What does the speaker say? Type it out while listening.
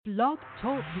Blog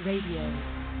Talk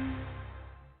Radio.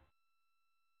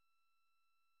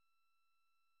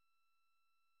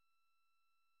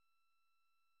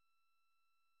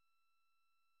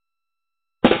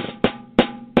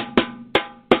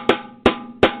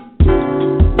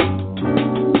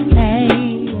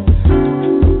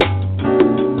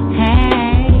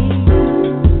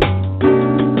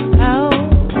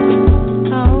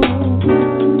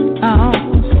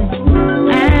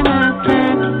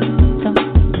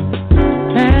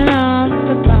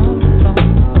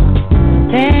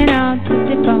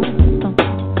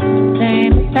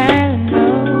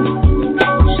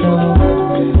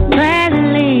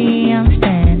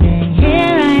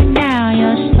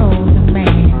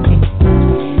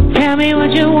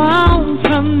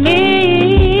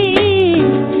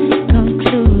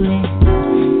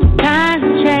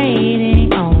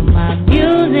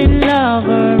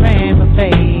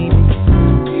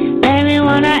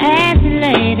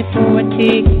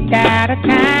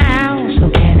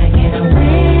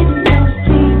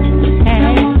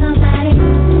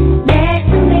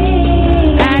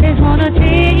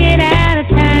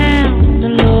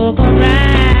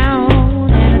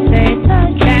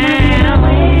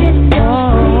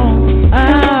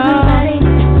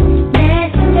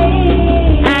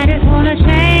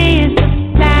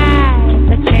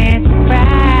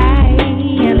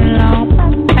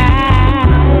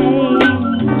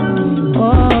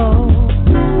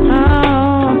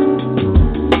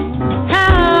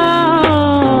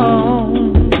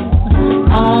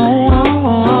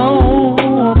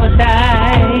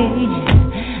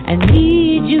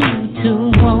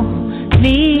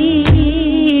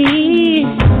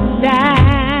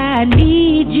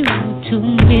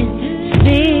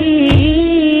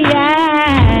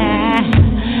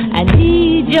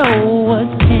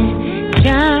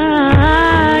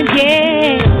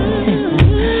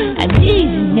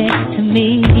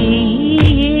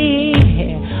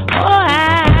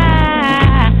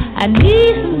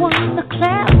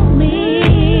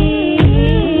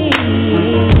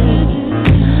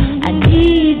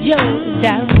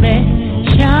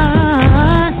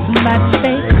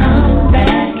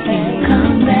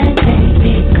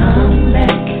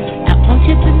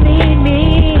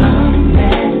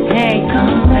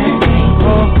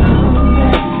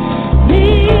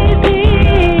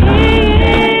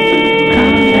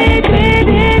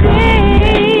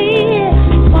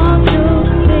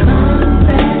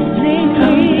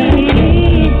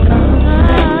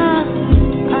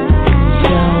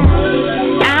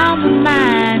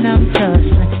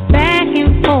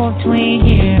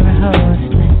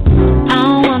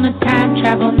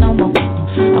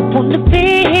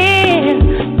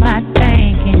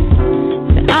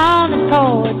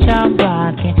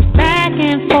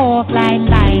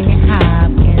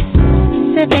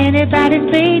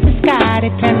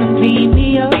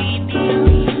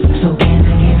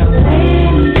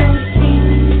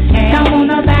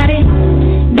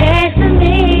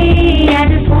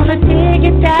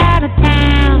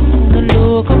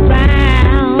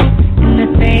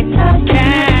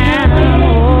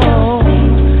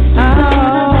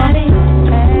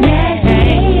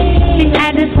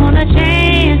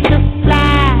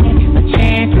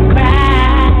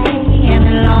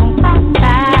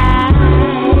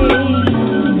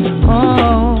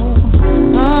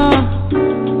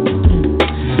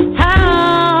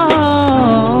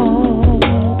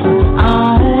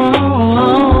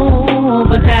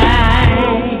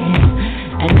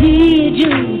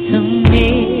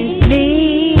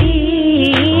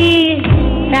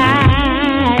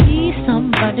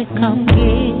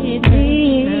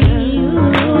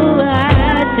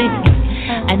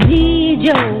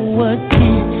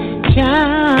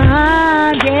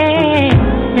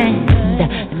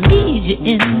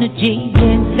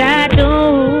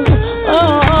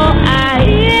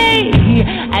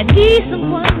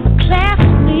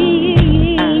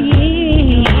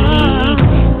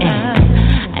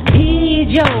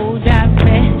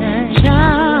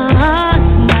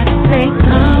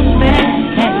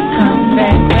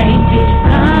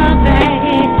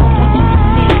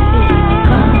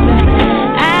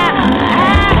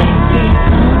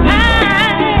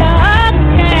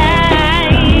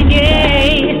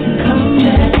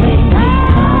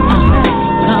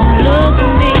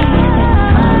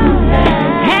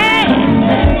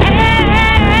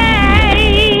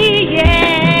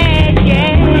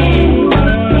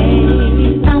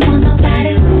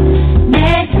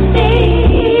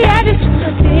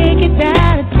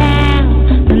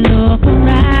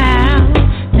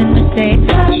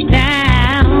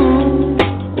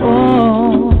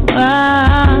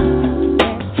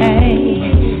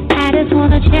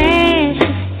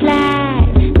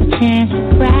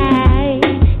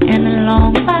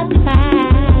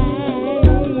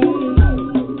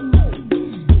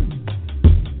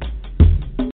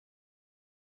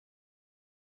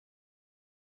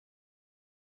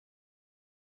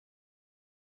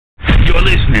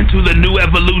 into the New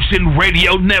Evolution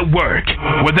Radio Network,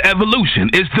 where the evolution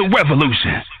is the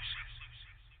revolution.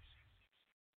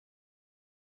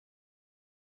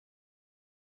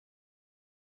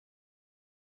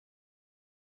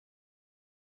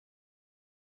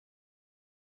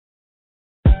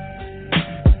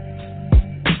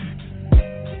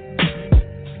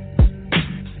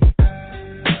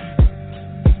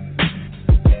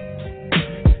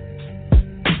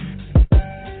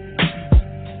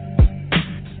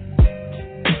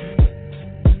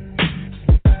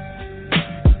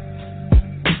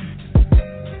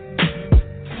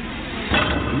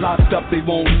 Locked up, they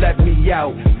won't let me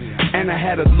out. And I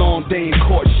had a long day in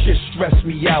court, shit stressed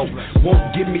me out.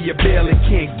 Won't give me a bail, they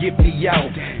can't get me out.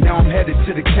 Now I'm headed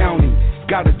to the county,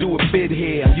 gotta do a bid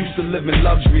here. I'm used to living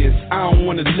luxurious, I don't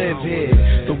wanna live here.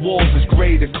 The walls is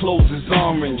gray, the clothes is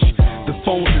orange. The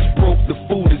phones is broke, the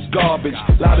food is garbage.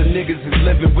 A lot of niggas is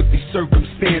living with these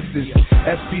circumstances.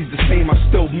 SP's the same, I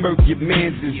still murk your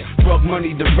manses. Drug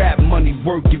money, the rap money,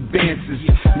 work advances.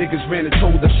 Niggas ran and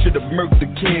told I should've murked the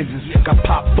Kansas. Got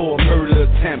popped for a murder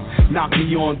attempt. Knocked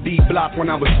me on D block when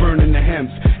I was burning the hems.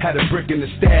 Had a brick in the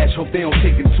stash, hope they don't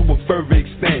take it to a further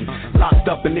extent. Locked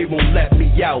up and they won't let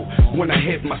me out. When I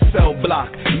hit my cell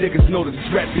block, niggas know the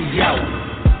threat be out.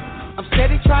 I'm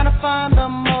steady trying to find the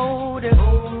motive.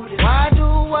 Why do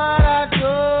what I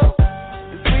do?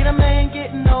 And freedom ain't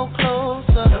getting no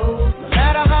closer. No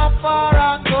matter how far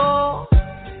I go,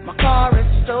 my car is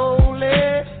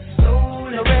stolen.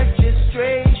 No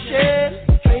registration.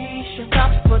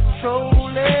 Cops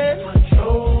patrolling.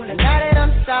 And now they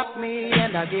done stop me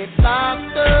and I get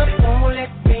locked up. They won't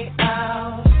let me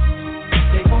out.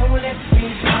 They won't let me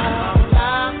out.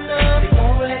 I'm locked up. They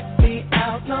won't let me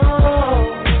out. No.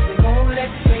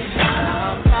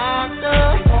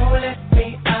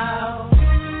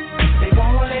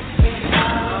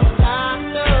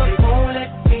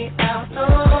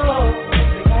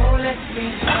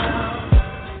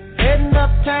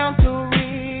 Town to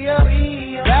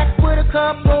Ria, back with a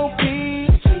couple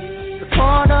peeps. The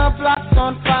corner blocks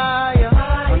on fire,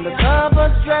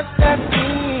 undercovers dressed as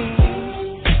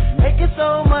teens. Making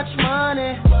so much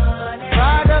money,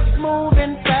 products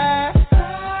moving fast.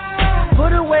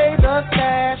 Put away the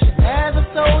cash, and as I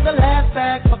sold the last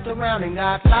bag, fucked around and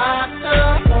got locked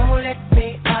up. They won't let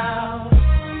me out.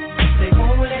 They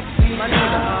won't let me out.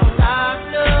 I'm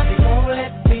locked up. They won't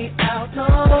let me out. No.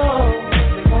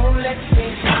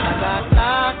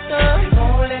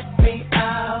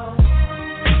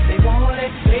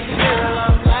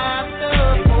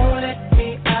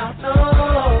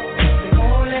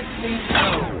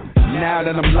 Now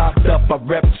that I'm locked up, I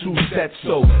rep 2 sets,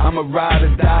 so I'ma ride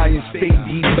or die and stay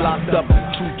deep blocked up. 2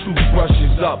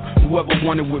 toothbrushes up, whoever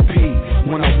wanted with P.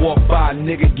 When I walk by,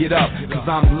 nigga get up, cause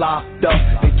I'm locked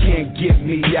up, they can't get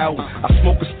me out. I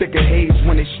smoke a stick of haze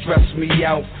when they stress me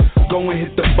out. Go and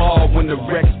hit the bar when the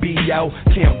wrecks be out.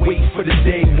 Can't wait for the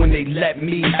day when they let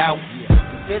me out.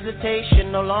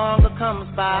 Visitation no longer comes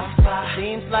by.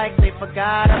 Seems like they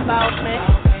forgot about me.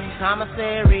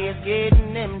 Commissary is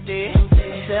getting empty.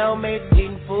 Cellmates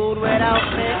eating food without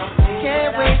me.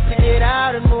 Can't wait to get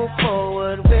out and move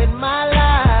forward with my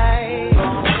life.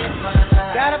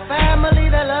 Got a family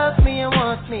that loves me and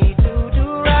wants me to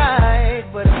do right,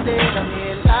 but instead I'm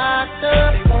here locked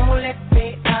up. They won't let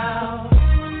me out.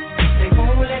 They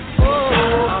won't let me go.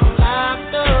 I'm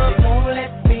locked up. They won't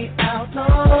let me out. No.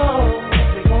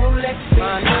 They won't let me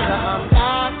out. I'm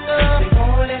locked up. They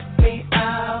won't let me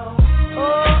out. They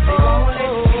won't let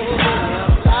me out.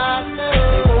 I'm locked up.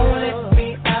 They won't let me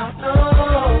out. No.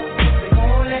 They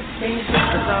won't let me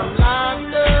out. 'Cause I'm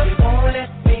locked up. They won't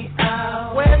let me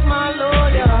out. Where's my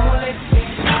lawyer? They won't let me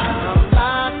out. I'm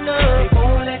locked up. They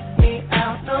won't let me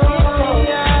out. No. Get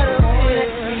me out of here. They won't let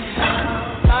me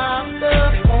out. Locked up.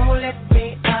 They won't let me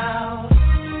out.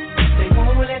 They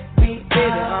won't let me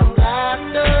out. I'm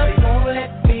locked up. They won't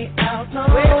let me out. No.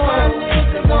 Where's my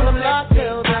niggas on the block?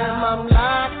 Tell them I'm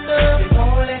locked up. They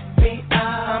won't let me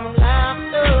out. I'm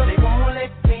locked up. They won't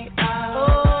let me out.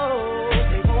 Oh,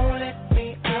 they won't let me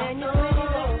out. No.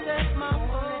 That's my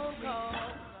phone call.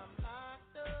 I'm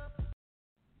locked up.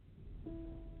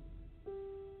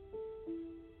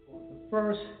 The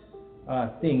first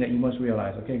thing that you must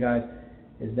realize, okay, guys,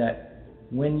 is that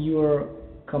when you're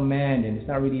commanding, it's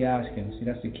not really asking. See,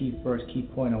 that's the first key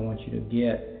point I want you to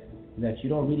get, that you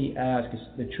don't really ask.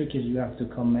 The trick is you have to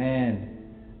command.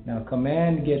 Now,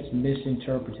 command gets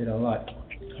misinterpreted a lot.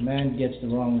 Command gets the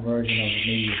wrong version of it.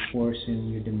 Maybe you're forcing,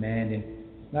 you're demanding.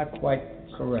 Not quite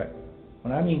correct.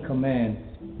 When I mean command,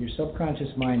 your subconscious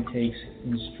mind takes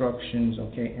instructions,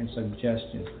 okay, and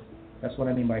suggestions. That's what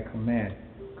I mean by command.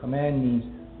 Command means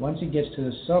Once it gets to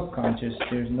the subconscious,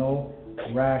 there's no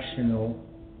rational,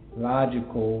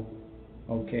 logical,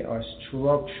 okay, or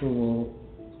structural,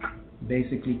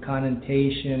 basically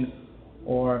connotation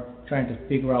or trying to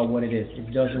figure out what it is.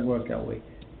 It doesn't work that way.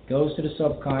 It goes to the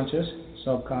subconscious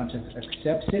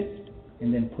accepts it,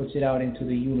 and then puts it out into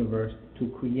the universe to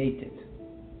create it.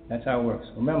 That's how it works.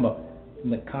 Remember,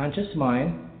 from the conscious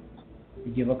mind,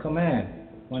 you give a command.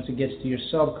 Once it gets to your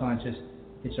subconscious,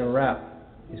 it's a wrap.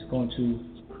 It's going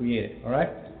to create it. All right?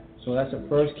 So that's the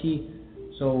first key.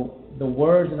 So the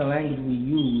words and the language we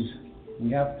use, we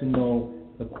have to know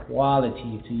the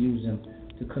quality to use them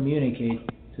to communicate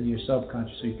to your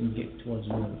subconscious so you can get towards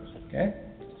the universe. Okay?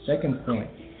 Second point.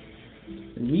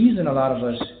 The reason a lot of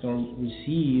us don't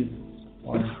receive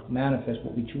or manifest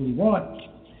what we truly want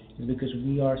is because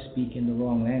we are speaking the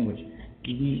wrong language.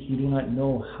 We do not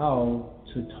know how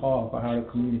to talk or how to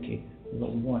communicate with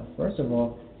what we want. First of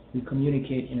all, we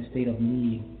communicate in a state of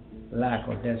need, lack,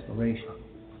 or desperation.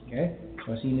 Okay?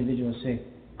 So I see individuals say,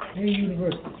 "Hey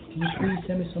universe, can you please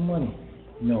send me some money?"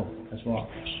 No, that's wrong.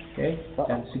 Okay?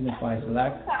 That signifies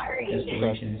lack,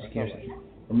 desperation, and scarcity.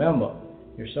 Remember,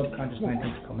 your subconscious mind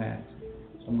takes commands.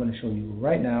 So I'm going to show you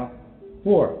right now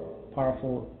 4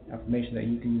 powerful affirmations that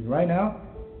you can use right now,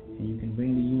 and you can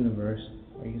bring the universe,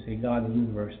 or you can say God, the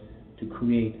universe, to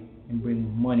create and bring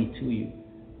money to you.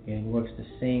 And it works the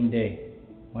same day,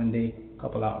 one day,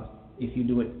 couple hours, if you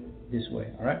do it this way.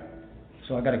 All right?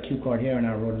 So I got a cue card here, and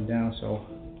I wrote them down, so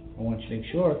I want you to make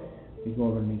sure we go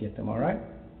over them and get them. All right?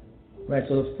 Right.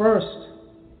 So the first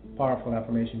powerful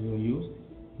affirmation you'll use,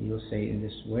 you'll say it in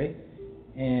this way,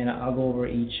 and I'll go over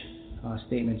each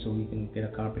statement so we can get a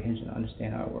comprehension and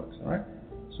understand how it works. All right?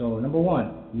 So number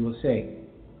 1, you will say,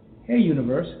 "Hey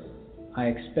universe, I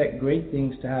expect great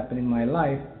things to happen in my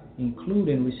life,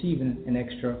 including receiving an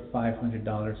extra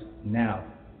 $500 now.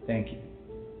 Thank you."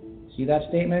 See that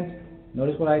statement?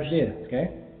 Notice what I did,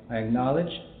 okay? I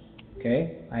acknowledge,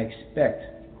 okay? I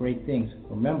expect great things.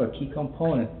 Remember, key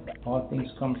component, all things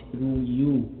come through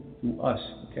you, through us,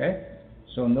 okay?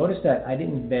 So notice that I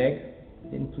didn't beg,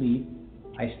 didn't plead.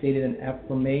 I stated an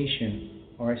affirmation,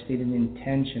 or I stated an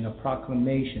intention, a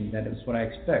proclamation that is what I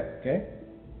expect, okay?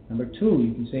 Number 2,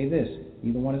 you can say this.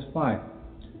 Either one is fine.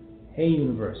 "Hey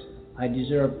universe, I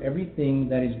deserve everything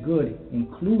that is good,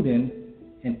 including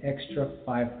an extra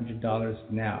 $500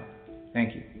 now.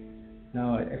 Thank you."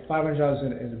 Now, $500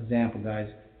 is an example, guys.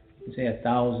 You can say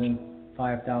 1,000,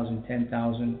 5,000,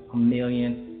 10,000, a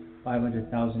million,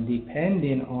 500,000,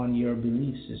 depending on your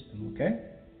belief system, okay?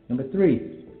 Number 3,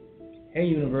 "Hey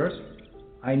universe,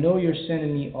 I know you're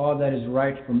sending me all that is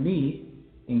right for me,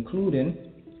 including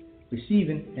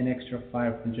receiving an extra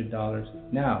 $500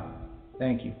 now.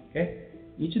 Thank you." Okay?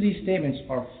 Each of these statements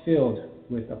are filled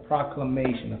with a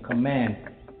proclamation, a command,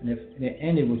 and they're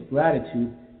ended with gratitude,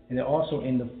 and they're also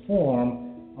in the form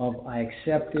of "I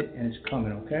accept it and it's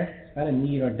coming." Okay? It's not a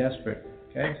need or desperate.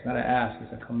 Okay? It's not an ask,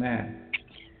 it's a command.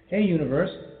 "Hey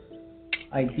universe,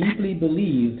 I deeply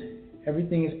believed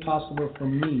everything is possible for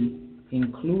me,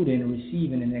 including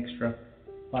receiving an extra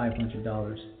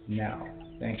 $500 now.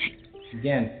 Thank you."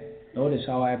 Again, notice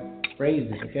how I phrase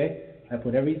this, okay? I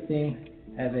put everything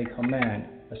as a command,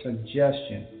 a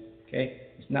suggestion, okay?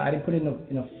 It's not. I didn't put it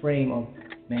in a frame of,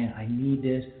 man, I need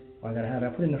this, or I gotta have it. I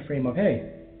put it in a frame of,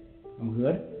 hey, I'm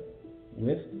good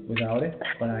without it,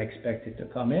 but I expect it to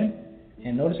come in.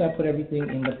 And notice I put everything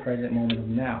in the present moment of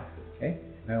now, okay?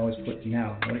 I always put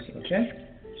now. Notice it, okay?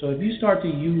 So if you start to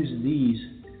use these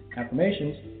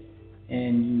affirmations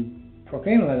and you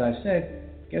proclaim them, as I said,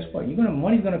 guess what?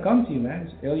 Money's gonna come to you, man.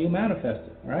 Still, you manifest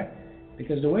it, all right?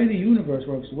 Because the way the universe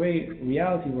works, the way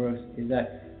reality works, is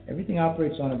that everything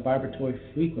operates on a vibratory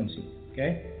frequency.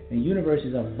 Okay? The universe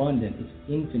is abundant. It's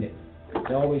infinite.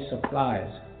 It always supplies.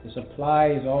 The supply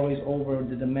is always over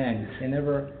the demand. You can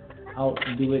never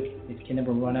outdo it. It can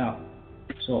never run out.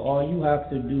 So all you have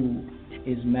to do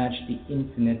is match the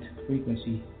infinite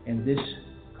frequency, and this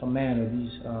command or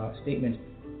these statements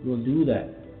will do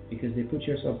that, because they put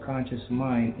your subconscious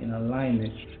mind in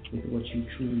alignment with what you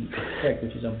truly expect,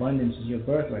 which is abundance is your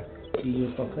birthright. See,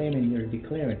 you're proclaiming, you're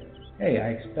declaring, hey, I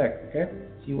expect, okay?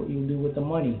 See what you do with the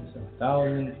money. So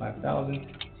 1,000, 5,000.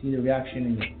 See the reaction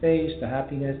in your face, the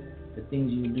happiness, the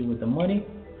things you do with the money.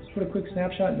 Just put a quick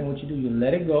snapshot, and then what you do, you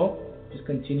let it go. Just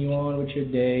continue on with your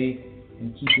day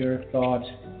and keep your thoughts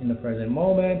in the present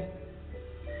moment.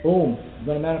 Boom, you're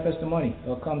going to manifest the money.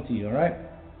 It'll come to you, all right?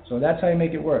 So that's how you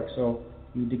make it work. So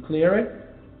you declare it,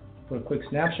 put a quick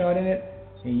snapshot in it,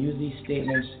 and use these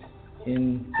statements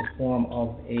in the form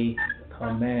of a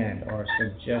command or a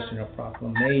suggestion or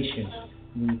proclamation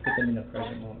when you put them in the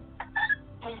present moment.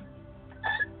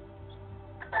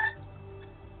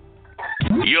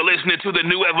 You're listening to the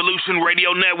New Evolution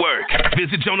Radio Network.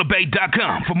 Visit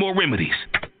JonahBey.com for more remedies.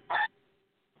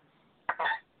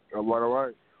 All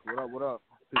right. What up?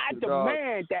 I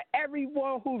demand that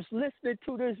everyone who's listening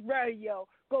to this radio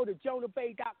go to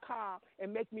JonahBey.com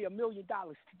and make me $1 million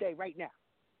today, right now.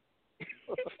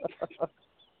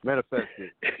 Manifest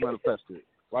it.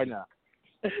 Right now.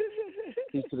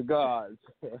 Peace to the gods.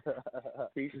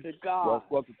 Peace to God.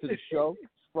 Welcome to the show.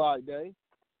 It's Friday.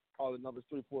 All the numbers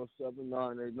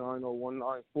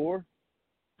 347-989-0194. You're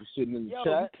sitting in the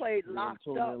chat. We played locked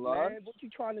up, man. What you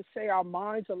trying to say? Our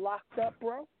minds are locked up,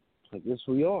 bro? I guess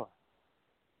we are.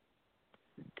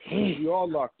 Damn. We all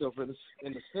locked up in a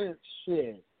sense.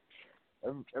 Shit.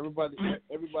 Everybody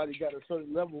got a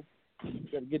certain level. You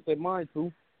got to get their mind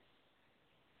to.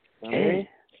 I mean,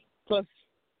 plus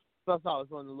I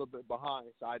was running a little bit behind,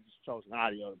 so I just chose an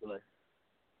audio to play.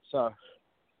 So,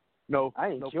 I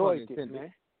enjoyed it,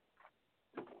 man.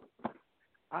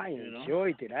 I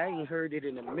enjoyed it. I ain't heard it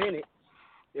in a minute.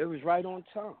 It was right on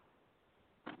time.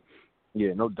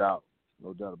 Yeah, no doubt.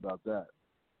 No doubt about that.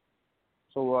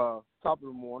 So, top of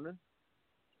the morning.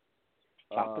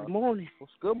 Top of the morning.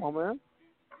 What's good, my man?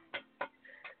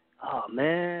 Oh,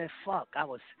 man, fuck. I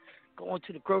was going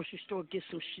to the grocery store, get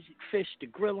some fish to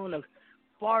grill on a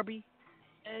Barbie,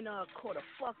 and caught a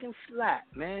fucking flat,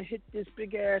 man. Hit this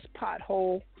big-ass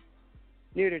pothole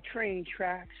near the train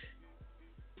tracks.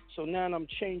 So now I'm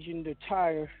changing the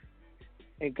tire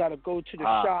and got to go to the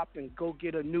shop and go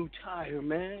get a new tire,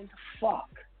 man. Fuck.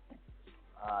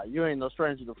 You ain't no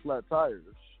stranger to flat tires.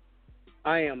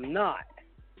 I am not.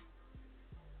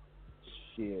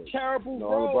 Shit. Terrible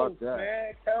roads,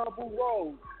 man. Terrible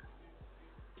roads.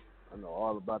 I know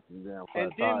all about them damn flat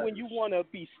And then tires. when you want to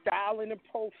be styling and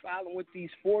profiling with these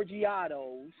 4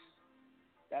 Giottos,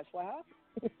 that's what happens.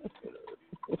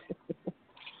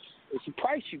 It's a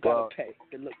price you got to pay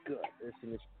to look good.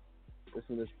 It's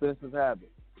an expensive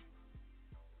habit.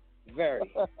 Very.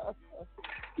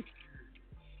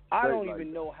 I don't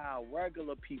even know how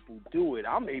regular people do it.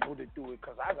 I'm able to do it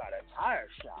because I got a tire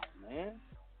shop, man.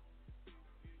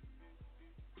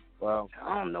 Well,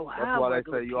 I don't know how. That's why they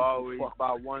say you always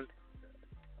buy one.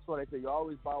 That's why they say you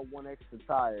always buy one extra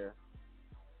tire,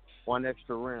 one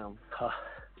extra rim.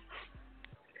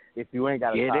 If you ain't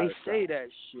got a tire. Yeah, they say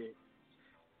that shit.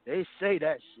 They say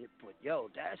that shit, but yo,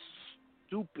 that's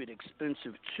stupid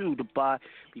expensive too to buy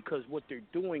because what they're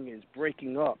doing is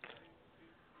breaking up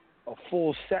a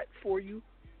full set for you.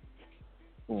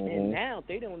 Mm-hmm. And now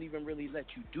they don't even really let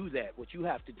you do that. What you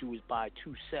have to do is buy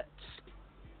 2 sets.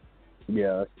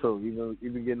 Yeah, that's true.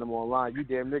 Even getting them online, you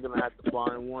damn near gonna have to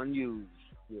find one used.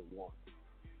 Get one.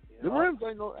 The rims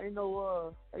ain't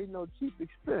no cheap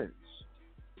expense.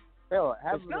 Hell,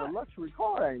 having a luxury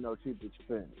car ain't no cheap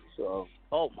expense. So.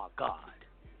 Oh my God.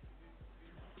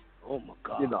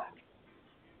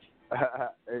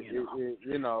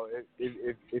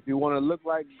 If you want to look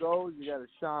like gold, you gotta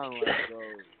shine like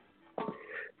gold.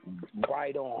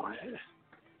 Right on.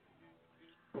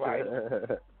 Right.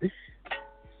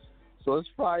 So it's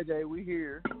Friday. We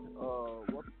here.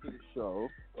 Welcome to the show.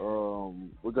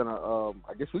 We're gonna.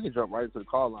 I guess we can jump right into the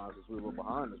call lines since we were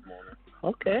behind this morning.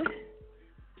 Okay.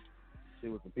 See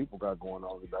what the people got going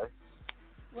on today.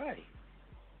 Right.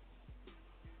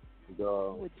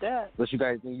 And, with that, unless you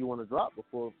guys think you want to drop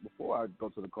before I go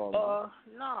to the call line.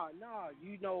 Nah.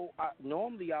 You know,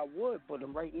 normally I would, but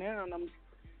right now I'm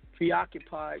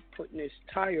preoccupied putting this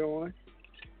tire on.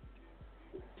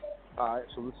 All right,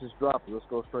 so let's just drop it. Let's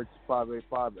go straight to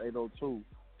 585-802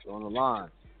 on the line.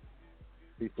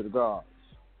 Peace to the gods.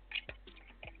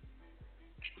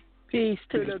 Peace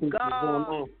to the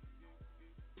gods.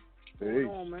 What's going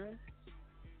on, man?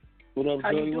 What up,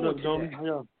 Joey? What up, Joey?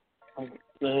 Yeah.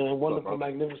 Man, wonderful,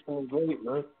 magnificent, and great,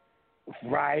 man.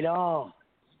 Right on.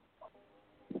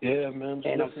 Yeah, man.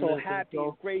 And I'm so happy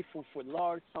and grateful for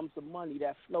large sums of money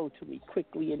that flow to me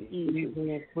quickly and easily.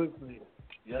 Easily and quickly.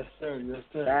 Yes, sir. Yes,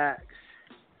 sir. Facts.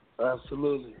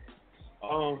 Absolutely.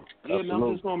 I'm just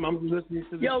listening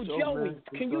to the show, Joey, man.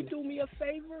 can you do me a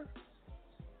favor?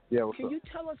 Yeah, what's up? Can you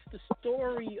tell us the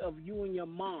story of you and your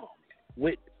mom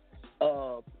with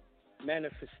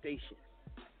manifestation?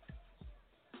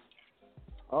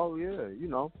 Oh, yeah.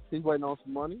 She's waiting on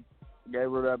some money.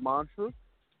 Gave her that mantra.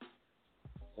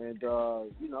 And,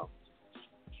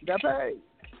 she got paid.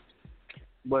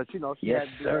 But, she had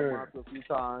to do that mantra a few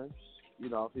times.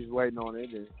 She's waiting on it.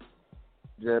 And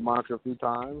did that mantra a few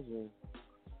times. And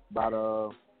about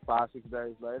 5-6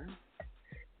 days later,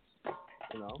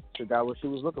 she got what she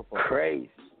was looking for. Crazy.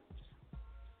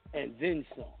 And then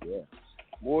some. Yeah.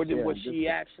 More than what she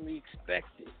actually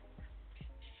expected.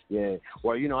 Yeah.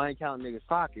 Well, I ain't counting niggas'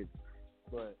 pockets,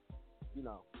 but you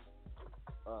know,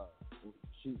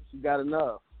 she got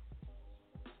enough.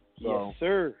 So, yes,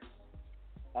 sir.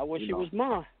 I wish it was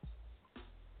mine.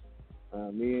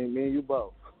 Me and you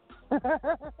both.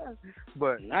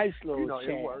 But nice little chat.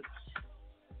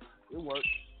 It works.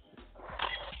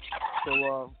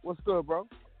 So what's good, bro?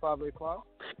 585.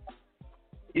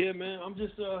 Yeah, man. I'm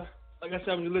just like I said,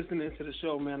 I'm just listening to the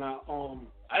show, man. I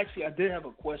did have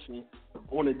a question I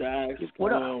wanted to ask.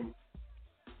 What up?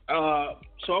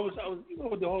 So I was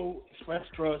with the whole Express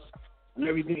Trust and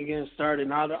everything getting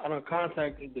started. And I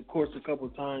contacted the courts a couple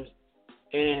of times,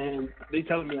 and they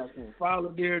telling me I can't file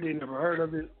it there. They never heard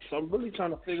of it. So I'm really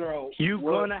trying to figure out. You're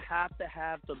gonna have to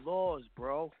have the laws,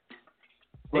 bro.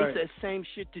 They said same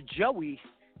shit to Joey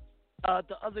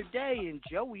the other day, and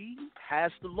Joey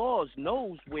has the laws,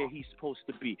 knows where he's supposed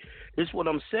to be. This is what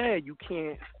I'm saying. You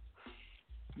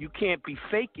can't be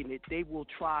faking it. They will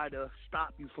try to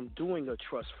stop you from doing a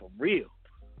trust for real.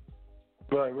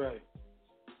 Right.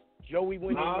 Joey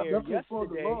went in there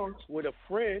yesterday with a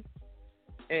friend,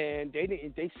 and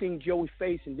they seen Joey's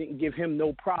face and didn't give him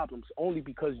no problems, only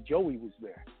because Joey was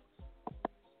there.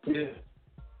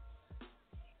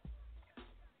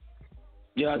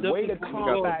 Yeah, the way to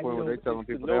combat them they telling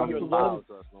people they don't even file with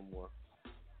us no more.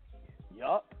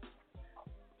 Yup.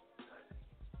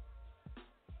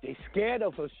 They scared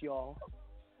of us, y'all.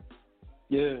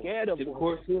 Yeah. Scared of the us.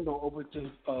 courts don't open to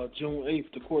June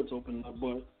 8th. The courts open up,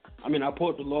 but I mean, I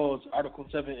pulled the laws, Article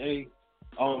 7A.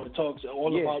 It talks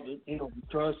all about the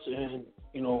trust and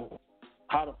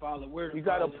how to file it. Where you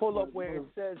got to pull up where it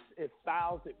says it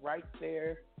files it right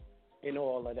there, and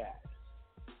all of that.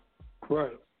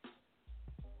 Right.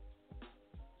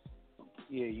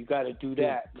 Yeah, you got to do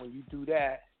that. When you do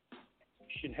that, you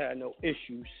shouldn't have no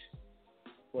issues.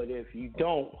 But if you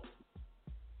don't,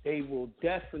 they will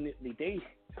definitely.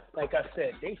 Like I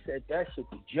said, they said that shit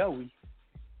to Joey.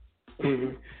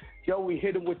 Mm-hmm. Joey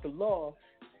hit him with the law,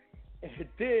 and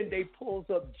then they pulls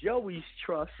up Joey's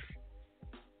trust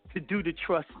to do the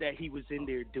trust that he was in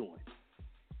there doing.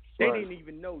 They didn't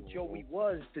even know Joey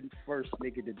was the first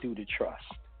nigga to do the trust.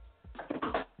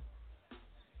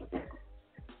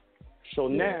 So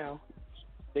now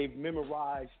they've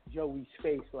memorized Joey's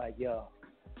face like, yo,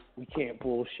 we can't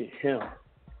bullshit him,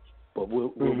 but we'll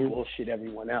bullshit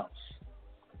everyone else.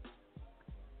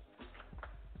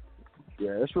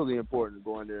 Yeah, it's really important to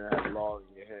go in there and have the law in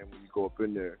your hand when you go up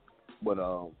in there. But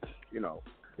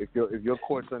if your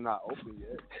courts are not open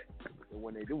yet, and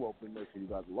when they do open, make sure you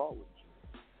got the law with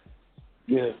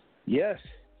you. Yeah. Yes.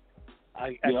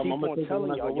 I keep on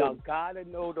telling y'all gotta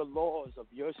know the laws of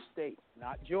your state,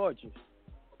 not Georgia.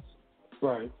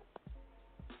 Right.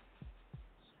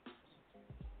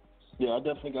 Yeah, I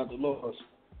definitely got the laws.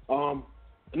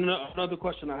 Another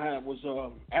question I had was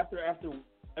after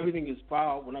everything is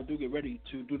filed, when I do get ready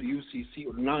to do the UCC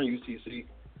or the non-UCC,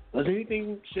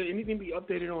 should anything be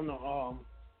updated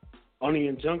on the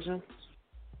injunction?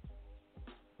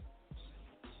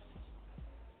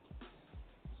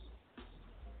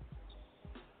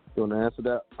 You want to answer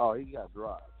that? Oh, he got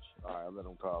dropped. All right, I'll let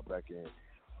him call back in.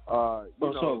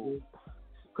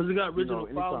 Because it got original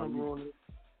file number on it.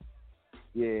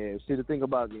 Yeah, see, the thing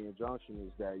about the injunction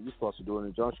is that you're supposed to do an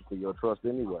injunction for your trust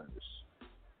anyways.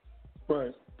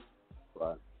 Right.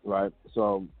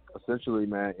 So, essentially,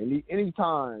 man, any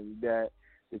time that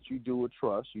you do a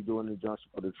trust, you do an injunction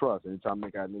for the trust. Anytime they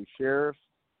got new sheriffs,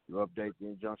 you update the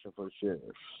injunction for the sheriffs.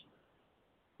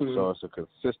 Mm-hmm. So it's a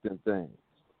consistent thing.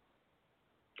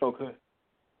 Okay.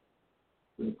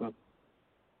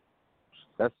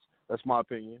 That's my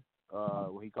opinion.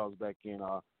 When he calls back in,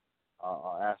 I'll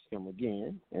ask him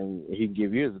again, and he can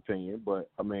give you his opinion.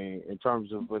 But I mean, in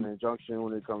terms of an injunction,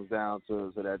 when it comes down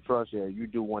to that trust, yeah, you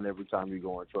do one every time you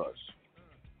go in trust.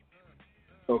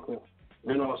 Okay.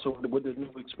 And also with the new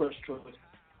Express Trust,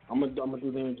 I'm gonna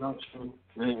do the injunction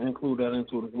and include that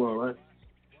into it as well, right?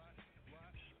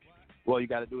 Well, you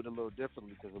got to do it a little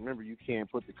differently because remember, you can't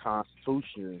put the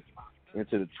Constitution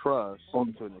into the trust,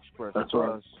 into an Express That's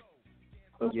Trust.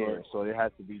 Right. Yeah, right. so it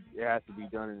has to be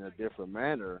done in a different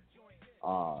manner.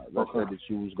 Let's say that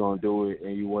you was gonna do it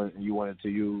and you wanted to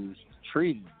use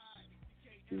treaties,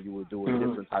 then you would do a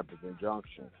different type of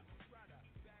injunction.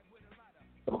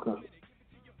 Okay.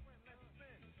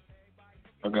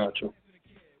 I got you.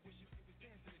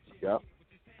 Yep.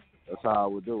 That's how I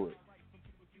would do it.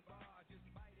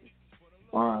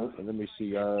 All right. So let me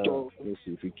see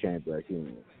if he came back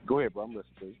in. Go ahead, bro. I'm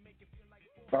listening to you.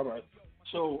 All right.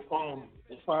 So,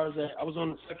 as far as that, I was on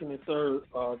the second and third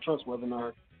trust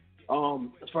webinar.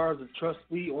 As far as the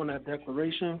trustee on that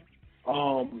declaration,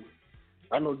 I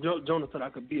know Jonah said I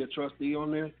could be a trustee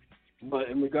on there, but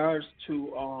in regards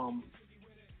to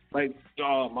like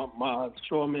my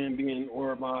straw man being,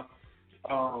 or my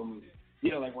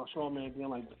like my straw man being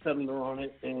like the settler on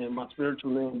it, and my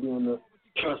spiritual man being the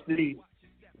trustee.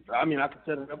 I mean, I could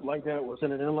set it up like that or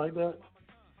set it in like that.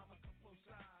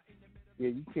 Yeah,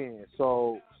 you can.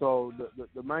 So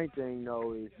the main thing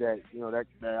though is that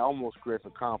that almost creates a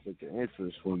conflict of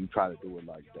interest when you try to do it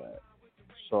like that.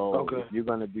 So if you're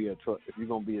gonna be a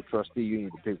trustee, you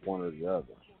need to pick one or the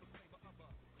other.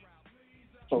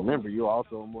 So remember, you're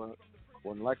also more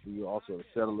than likely you're also a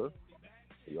settler.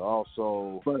 You're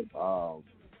also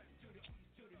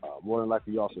more than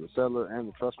likely you're also the settler and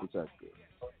the trust protector.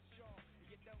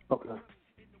 Okay.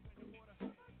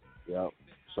 Yep.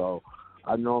 So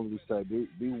I normally say be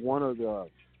one of the.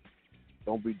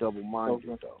 Don't be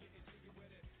double-minded though.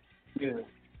 Yeah.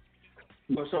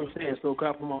 But so I'm saying, so can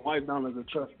I put my wife down as a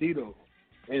trustee though,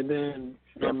 and then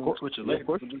switch it later? Of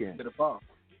course you can. Get a file.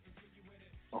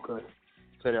 Okay.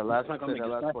 Say that last. Say that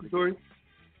last story.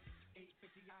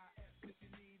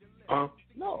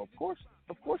 No, of course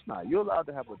not. You're allowed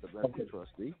to have a domestic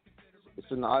trustee. It's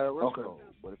in the IRS code.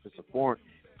 But if it's a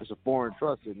foreign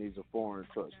trust, it needs a foreign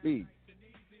trustee.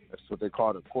 That's what they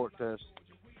call the court test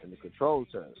and the control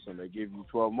test. And they give you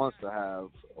 12 months to have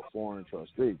a foreign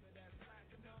trustee.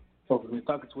 Okay, if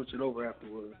I can switch it over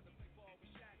afterwards.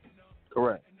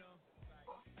 Correct.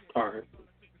 All right.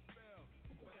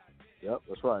 Yep,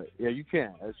 that's right. Yeah, you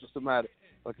can. It's just a matter.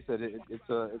 Like I said, it's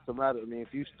a matter. I mean,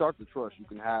 if you start the trust, you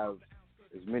can have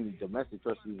as many domestic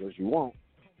trustees as you want,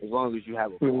 as long as you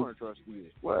have a foreign trustee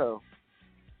as well,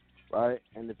 right?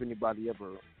 And if anybody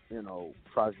ever,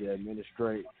 tries to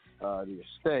administrate the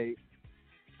estate,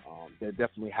 there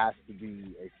definitely has to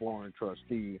be a foreign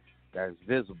trustee that is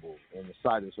visible in the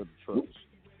situs of the trust.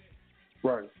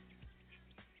 Right.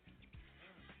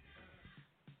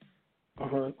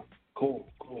 Cool.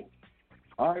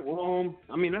 All right, well,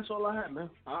 I mean, that's all I had, man.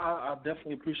 I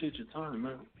definitely appreciate your time,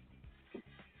 man.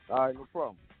 All right, no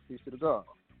problem. Peace to the God.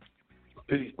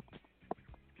 Peace.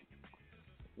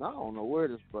 Now, I don't know where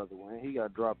this brother went. He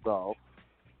got dropped off.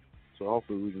 So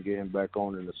hopefully we can get him back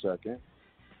on in a second.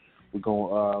 We're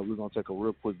gonna take a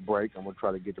real quick break. I'm gonna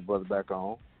try to get the brother back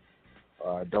on.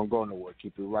 Don't go nowhere.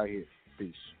 Keep it right here.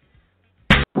 Peace.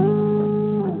 Yeah,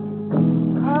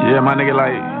 my nigga,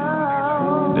 like,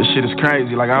 this shit is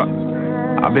crazy. Like,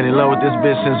 I've been in love with this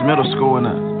bitch since middle school, and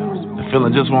the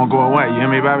feeling just won't go away. You hear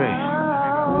me, baby?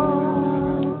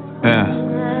 Yeah.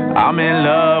 I'm in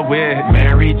love with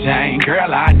Mary Jane.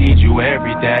 Girl, I need you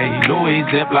every day. Louis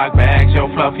Ziploc bags, your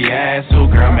fluffy ass. So,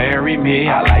 girl, marry me.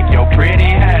 I like your pretty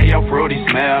hair, your fruity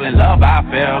smell. In love I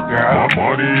fell, girl. My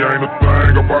money ain't a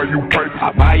thing. I buy you paper.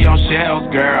 I buy your shells,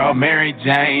 girl. Mary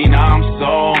Jane, I'm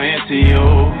so into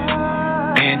you.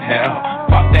 Inhale,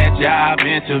 fuck that job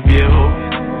interview.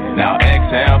 Now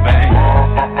exhale, babe.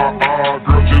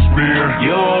 Girl, just me and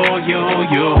you.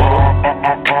 Girl.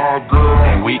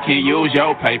 And we can use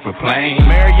your paper plane.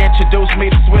 Mary introduced me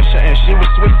to Swisher, and she was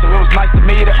sweet, so it was nice to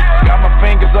meet her. Got my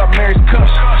fingers up Mary's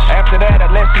cush. After that, I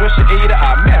let Swisher eat her.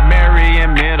 I met Mary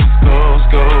in middle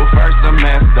school, first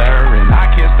semester, and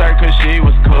I kissed her 'cause she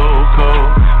was cool.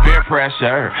 Peer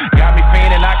pressure got me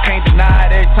fiending, I can't deny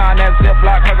it. Every time that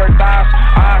Ziploc hug her thighs,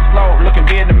 eyes low, looking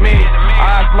Vietnamese.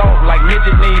 Eyes low, like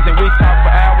midget knees, and we talk for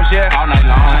hours, yeah, all night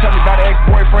long. Tell me about her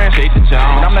ex-boyfriend, Jason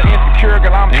Jones. But I'm not insecure,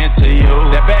 girl, I'm into you.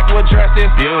 That backwood dress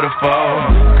is beautiful.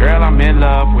 Girl, I'm in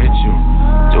love with you.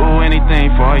 Do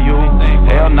anything for you.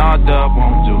 Hell no, dub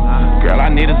won't do. Girl, I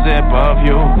need a zip of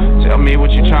you. Tell me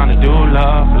what you trying to do,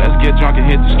 love. Let's get drunk and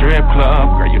hit the strip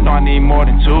club. Girl, you know I need more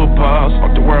than 2 puffs.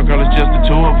 Fuck the world, girl, it's just the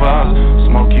 2 of us.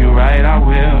 Smoke you right, I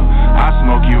will. I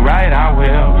smoke you right, I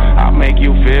will. I'll make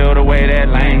you feel the way that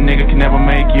lame nigga can never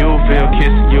make you feel.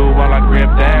 Kissing you while I grip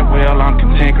that wheel. I'm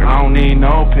content, girl, I don't need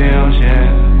no pills,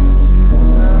 yeah.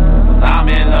 I'm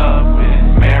in love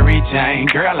with Mary Jane.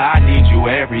 Girl, I need you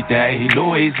every day.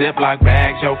 Louis Ziploc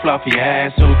bags, your fluffy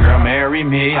ass. So, girl, marry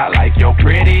me. I like your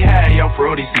pretty hair, your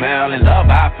fruity smell. In love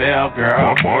I fell,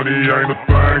 girl. My money ain't a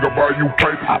thing. I buy you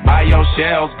paper. I buy your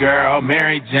shells, girl.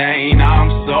 Mary Jane,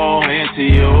 I'm so into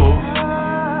you.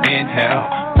 Inhale,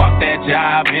 fuck that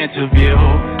job interview.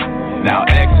 Now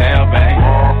exhale, babe.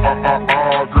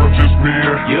 Girl, just me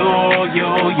and you.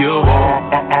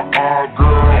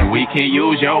 Girl. And we can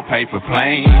use your paper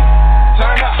plane.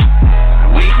 Turn up.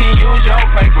 We can use your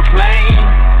paper plane.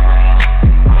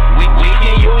 We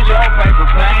can use your paper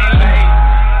plane.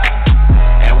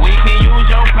 And we can use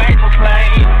your paper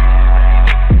plane.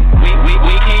 We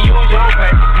can use your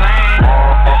paper plane.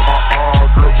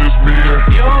 Girl, just me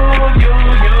and you.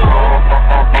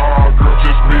 Girl,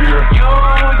 just me and you.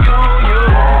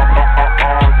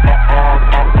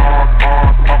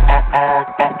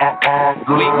 Girl,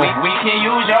 We can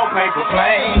use your paper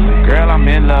plane. Girl, I'm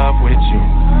in love with you.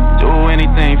 Do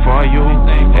anything for you.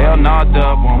 Hell no,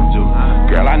 dub won't do.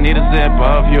 Girl, I need a zip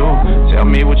of you. Tell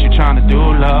me what you tryna do,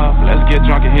 love. Let's get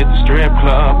drunk and hit the strip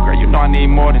club. Girl, you know I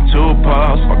need more than 2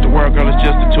 puffs. Fuck the world, girl, it's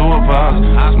just the 2 of us.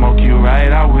 I smoke you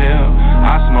right, I will.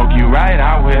 I smoke you right,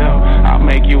 I will. I'll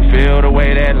make you feel the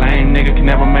way that lame nigga can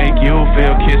never make you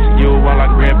feel. Kissing you while I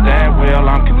grip that wheel.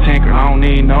 I'm content, girl, I don't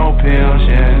need no pills,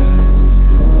 yeah.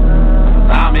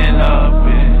 I'm in love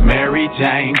with Mary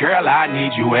Jane. Girl, I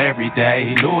need you every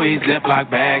day. Louis Ziploc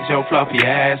bags, your fluffy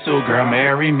ass. So girl,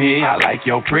 marry me. I like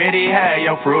your pretty hair,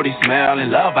 your fruity smell.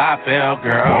 In love I fell,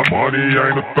 girl. My money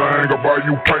ain't a thing, I buy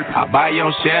you paper. I buy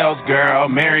your shells, girl.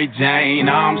 Mary Jane,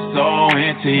 I'm so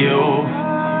into you.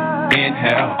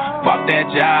 Inhale, fuck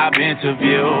that job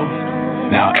interview.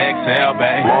 Now exhale,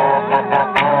 babe.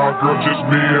 Girl, just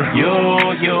me and you.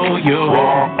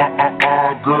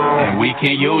 Girl. And we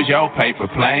can use your paper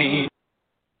plane.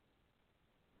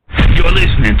 You're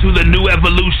listening to the New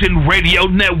Evolution Radio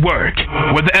Network,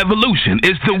 where the evolution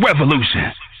is the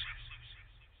revolution.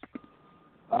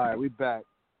 All right, we back.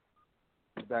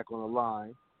 We're back on the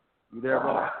line. You there,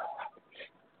 bro?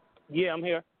 Yeah, I'm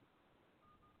here.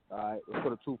 All right, let's go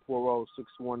to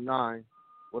 240-619.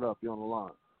 What up? You on the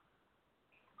line?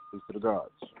 Peace to the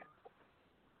gods.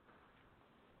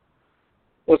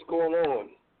 What's going on?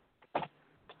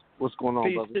 What's going on,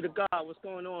 Peace brother? to the God. What's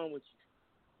going on with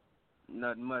you?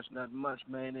 Nothing much,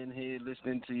 man. In here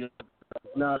listening to you.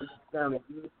 Now this is kind of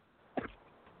good.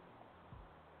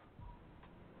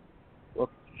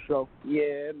 Welcome to the show.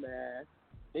 Yeah, man.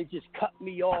 They just cut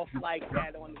me off like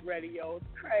that on the radio. It's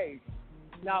crazy.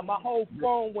 Now my whole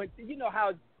phone went. You know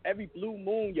how every blue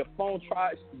moon your phone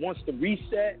wants to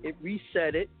reset. It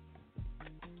reset it,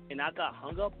 and I got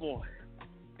hung up on it.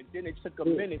 And then it took a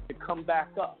minute to come back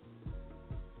up.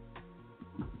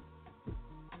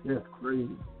 That's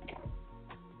crazy.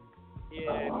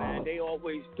 Yeah, man. They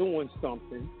always doing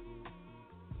something.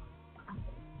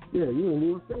 Yeah, you ain't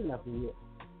even say nothing yet.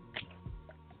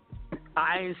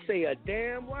 I ain't say a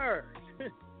damn word.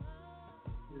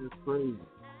 It's crazy.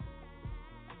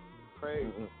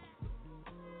 Crazy.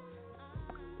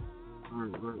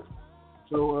 Right.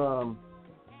 So,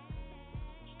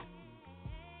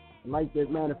 like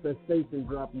that manifestation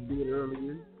drop you did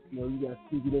earlier, you know, you got to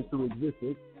speak it into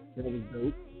existence. That was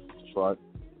dope.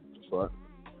 That's right.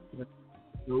 That's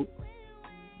dope.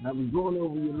 Now, we going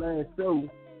over your last show. We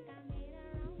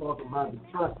talking about the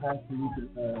trust after you could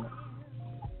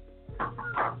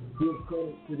give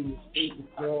credit to the estate of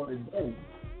fraud and gain,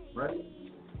 right?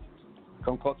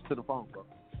 Come closer to the phone, bro.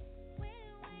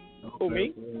 Okay. Who,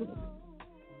 me?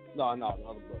 No, the other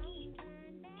brother.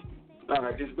 All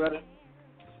right, this better?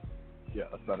 Yeah,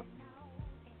 that's better.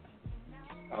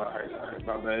 All right,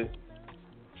 my bad.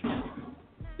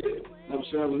 I'm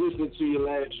sorry, I was listening to your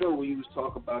last show where you was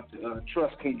talking about the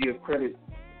trust can give credit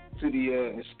to the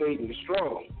estate and the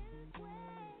strong.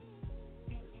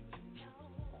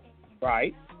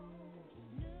 Right.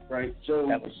 So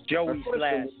that was Joey's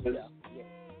last show.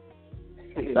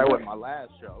 That wasn't my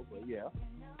last show, but yeah.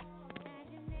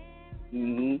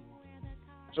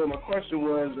 So my question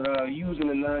was, using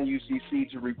the non-UCC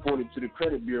to report it to the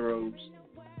credit bureaus,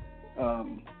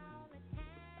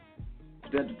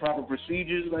 is that the proper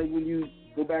procedures, like when you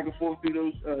go back and forth through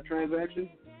those transactions?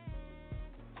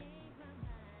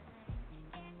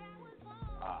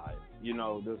 You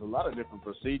know, there's a lot of different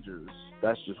procedures.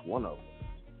 That's just one of them.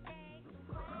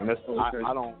 And that's,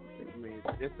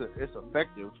 it's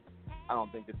effective. I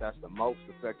don't think that that's the most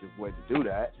effective way to do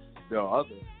that. There are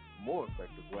other more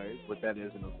effective ways, but that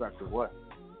is an effective way.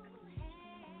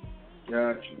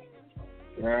 Gotcha.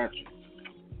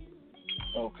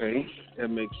 Okay, that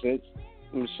makes sense.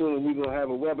 I'm assuming we're going to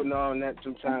have a webinar on that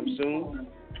sometime soon.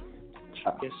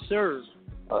 Yes, sir.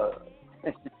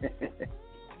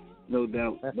 No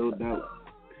doubt.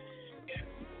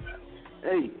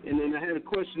 Hey, and then I had a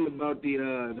question about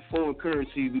the foreign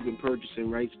currency we've been purchasing,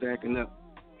 right, stacking up.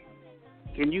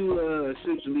 Can you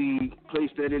essentially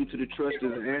place that into the trust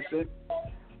as an asset?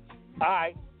 All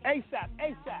right. ASAP.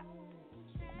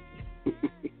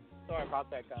 Sorry about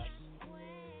that, guys.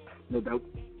 No doubt.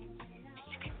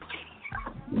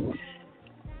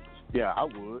 Yeah, I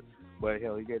would. But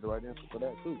hell, he gave the right answer for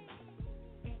that too.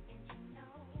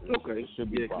 Okay.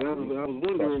 Yeah, I was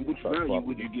wondering which value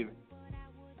would you give it?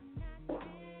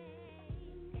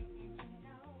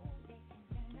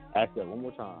 Ask that one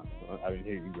more time. I didn't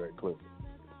hear you very clearly.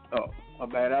 Oh, my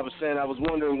bad. I was saying I was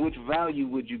wondering which value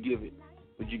would you give it?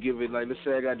 Would you give it, like, let's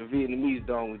say I got the Vietnamese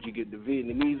dong, would you get the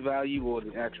Vietnamese value or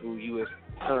the actual U.S.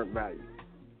 current value?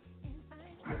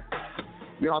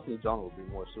 I think Jonah would be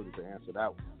more suited to answer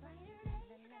that one.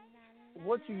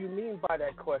 What do you mean by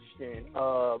that question?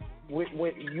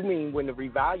 When you mean when the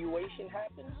revaluation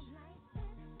happens?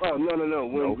 Oh, no.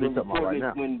 No, he's talking about right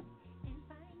now.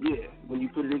 When you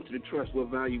put it into the trust, what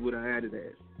value would I add it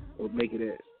as, or make it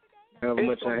as? However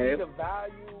much I have. The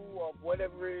value of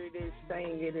whatever it is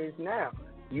saying it is now.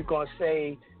 You're gonna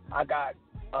say I got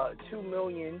 2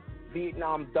 million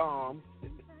Vietnam Dong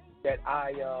that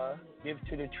I give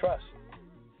to the trust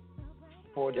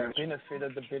for the benefit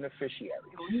of the beneficiary.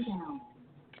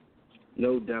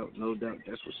 No doubt.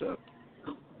 That's what's up.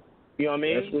 You know what I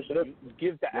mean? That's what's up. You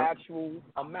give the actual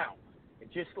amount.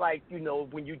 Just like,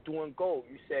 when you're doing gold,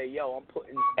 you say, yo, I'm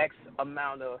putting X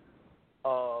amount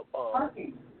of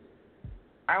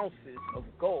ounces of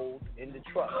gold in the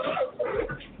trust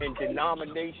in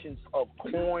denominations of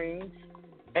coins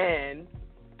and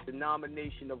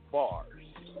denomination of bars.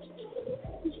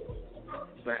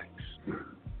 Facts.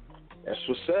 That's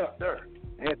what's up. Sir.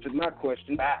 Answered my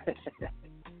question. Facts.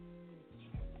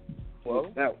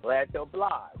 Well, glad to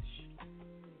oblige.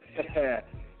 I'm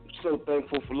so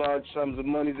thankful for large sums of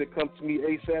money that come to me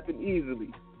ASAP and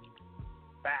easily.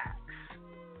 Facts.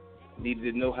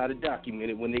 Needed to know how to document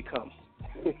it when they come.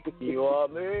 You know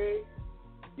what I mean?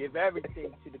 Give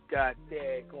everything to the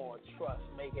goddamn trust.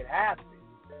 Make it happen.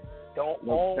 Don't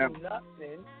own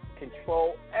nothing.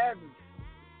 Control everything.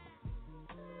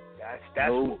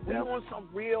 That's what we want. Some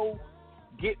real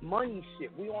get money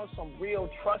shit. We want some real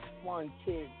trust fund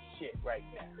kid shit right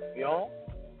now.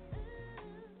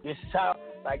 This is how,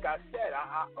 like I said,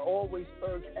 I always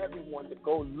urge everyone to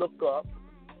go look up,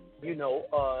 the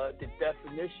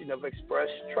definition of express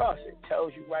trust. It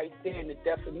tells you right there in the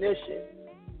definition.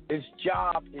 Its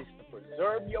job is to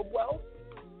preserve your wealth.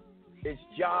 Its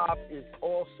job is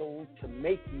also to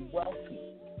make you wealthy.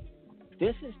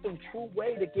 This is the true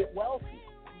way to get wealthy.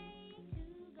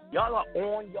 Y'all are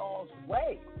on y'all's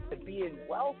way to being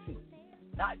wealthy,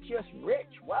 not just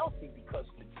rich, wealthy, because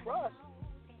the trust,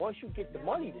 once you get the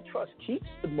money, the trust keeps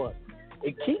the money.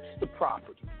 It keeps the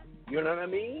property. You know what I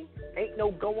mean? Ain't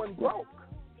no going broke.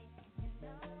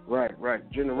 Right.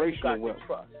 Generational wealth.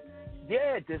 Trust.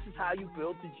 Yeah, this is how you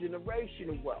build the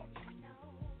generational wealth.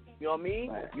 You know what I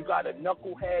mean? Right. You got a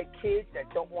knucklehead kid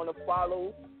that don't want to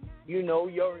follow,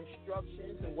 your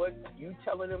instructions and what you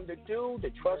telling him to do, the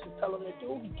trust is telling him to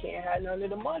do, he can't have none of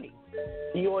the money.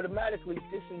 He automatically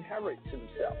disinherits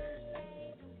himself.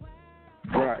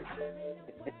 Right.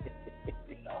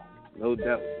 No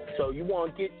doubt. So you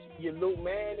want to get your little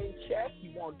man in check,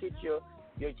 you want to get your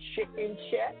chick in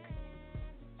check.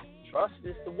 Trust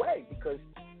is the way, because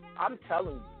I'm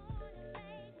telling you,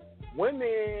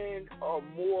 women are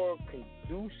more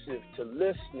conducive to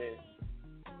listening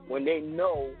when they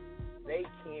know they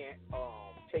can't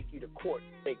take you to court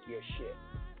to take your shit.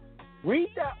 Read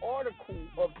that article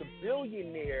of the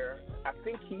billionaire. I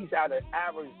think he's out of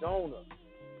Arizona.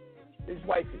 His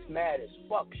wife is mad as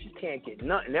fuck. She can't get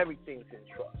nothing. Everything's in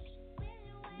trust.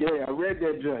 Yeah, I read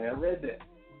that, Johnny. I read that.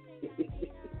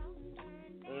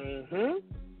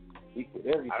 He put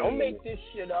everything I don't make this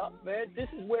shit up, man. This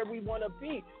is where we want to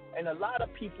be. And a lot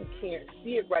of people can't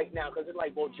see it right now because they're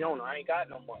like, well, Jonah, I ain't got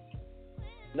no money.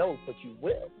 No, but you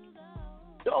will.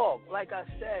 Dog, like I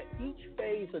said, each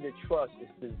phase of the trust is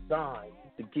designed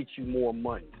to get you more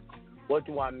money. What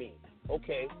do I mean?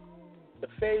 Okay, the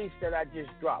phase that I just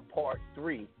dropped, part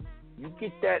 3, you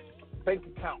get that bank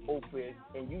account open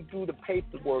and you do the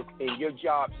paperwork and your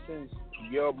job sends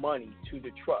your money to the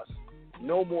trust.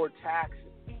 No more taxes.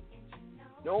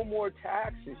 No more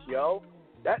taxes, yo.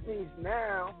 That means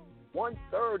now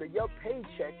 1/3 of your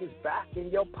paycheck is back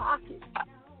in your pocket.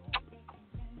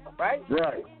 Right?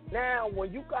 Right. Now,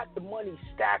 when you got the money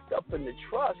stacked up in the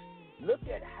trust, look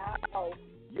at how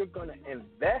you're going to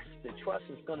invest. The trust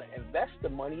is going to invest the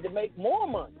money to make more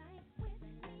money.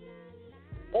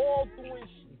 All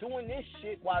doing this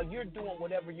shit while you're doing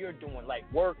whatever you're doing, like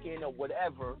working or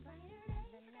whatever.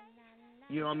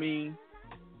 You know what I mean?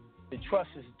 The trust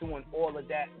is doing all of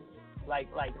that. Like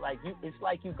you, it's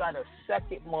like you got a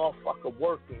second motherfucker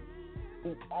working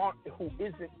who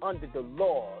isn't under the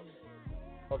laws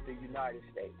of the United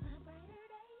States.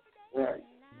 Right.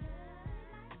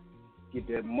 Get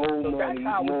that more So money, that's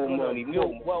how more it's money, gonna more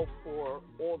build wealth for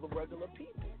all the regular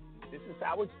people. This is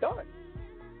how it's done.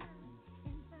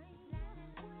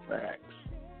 Facts.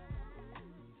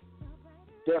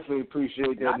 Definitely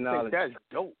appreciate that knowledge. I think that's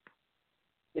dope.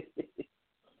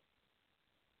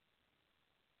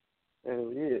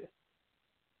 Hell yeah.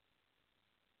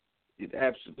 It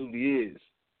absolutely is.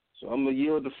 So I'm going to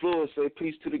yield the floor and say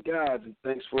peace to the gods and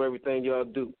thanks for everything y'all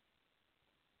do.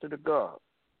 To the God.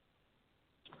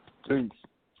 Peace.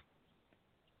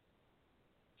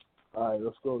 All right,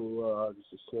 let's go to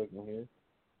just a second here.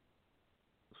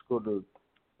 Let's go to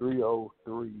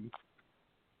 303-280.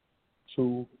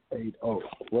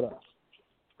 What up?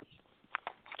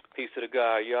 Peace to the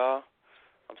God, y'all.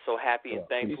 I'm so happy and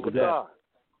thankful that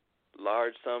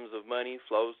large sums of money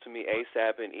flows to me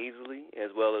ASAP and easily,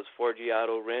 as well as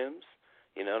Forgiato rims.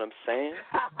 You know what I'm saying?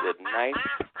 Good night.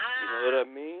 You know what I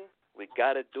mean? We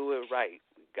got to do it right.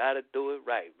 We got to do it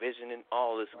right. Vision and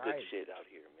all this good shit out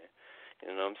here, man. You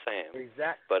know what I'm saying?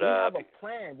 Exactly. But, we have a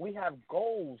plan. We have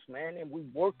goals, man, and we're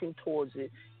working towards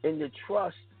it in the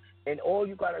trust. And all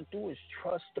you got to do is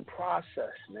trust the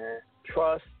process, man.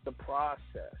 Trust the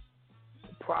process.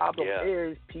 The problem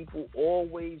is people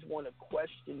always want to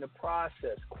question the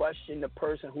process, question the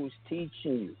person who's teaching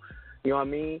you. You know what I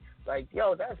mean? Like,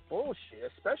 yo, that's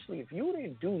bullshit, especially if you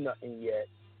didn't do nothing yet.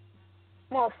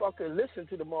 Motherfucker, listen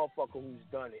to the motherfucker who's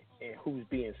done it and who's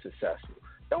being successful.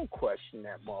 Don't question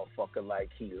that motherfucker like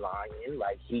he lying,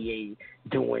 like he ain't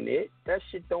doing it. That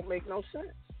shit don't make no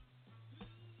sense.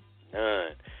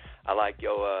 None. I like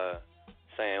your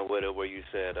saying with it where you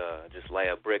said just lay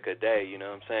a brick a day, you know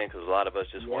what I'm saying? Because a lot of us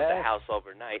just want the house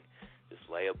overnight. Just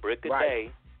lay a brick a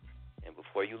day, and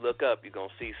before you look up, you're gonna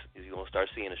start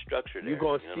seeing a structure there. You're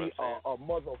gonna see a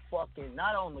motherfucking,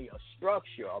 not only a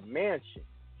structure, a mansion,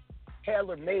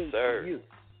 tailor made for you.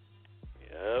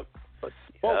 Yep.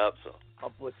 Bespoke, a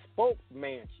bespoke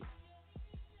mansion.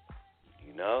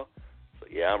 You know, so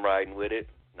yeah, I'm riding with it.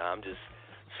 Now I'm just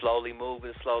slowly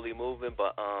moving,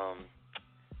 but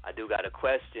I do got a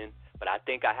question, but I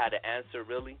think I had an answer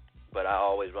really, but I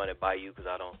always run it by you because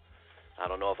I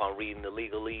don't know if I'm reading the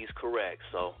legalese correct.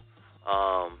 So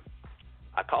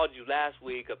I called you last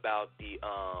week about the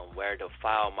where to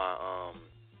file my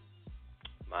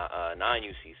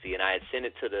non-UCC, and I had sent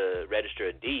it to the Register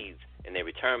of Deeds, and they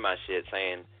returned my shit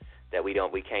saying that we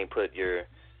can't put your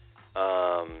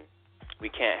we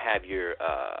can't have your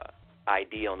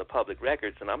ID on the public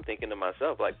records, and I'm thinking to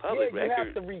myself, like, public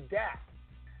records. You have to redact.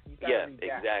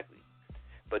 Exactly.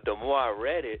 But the more I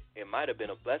read it, it might have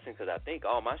been a blessing because I think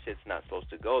all my shit's not supposed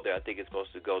to go there. I think it's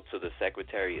supposed to go to the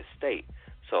Secretary of State.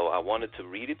 So I wanted to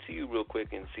read it to you real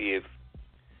quick and see if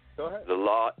the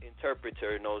law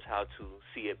interpreter knows how to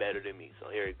see it better than me. So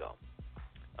here you go.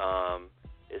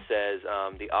 It says,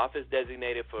 the office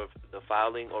designated for the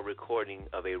filing or recording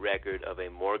of a record of a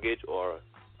mortgage or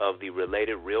of the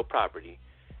related real property,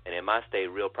 and in my state,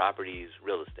 real property is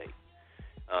real estate.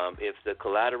 If the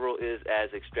collateral is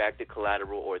as extracted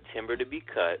collateral or timber to be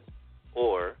cut,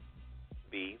 or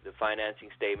B, the financing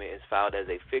statement is filed as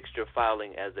a fixture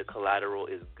filing as the collateral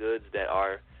is goods that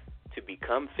are to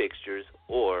become fixtures,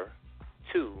 or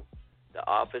 2, the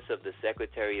office of the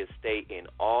Secretary of State in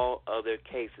all other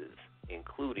cases,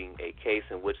 including a case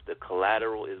in which the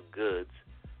collateral is goods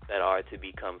that are to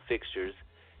become fixtures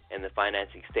and the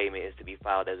financing statement is to be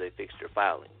filed as a fixture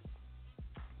filing.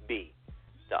 B,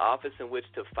 the office in which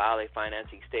to file a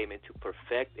financing statement to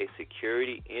perfect a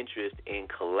security interest in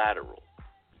collateral,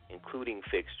 including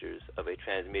fixtures of a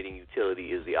transmitting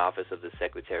utility, is the office of the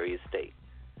Secretary of State.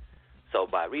 So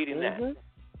by reading that,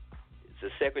 it's the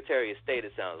Secretary of State,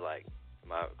 it sounds like.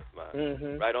 Am I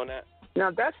right on that? Now,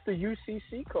 that's the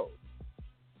UCC code.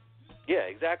 Yeah,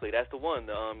 exactly. That's the one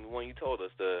you told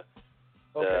us, the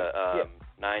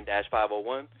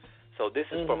 9-501. So this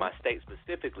is for my state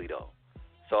specifically, though.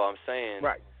 So I'm saying,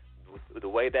 the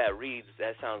way that reads,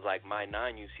 that sounds like my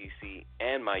non-UCC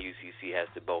and my UCC has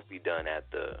to both be done at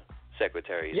the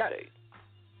Secretary of State.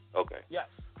 Okay. Yes.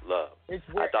 Love. It's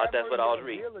I thought that's what I was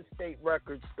reading. Real estate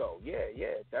records go.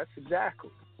 Yeah, that's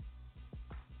exactly.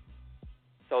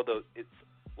 So it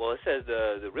says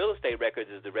the real estate records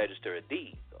is the Register of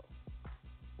Deeds, though.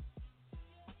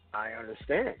 I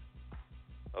understand.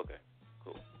 Okay.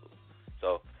 Cool.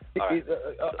 So, all right.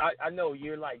 I know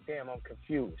you're like, damn, I'm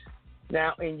confused.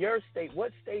 Now, in your state,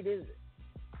 what state is it?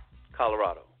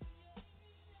 Colorado.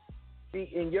 See,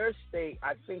 in your state,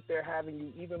 I think they're having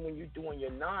you, even when you're doing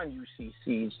your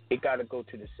non-UCCs, it got to go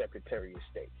to the Secretary of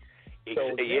State.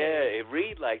 It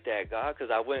read like that, God,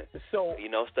 because I went,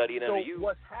 studying under you. So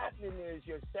what's happening is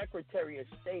your Secretary of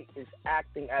State is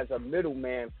acting as a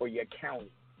middleman for your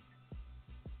county.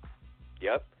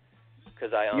 Yep.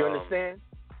 Because you understand?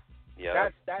 Yeah.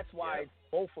 That's why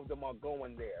both of them are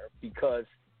going there, because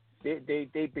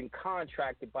they've been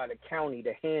contracted by the county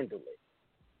to handle it.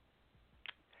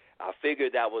 I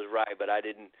figured that was right, but I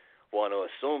didn't want to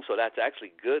assume. So that's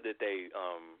actually good that they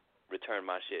returned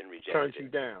my shit and rejected Turned you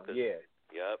down, yeah.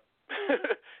 Yep.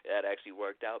 That actually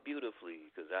worked out beautifully,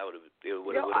 because I would have.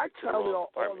 I tell it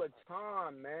all the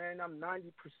time, man. I'm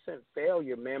 90%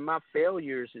 failure, man. My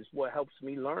failures is what helps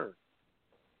me learn.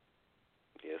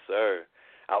 Yes, sir.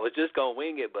 I was just gonna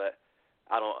wing it, but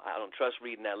I don't trust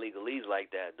reading that legalese like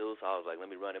that, dude. So I was like,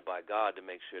 let me run it by God to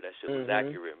make sure that shit was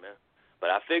accurate, man. But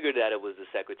I figured that it was the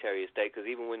Secretary of State, because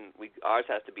even when ours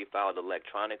has to be filed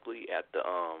electronically at the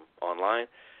online,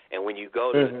 and when you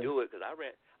go to do it, because I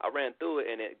ran through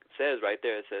it, and it says right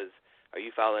there, it says, are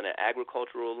you filing an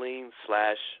agricultural lien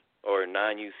 / or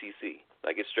non-UCC?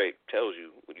 Like, it straight tells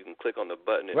you. You can click on the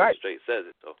button and it straight says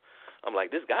it. So I'm like,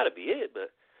 this got to be it.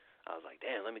 But I was like,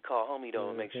 damn, let me call homie though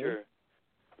and make sure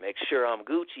I'm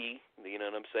Gucci. You know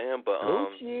what I'm saying? But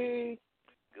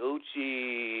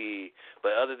Gucci.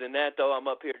 But other than that though, I'm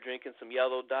up here drinking some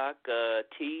Yellow Dock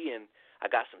tea, and I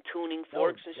got some tuning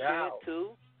forks and shit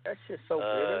too. That shit's so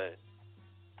good.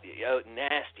 Yo,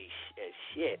 nasty as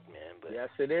shit, man. But yes,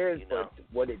 it is. But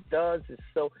what it does is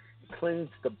cleanse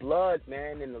the blood,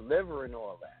 man, and the liver and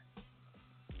all that.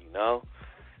 You know,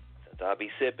 since I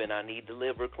be sipping, I need the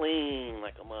liver clean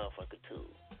like a motherfucker too.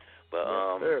 But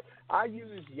yes, sir. I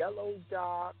use Yellow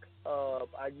Dock,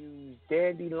 I use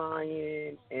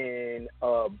Dandelion, and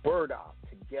Burdock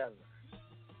together.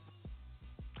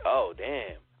 Oh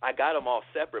damn! I got them all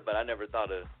separate, but I never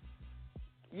thought of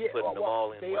putting them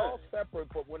all in they one. all separate,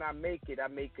 but when I make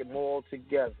them all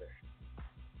together.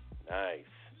 Nice.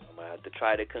 I'm gonna have to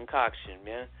try the concoction,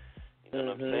 man. You know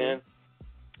what I'm saying?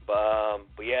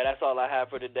 But yeah, that's all I have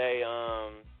for today.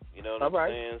 You know what I'm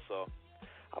saying? So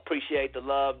I appreciate the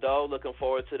love, though. Looking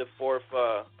forward to the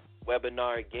 4th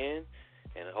webinar again.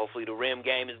 And hopefully the rim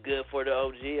game is good for the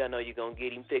OG. I know you're going to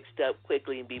get him fixed up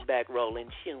quickly and be back rolling,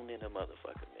 tuning a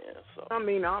motherfucker, man. So I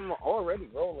mean, I'm already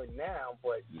rolling now,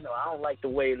 but, I don't like the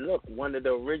way it looked. One of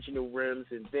the original rims,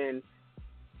 and then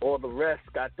all the rest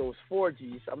got those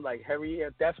 4Gs. I'm like, hurry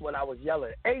up. That's when I was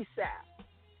yelling, ASAP.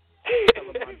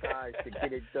 Telling my guys to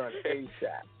get it done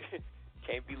ASAP.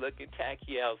 Can't be looking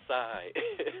tacky outside.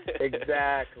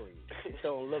 Exactly. It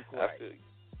don't look right.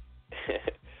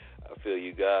 I feel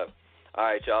you, God. All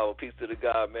right, y'all. Well, peace to the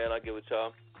God, man. I'll give it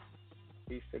y'all.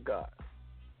 Peace to God.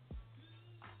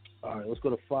 All right, let's go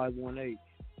to 518-986.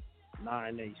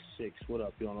 What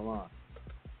up? You on the line?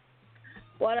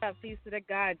 What up? Peace to the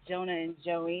God, Jonah and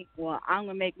Joey. Well, I'm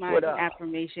going to make my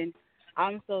affirmation.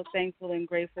 I'm so thankful and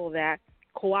grateful that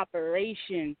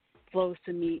cooperation flows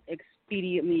to me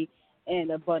expediently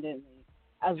and abundantly,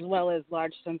 as well as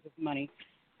large sums of money.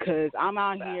 Because I'm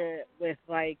out here with,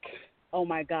 oh,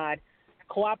 my God,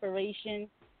 cooperation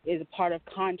is a part of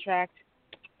contract,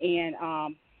 and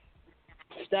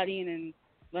studying and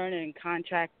learning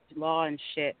contract law and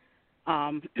shit.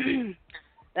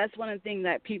 That's one of the things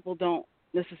that people don't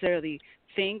necessarily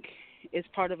think is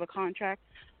part of a contract,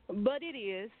 but it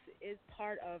is. It's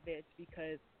part of it,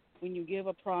 because when you give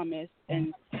a promise,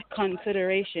 and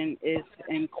consideration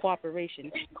and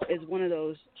cooperation is one of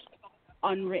those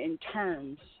unwritten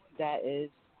terms that is,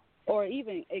 or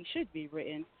even it should be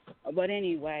written. But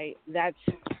anyway, that's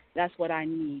what I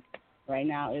need right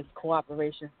now is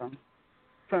cooperation from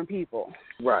people.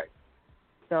 Right.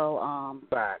 So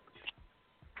Fact.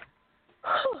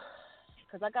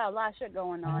 Because I got a lot of shit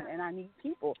going on, and I need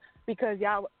people. Because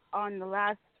y'all on the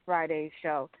last Friday's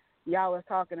show, y'all was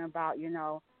talking about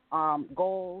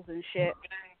goals and shit,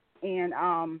 and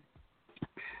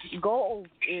goals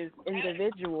is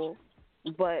individual,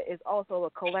 but it's also a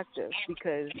collective,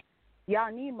 because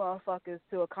y'all need motherfuckers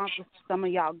to accomplish some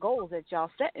of y'all goals that y'all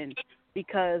setting,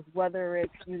 because whether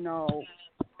it's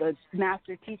the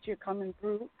master teacher coming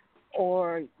through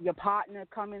or your partner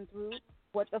coming through,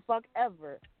 what the fuck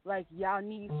ever, y'all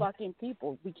need fucking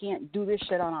people. We can't do this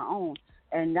shit on our own,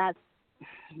 and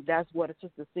that's what a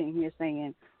sister's sitting here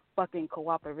saying. Fucking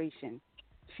cooperation.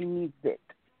 She needs it.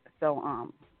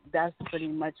 So that's pretty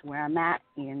much where I'm at,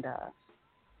 and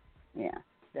yeah,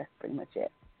 that's pretty much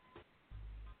it.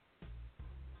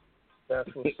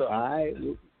 That's what's up. All right,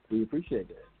 we appreciate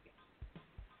that.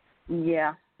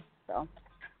 Yeah. So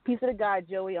peace of the God,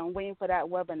 Joey. I'm waiting for that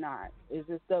webinar. Is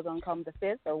it still gonna come the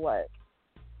 5th or what?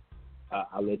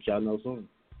 I'll let y'all know soon.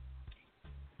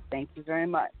 Thank you very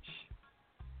much.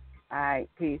 All right,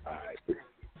 peace. All right,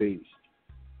 peace.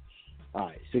 All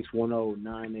right,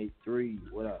 610-983.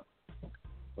 What up?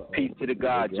 Peace to the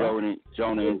God, Jonah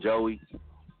and Joey.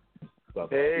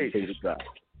 Hey. Peace to the God.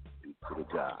 Peace to the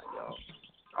God, y'all.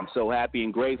 I'm so happy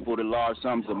and grateful that large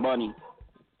sums of money,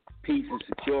 peace and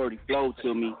security flow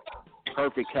to me.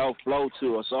 Perfect health flow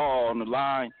to us all on the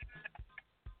line.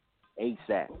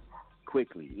 ASAP.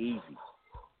 Quickly, easy.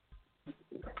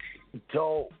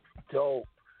 Dope.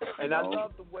 And I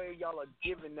love the way y'all are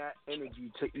giving that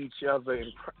energy to each other.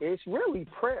 And it's really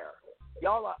prayer.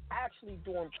 Y'all are actually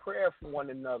doing prayer for one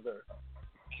another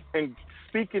and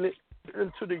speaking it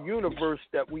into the universe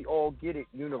that we all get it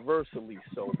universally.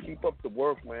 So keep up the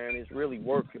work, man. It's really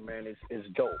working, man. It's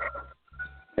dope.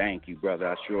 Thank you, brother.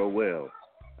 I sure will.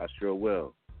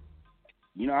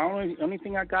 You know, only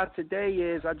thing I got today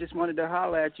is I just wanted to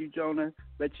holler at you, Jonah,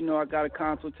 let you know I got a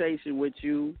consultation with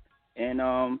you, and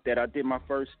that I did my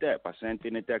first step. I sent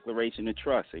in a declaration of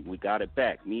trust, and we got it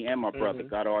back. Me and my brother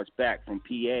got ours back from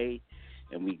PA,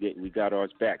 and we got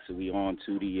ours back. So we on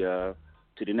to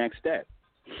the next step.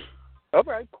 All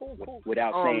right, cool.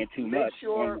 Without saying too much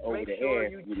over the air,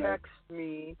 you text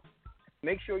me.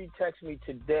 Make sure you text me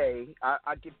today.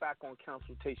 I get back on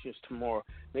consultations tomorrow.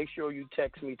 Make sure you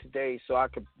text me today so I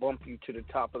can bump you to the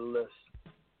top of the list.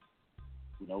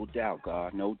 No doubt,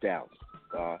 God. No doubt,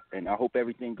 God. And I hope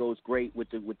everything goes great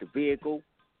with the vehicle.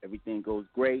 Everything goes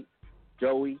great.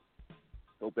 Joey,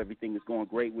 hope everything is going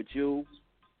great with you.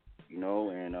 You know,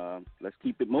 and let's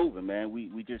keep it moving, man.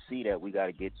 We just see that we got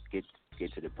to get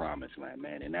to the promised land,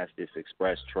 man. And that's this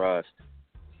express trust.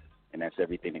 And that's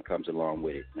everything that comes along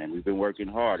with it, man. We've been working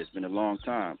hard. It's been a long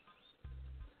time.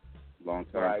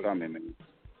 Right. Coming, man.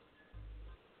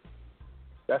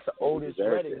 That's the oldest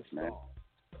Redding man. song.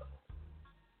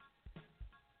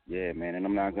 Yeah, man, and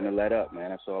I'm not going to let up, man.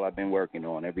 That's all I've been working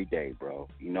on every day, bro.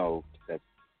 You know, that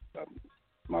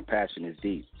my passion is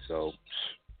deep, so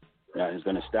nothing's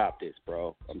going to stop this,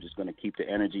 bro. I'm just going to keep the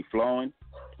energy flowing,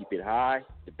 keep it high,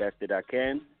 the best that I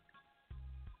can.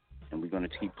 And we're going to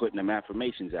keep putting them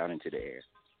affirmations out into the air.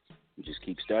 We just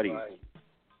keep studying. Right.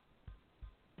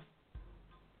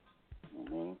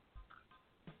 Mm-hmm.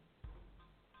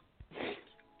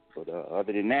 But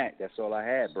other than that, that's all I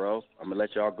had, bro. I'm going to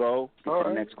let y'all go. Get to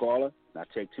the next caller. Not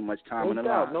take too much time on the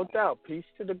line. No doubt. Peace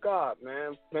to the God,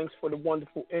 man. Thanks for the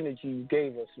wonderful energy you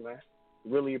gave us, man.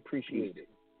 Really appreciate it.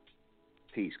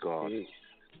 Peace, God. Peace.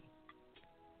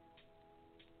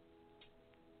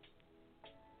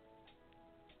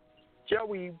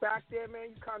 Joey, you back there, man?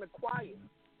 You kind of quiet.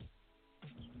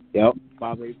 Yep.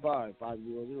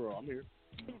 585-500. I'm here.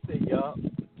 He said, yup.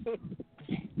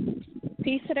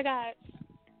 Peace to the God.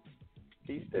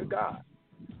 Peace to God.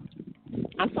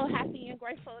 I'm so happy and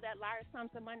grateful that large sums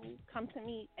of money come to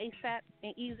me ASAP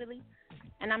and easily.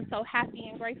 And I'm so happy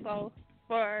and grateful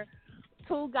for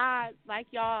two gods like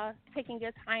y'all taking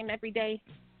your time every day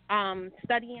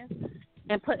studying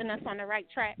and putting us on the right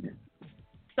track.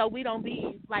 So we don't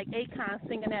be like Akon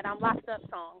singing that I'm Locked Up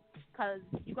song, because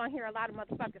you're going to hear a lot of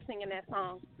motherfuckers singing that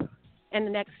song in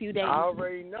the next few days. I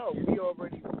already know. We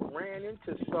already ran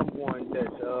into someone that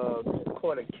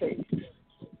caught a case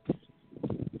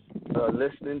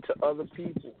listening to other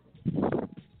people.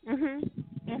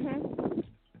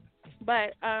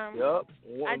 But Yup.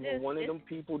 One of them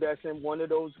people that's in one of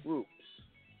those groups.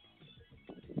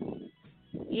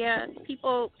 Yeah,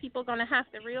 people gonna have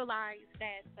to realize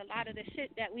that a lot of the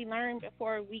shit that we learned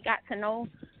before we got to know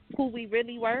who we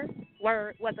really was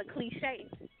a cliche.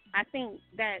 I think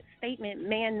that statement,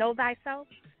 man, know thyself,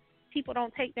 people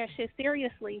don't take that shit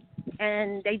seriously,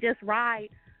 and they just ride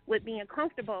with being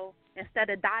comfortable instead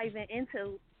of diving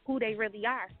into who they really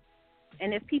are.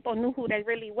 And if people knew who they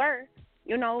really were,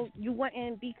 you know, you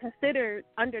wouldn't be considered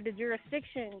under the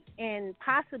jurisdiction and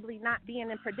possibly not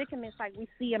being in predicaments like we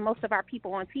see in most of our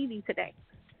people on TV today.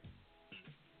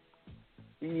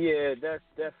 Yeah, that's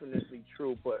definitely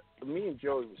true. But me and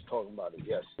Joey was talking about it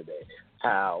yesterday,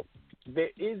 how there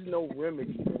is no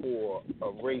remedy for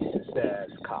a racist-ass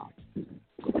cop.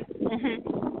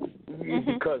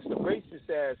 Because the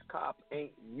racist-ass cop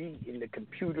ain't reading the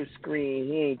computer screen.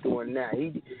 He ain't doing that.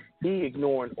 He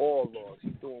ignoring all laws.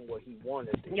 He's doing what he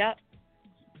wanted to do.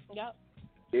 Yep.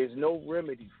 There's no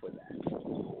remedy for that.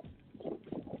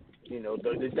 You know,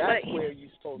 that's where you're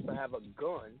supposed to have a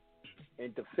gun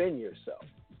and defend yourself.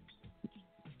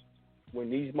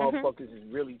 When these motherfuckers is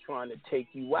really trying to take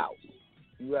you out,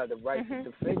 you have the right to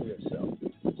defend yourself.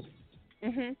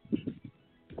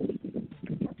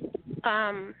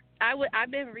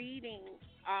 I've been reading.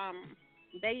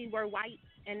 They were white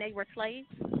and they were slaves,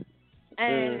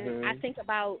 and I think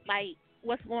about like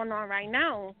what's going on right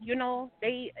now. You know,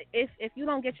 if you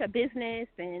don't get your business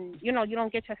and you know you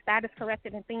don't get your status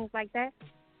corrected and things like that,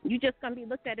 you're just gonna be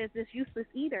looked at as this useless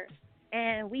eater.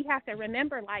 And we have to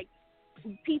remember, like,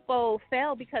 people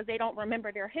fail because they don't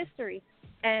remember their history.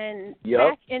 And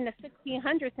back in the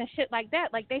 1600s and shit like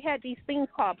that, like they had these things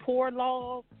called poor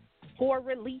laws, poor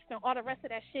relief, and all the rest of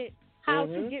that shit. How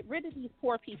to get rid of these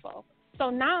poor people. So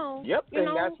now, you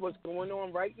know, that's what's going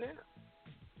on right now.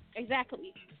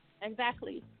 Exactly.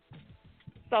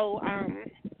 So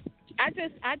I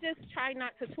just try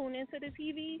not to tune into the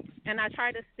TV, and I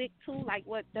try to stick to like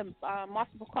what the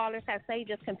multiple callers have said.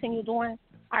 Just continue doing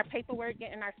our paperwork,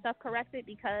 getting our stuff corrected,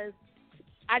 because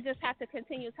I just have to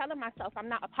continue telling myself I'm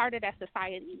not a part of that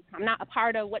society. I'm not a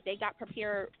part of what they got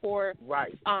prepared for.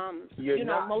 Right. You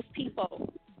know, most people.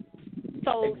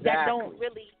 So that don't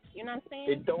really, you know what I'm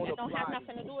saying? It don't that don't have apply.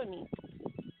 nothing to do with me.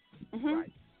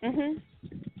 Right.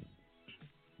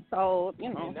 So,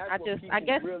 you know, and that's I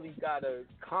guess really gotta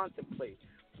contemplate.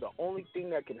 The only thing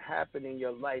that can happen in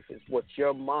your life is what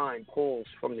your mind pulls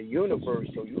from the universe.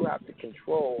 So you have to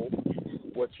control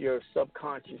what your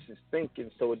subconscious is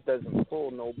thinking, so it doesn't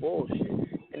pull no bullshit.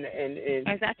 And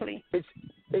exactly.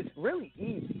 It's really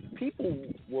easy. People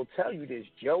will tell you this.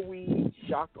 Joey,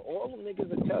 Shaka, all them niggas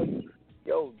will tell you,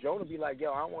 yo, Jonah be like,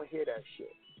 yo, I don't want to hear that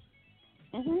shit.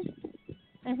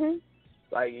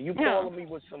 Like, you calling me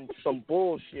with some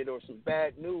bullshit or some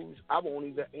bad news, I won't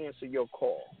even answer your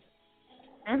call.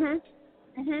 I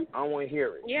don't want to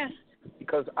hear it. Yeah.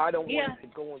 Because I don't want it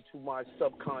to go into my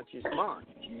subconscious mind.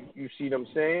 You see what I'm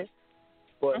saying?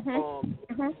 But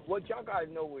what y'all gotta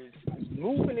know is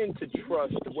moving into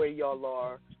trust the way y'all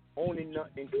are, owning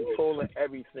and controlling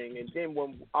everything, and then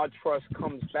when our trust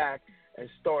comes back and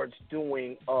starts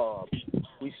doing,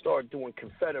 we start doing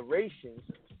confederations,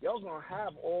 y'all gonna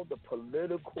have all the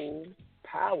political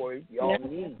power y'all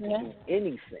need to do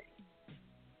anything.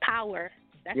 Power.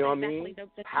 That's you know exactly what I mean?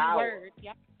 the key power. word.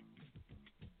 Yep.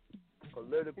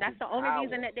 Political That's the only power.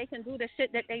 reason that they can do the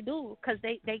shit that they do, because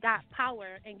they got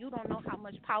power, and you don't know how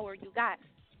much power you got.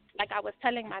 Like I was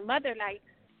telling my mother, like,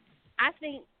 I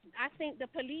think the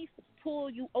police pull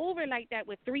you over like that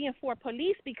with 3 and 4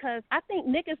 police because I think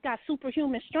niggas got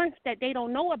superhuman strength that they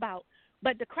don't know about.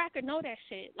 But the cracker know that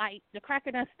shit. Like, the cracker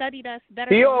done studied us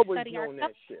better He than we always study known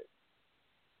ourselves. that shit.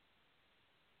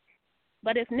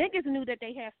 But if niggas knew that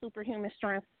they had superhuman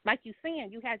strength, like you saying,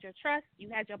 you had your trust, you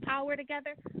had your power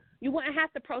together, you wouldn't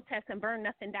have to protest and burn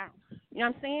nothing down. You know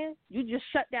what I'm saying? You just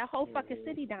shut that whole fucking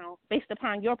city down based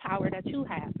upon your power that you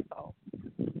have. So,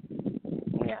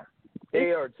 yeah.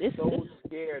 They are so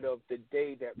scared of the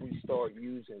day that we start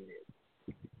using it.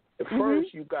 At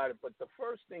first, you got it, but the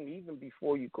first thing, even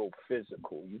before you go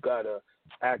physical, you got to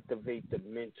activate the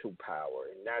mental power,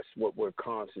 and that's what we're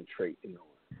concentrating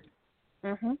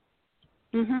on.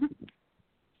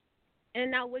 And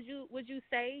now, would you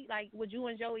say, like, would you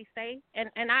and Joey say,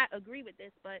 and I agree with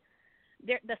this, but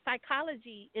the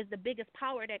psychology is the biggest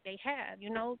power that they have. You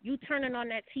know, you turning on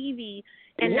that TV,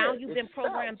 and now you've been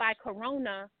programmed by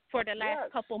Corona for the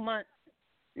last couple months.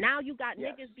 Now you got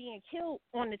niggas being killed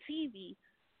on the TV.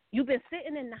 You've been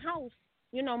sitting in the house.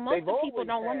 You know, most of the people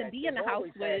don't want to be in the house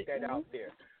with that out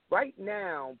there. Right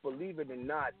now, believe it or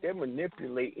not, they're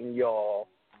manipulating y'all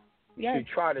to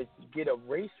try to get a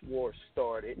race war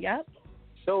started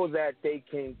so that they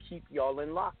can keep y'all in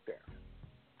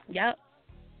lockdown.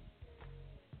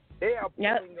 They are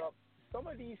pulling up some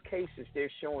of these cases they're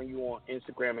showing you on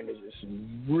Instagram, and they're just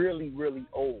really, really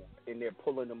old, and they're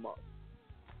pulling them up.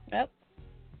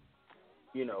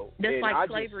 You know, just and like I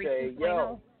slavery just say,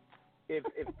 yo, if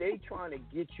they trying to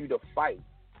get you to fight,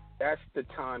 that's the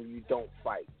time you don't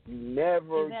fight. You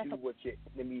never do what your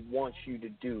enemy wants you to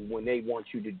do when they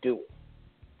want you to do it.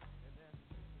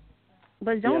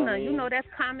 But Jonah, you know that's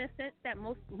common sense that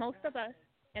most of us,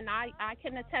 and I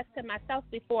can attest to myself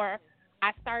before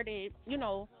I started, you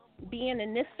know, being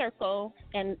in this circle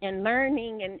and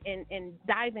learning and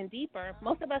diving deeper.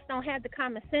 Most of us don't have the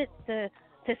common sense to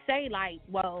say, like,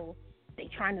 well, they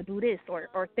trying to do this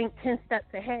or think 10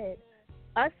 steps ahead.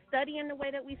 Us studying the way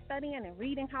that we studying and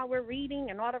reading how we're reading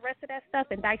and all the rest of that stuff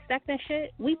and dissecting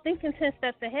shit, we thinking 10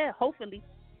 steps ahead, hopefully.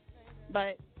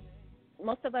 But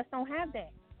most of us don't have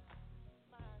that.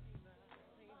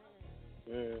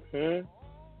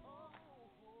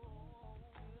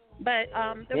 But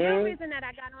the real reason that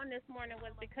I got on this morning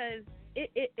was because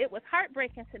it was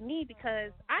heartbreaking to me,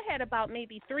 because I had about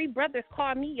maybe 3 brothers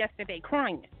call me yesterday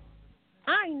crying.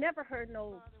 I ain't never heard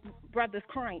no brothers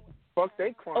crying. Fuck,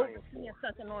 they crying over seeing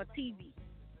something on TV.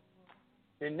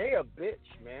 And they a bitch,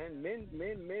 man.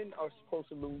 Men are supposed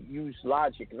to use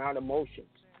logic, not emotions.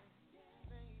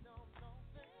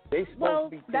 They supposed to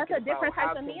be thinking that's a different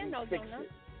about type of man, though, Jonah.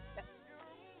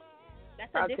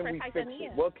 That's a different type of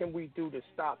man. What can we do to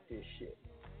stop this shit?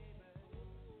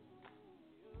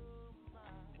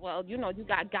 Well, you know, you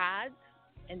got gods,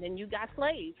 and then you got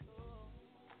slaves.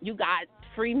 You got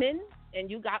freemen, and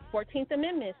you got 14th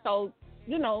Amendment. So,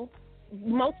 you know,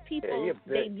 most people,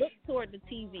 they look toward the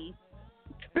TV.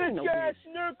 Bitch ass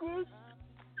knuckles.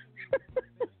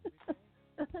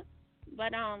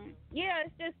 But yeah,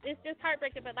 it's just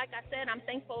heartbreaking. But like I said, I'm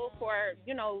thankful for,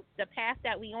 you know, the path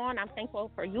that we on. I'm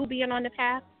thankful for you being on the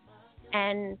path,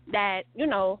 and that, you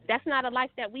know, that's not a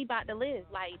life that we about to live.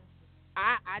 Like,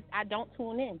 I don't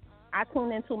tune in. I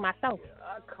tune into myself.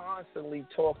 I constantly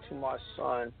talk to my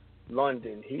son,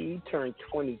 London. He turned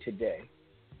 20 today.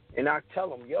 And I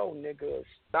tell him, yo, nigga,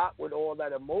 stop with all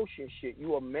that emotion shit.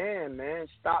 You a man, man.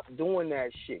 Stop doing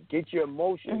that shit. Get your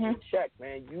emotions in check,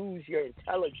 man. Use your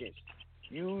intelligence.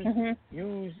 Use,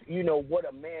 you know, what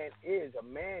a man is. A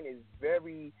man is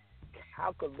very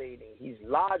calculating. He's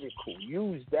logical.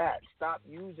 Use that. Stop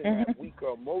using that weaker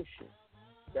emotion.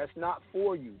 That's not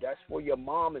for you. That's for your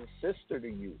mom and sister to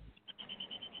you.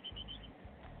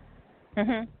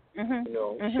 You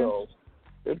know, so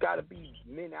there got to be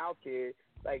men out there.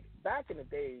 Like, back in the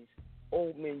days,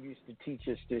 old men used to teach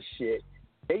us this shit.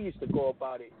 They used to go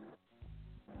about it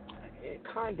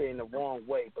kind of in the wrong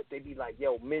way, but they'd be like,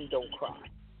 yo, men don't cry.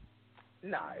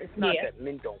 Nah, it's not that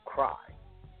men don't cry.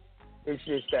 It's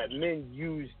just that men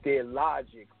use their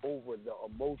logic over the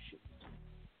emotion.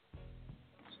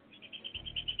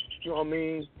 You know what I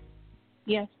mean?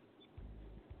 Yes.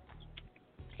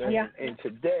 And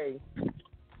today,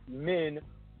 men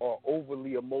are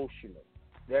overly emotional.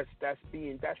 That's that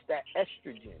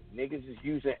estrogen. Niggas is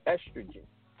using estrogen.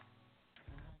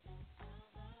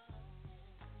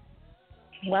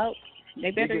 Well, they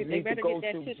better Niggas need to go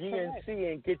get that to shit GNC correct.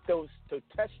 and get those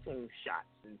testosterone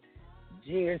shots, and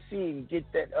GNC and get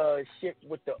that shit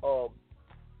with the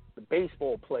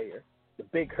baseball player, the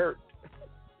Big Hurt.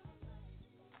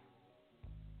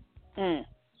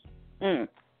 Niggas'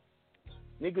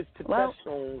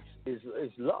 testosterone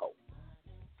is low.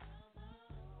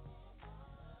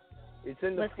 It's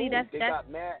in the food. They got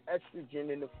mad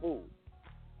estrogen in the food.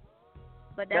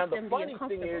 But now, that's the funny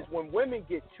thing is, when women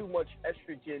get too much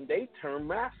estrogen, they turn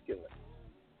masculine.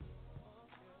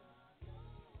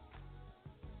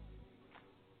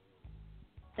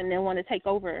 And then want to take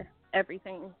over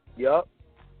everything. Yep.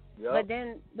 But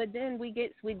then we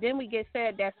get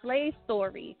fed that slave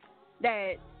story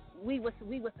that we were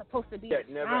supposed to be the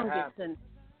strongest and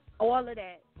all of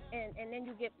that. And then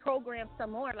you get programmed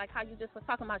some more, like how you just were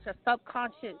talking about, your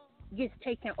subconscious gets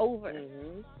taken over.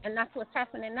 And that's what's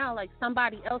happening now. Like,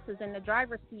 somebody else is in the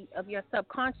driver's seat of your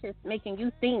subconscious making you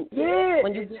think. Yeah,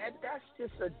 when you that's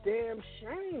just a damn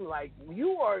shame. Like,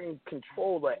 you are in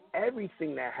control of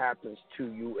everything that happens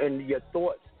to you and your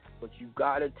thoughts, but you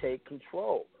got to take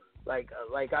control. Like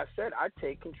I said, I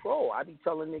take control. I be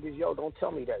telling niggas, yo, don't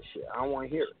tell me that shit. I don't want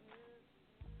to hear it.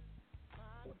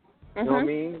 You know what I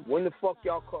mean? When the fuck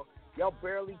y'all call? Y'all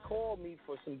barely call me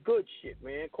for some good shit,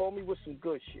 man. Call me with some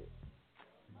good shit.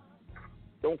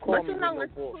 Don't call me with no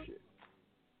bullshit.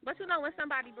 But you know, when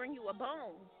somebody bring you a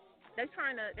bone, they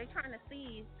trying to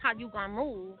see how you gonna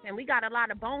move, and we got a lot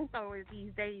of bone throwers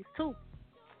these days too.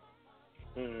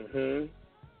 And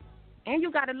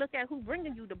you got to look at who's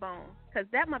bringing you the bone, because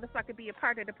that motherfucker be a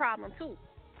part of the problem too.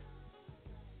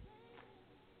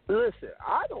 Listen,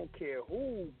 I don't care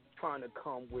who trying to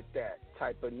come with that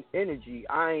type of energy.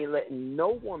 I ain't letting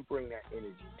no one bring that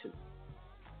energy to me.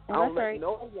 I don't let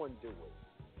no one do it,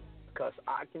 because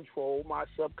I control my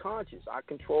subconscious. I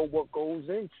control what goes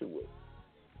into it.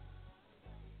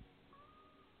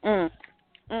 No,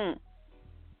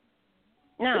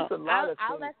 there's a lot of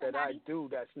things that I do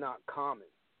that's not common.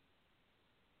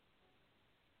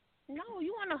 No,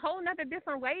 you on a whole nother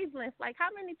different wavelength. Like, how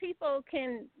many people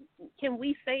can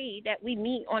we say that we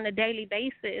meet on a daily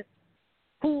basis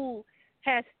who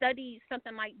has studied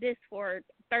something like this for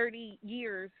 30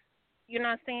 years, you know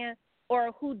what I'm saying,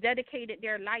 or who dedicated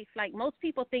their life? Like, most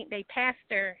people think they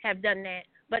pastor have done that,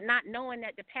 but not knowing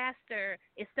that the pastor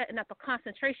is setting up a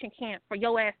concentration camp for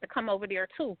your ass to come over there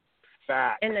too.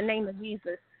 Fact. In the name of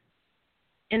Jesus.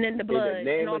 And in the blood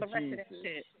and all the rest of that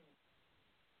shit.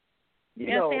 You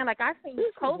know what I'm saying? Like, I think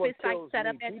COVID sites set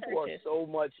up at churches. People are so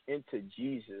much into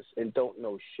Jesus and don't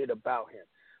know shit about him.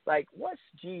 Like, what's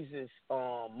Jesus'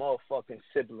 motherfucking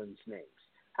siblings' names?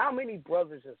 How many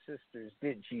brothers and sisters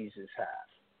did Jesus have?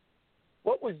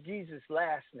 What was Jesus'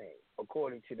 last name,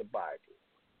 according to the Bible?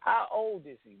 How old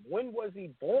is he? When was he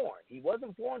born? He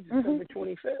wasn't born December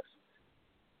 25th.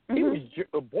 He was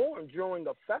born during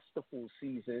a festival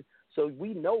season, so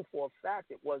we know for a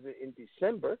fact it wasn't in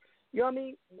December. You know what I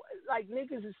mean? Like,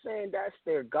 niggas is saying that's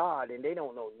their God, and they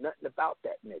don't know nothing about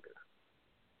that nigga.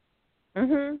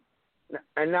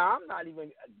 And now I'm not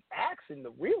even asking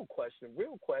the real question. The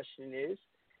real question is,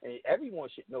 and everyone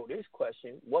should know this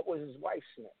question, what was his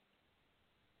wife's name?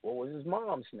 What was his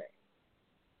mom's name?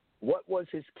 What was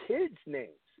his kids' names?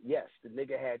 Yes, the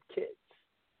nigga had kids.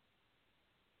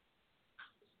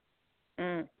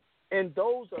 And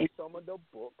those are some of the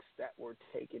books that were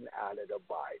taken out of the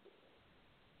Bible.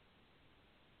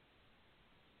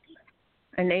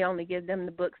 And they only give them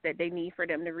the books that they need for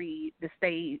them to read to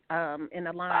stay in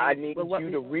a line. I need with what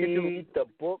you we to need read do. the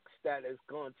books that is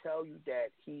going to tell you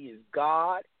that he is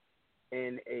God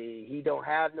and he don't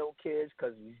have no kids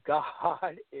because he's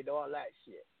God and all that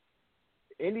shit.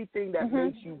 Anything that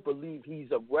makes you believe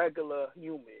he's a regular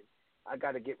human, I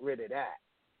got to get rid of that.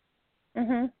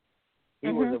 He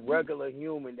was a regular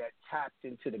human that tapped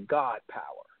into the God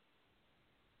power.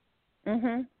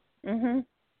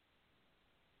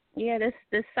 Yeah,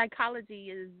 this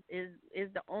psychology is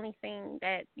the only thing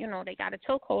that, you know, they got a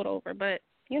chokehold over. But,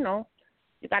 you know,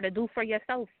 you got to do for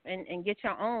yourself and get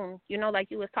your own. You know,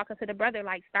 like you was talking to the brother,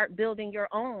 like start building your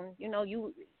own. You know,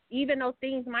 even though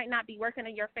things might not be working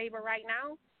in your favor right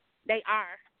now, they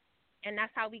are. And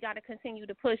that's how we got to continue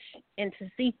to push and to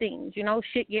see things. You know,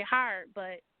 shit get hard,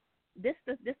 but this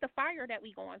the fire that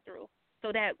we going through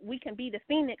so that we can be the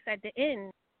phoenix at the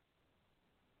end.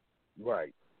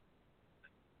 Right.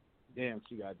 Damn,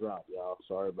 she got dropped, y'all.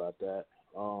 Sorry about that.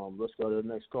 Let's go to the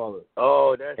next caller.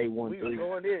 Oh, that's 813. we were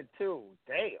going in too.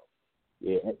 Damn.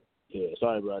 Yeah.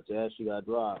 Sorry about that. She got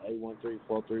dropped.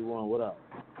 813-431. What up?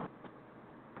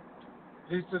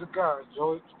 Peace to the God,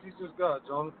 Joey. Peace to the God,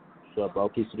 Jonah. What's up, bro?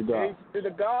 Peace to the God. Peace to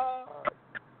the God.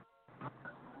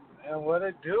 And what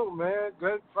it do, man?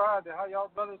 Great Friday. How y'all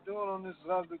brothers doing on this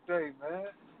lovely day, man?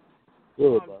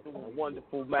 Good, bro.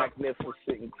 Wonderful,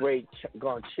 magnificent, great.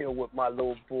 Gonna chill with my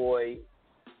little boy,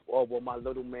 or with my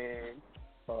little man,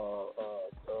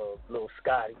 little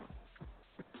Scotty.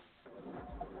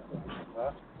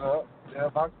 Yeah,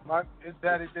 it's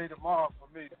Daddy Day tomorrow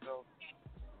for me, so.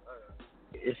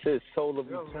 It's his solar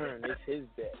return. It's his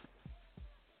day.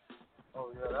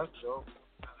 Oh, yeah, that's dope.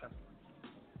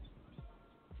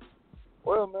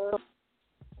 Well, man,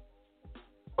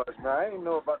 I ain't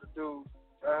know about the dude.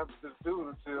 I happened to this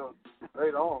dude until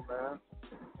later on, man.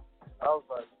 I was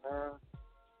like, man,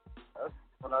 that's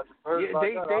when I just heard about that.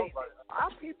 I was like,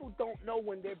 our people don't know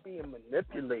when they're being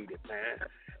manipulated, man.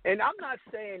 And I'm not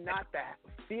saying not to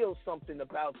feel something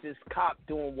about this cop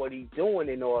doing what he's doing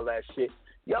and all that shit.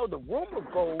 Yo, the rumor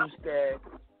goes that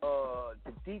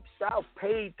the Deep South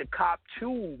paid the cop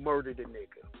to murder the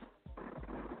nigga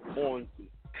on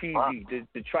TV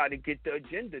to try to get the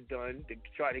agenda done, to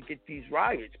try to get these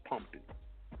riots pumping.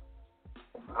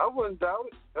 I wouldn't doubt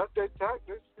it. That's their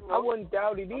tactics. You know? I wouldn't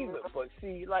doubt it either. But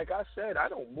see, like I said, I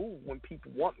don't move when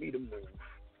people want me to move.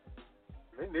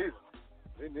 Me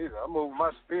neither. I move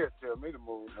my spirit tell me to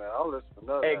move, man. I don't listen to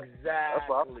none of that.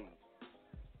 Exactly.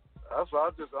 That's why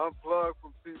I just unplugged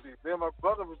from TV. Me and my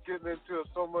brother was getting into it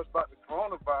so much about the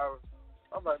coronavirus.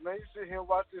 I'm like, man, you sit here and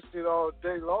watch this shit all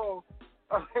day long.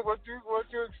 I mean, what you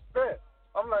expect?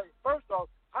 I'm like, first off,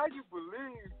 how you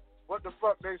believe what the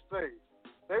fuck they say?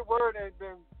 Their word ain't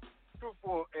been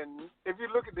truthful, and if you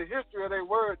look at the history of their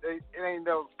word, it ain't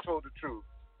never told the truth.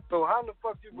 So how the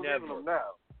fuck you believing them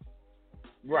now?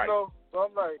 Right. You know? So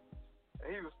I'm like,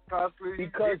 he was constantly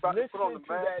because about to listening put on the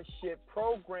to mask. that shit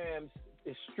programs,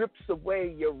 it strips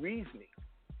away your reasoning.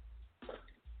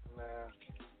 Man.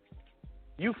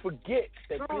 You forget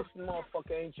that this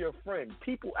motherfucker ain't your friend.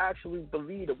 People actually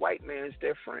believe the white man's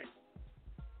their friend.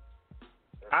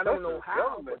 I don't know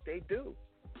how, but they do.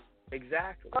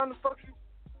 Exactly. How the fuck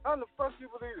you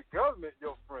believe the government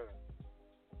your friend?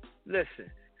 Listen,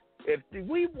 if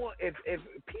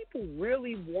people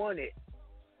really wanted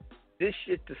this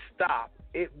shit to stop,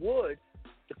 it would,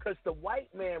 because the white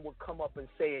man would come up and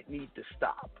say it need to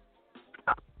stop.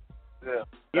 Yeah.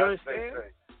 You understand?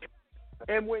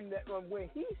 And when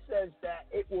he says that,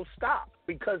 it will stop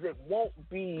because it won't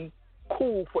be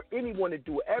cool for anyone to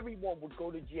do it. Everyone would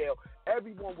go to jail.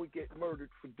 Everyone would get murdered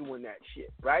for doing that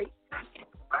shit, right?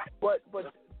 But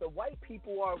the white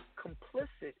people are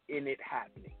complicit in it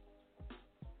happening.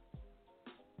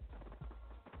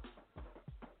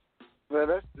 Man,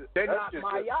 they're that not shit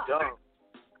my just dumb.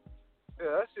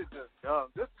 Yeah, that shit just dumb.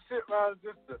 Just to sit around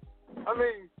I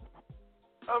mean,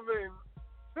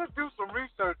 just do some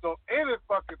research on any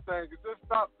fucking thing and just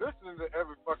stop listening to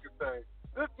every fucking thing.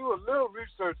 Just do a little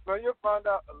research, man. You'll find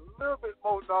out a little bit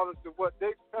more knowledge than what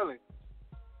they're telling.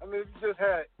 I mean, if you just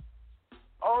had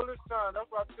all this time,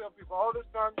 that's why I tell people, all this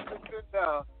time you just sit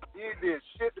down, you ain't did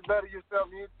shit to better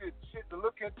yourself, you ain't did shit to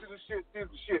look into the shit, see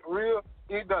if the shit real,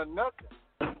 you ain't done nothing.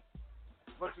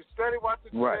 But you steady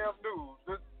watching the damn news,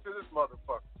 listen to this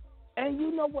motherfucker. And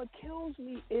you know what kills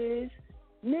me is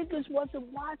niggas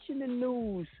wasn't watching the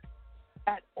news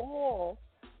at all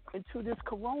until this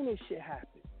corona shit happened.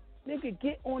 Nigga,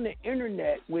 get on the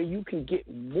internet where you can get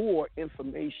more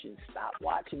information. Stop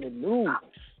watching the news.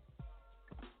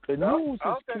 The news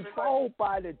is controlled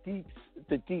by the deep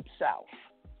South.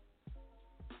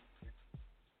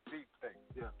 Deep thing,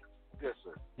 yeah. Yes, sir.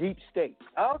 Deep state.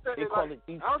 I don't think they call it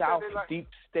deep south, deep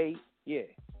state. Yeah.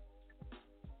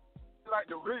 They like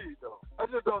to read though. I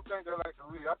just don't think they like to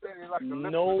read. I think they like to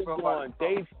listen No to somebody.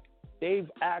 one.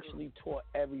 They've actually taught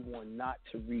everyone not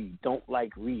to read. Don't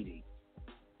like reading,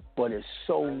 but it's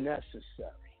so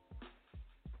necessary.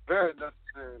 Very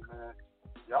necessary, man.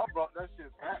 Y'all brought that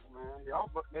shit back, man.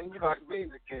 Man, you like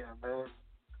reading again, man.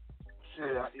 Shit,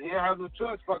 you ain't have no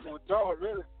choice fucking with y'all,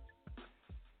 really.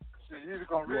 Shit, you either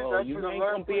gonna read that shit or learn. You ain't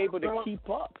gonna be able to keep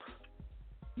up.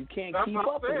 You can't keep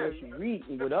up unless you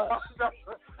reading with us.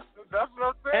 That's what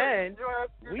I'm saying.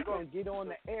 And we gonna get on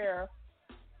the air,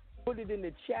 put it in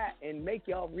the chat, and make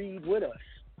y'all read with us.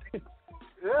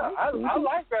 Yeah, I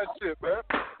like that shit, man.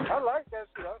 I like that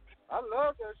shit. I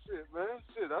love that shit, man.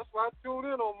 Shit, that's why I tune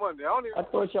in on Monday. I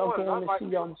thought y'all going to see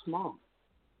y'all mom.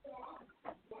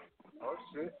 Oh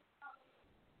shit.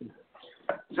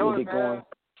 Joey, man.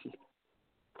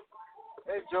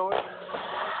 Hey, Joey.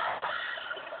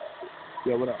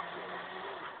 Yeah, what up?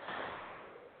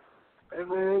 Hey,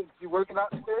 man, you working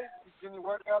out today? You getting your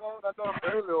workout on? I know I'm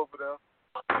early over there.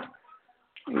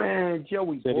 Man,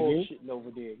 Joey's bullshitting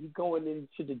over there. He's going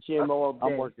into the gym all day.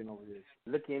 I'm working over here.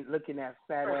 Looking at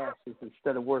fat asses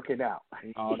instead of working out.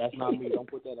 No, that's not me. Don't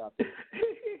put that out there.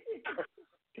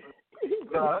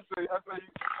 No, I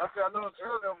know it's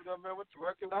early over there, man. What, you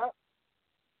working out?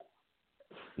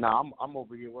 Nah, I'm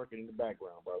over here working in the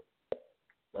background, bro.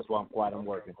 That's why I'm quiet. I'm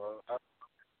working.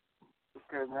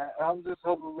 Okay, man. I'm just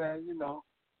hoping, man,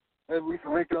 maybe we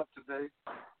can link up today.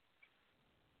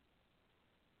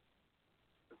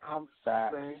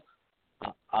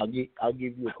 I'll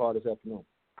give you a call this afternoon.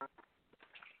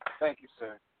 Thank you,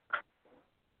 sir.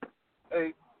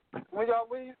 Hey, when you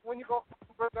gonna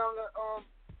break down that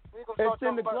when you gonna start it's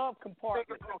in the about glove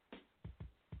compartment.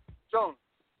 Jonah.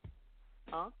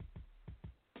 Huh?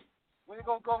 When you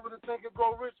gonna go over the Think and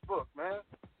Grow Rich book, man?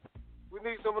 We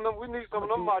need some of them. We need some of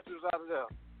them modules out of there.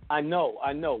 I know.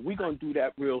 We're gonna do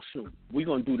that real soon.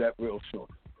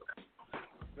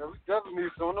 Yeah, we definitely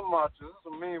need some of them modules. There's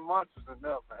some mean modules in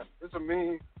there, man. It's a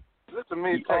mean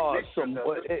technique.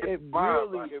 It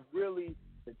really,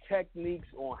 the techniques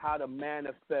on how to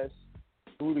manifest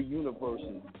through the universe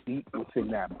is deep within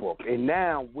that book. And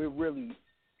now we're really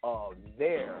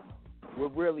there. We're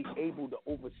really able to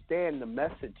understand the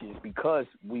messages because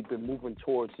we've been moving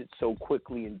towards it so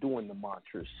quickly and doing the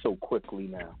mantras so quickly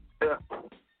now.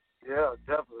 Yeah,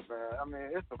 definitely, man. I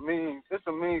mean, it's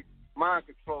a mean mind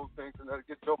control thing to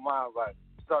get your mind right.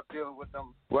 Start dealing with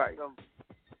them, right?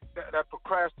 That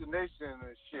procrastination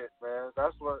and shit, man.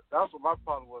 That's what my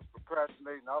problem was,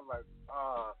 procrastinating. I was like,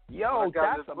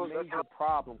 that's a major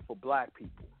problem for black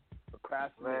people.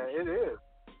 Procrastination. Man,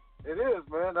 it is,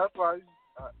 man. That's why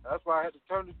I had to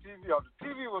turn the TV off. The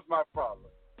TV was my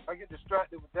problem. I get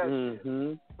distracted with that shit,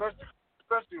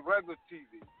 especially regular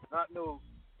TV.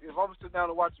 If I'm sitting down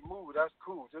to watch a movie, that's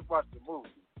cool. Just watch the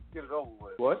movie, get it over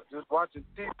with. What? Just watching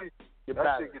TV,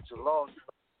 that shit gets you lost.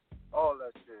 All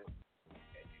that shit.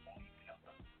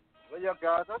 Well, yeah,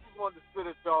 guys, I just wanted to spit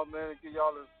at y'all, man, and give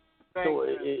y'all a thanks. So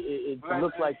it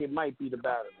looks like it might be the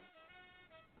battery.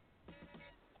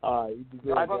 I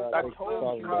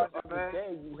told you the other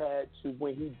day you had to,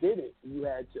 when he did it, you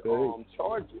had to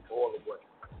charge it all the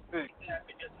way.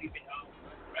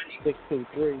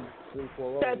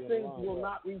 623-340. That thing will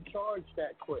not recharge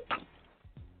that quick.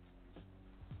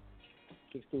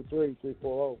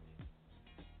 623-340.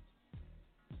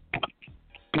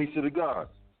 Peace to the gods.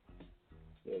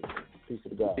 Yeah, peace to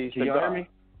the gods. Can you hear me?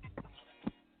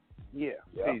 Yeah.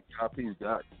 Peace,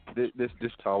 God.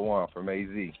 This Taiwan from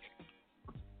AZ.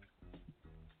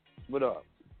 What up?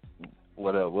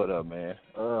 What up, man?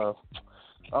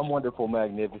 I'm wonderful,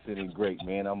 magnificent, and great,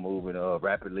 man. I'm moving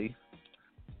rapidly.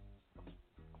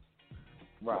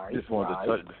 Right. Just wanted to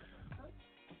touch.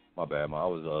 My bad, man. I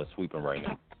was sweeping right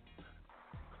now.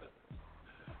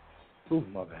 Ooh,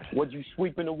 my bad. What you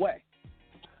sweeping away?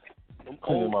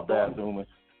 Cleaning my bathroom.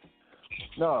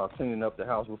 Cleaning up the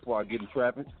house before I get in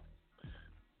traffic.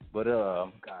 But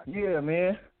yeah,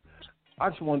 man. I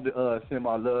just wanted to send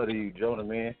my love to you, Jonah,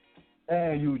 man.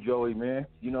 And you, Joey, man.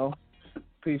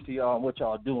 Peace to y'all and what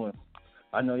y'all doing.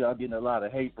 I know y'all getting a lot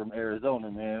of hate from Arizona,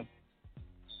 man.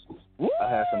 Woo! I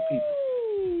had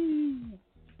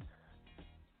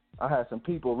some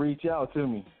people reach out to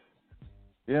me.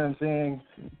 You know what I'm saying?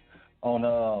 On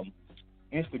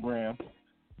Instagram,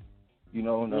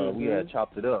 and we had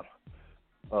chopped it up.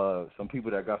 Some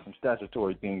people that got some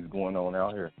statutory things going on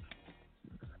out here.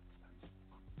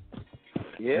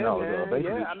 Yeah,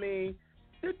 man. I mean,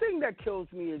 the thing that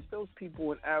kills me is those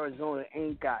people in Arizona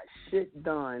ain't got shit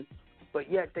done, but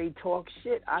yet they talk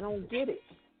shit. I don't get it.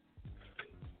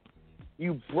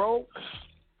 You broke.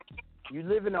 You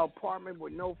live in an apartment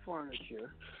with no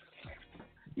furniture.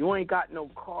 You ain't got no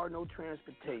car, no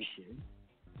transportation.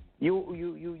 You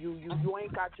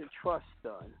ain't got your trust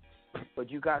done, but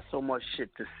you got so much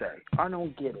shit to say. I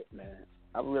don't get it, man.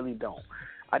 I really don't.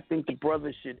 I think the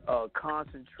brother should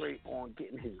concentrate on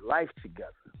getting his life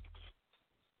together.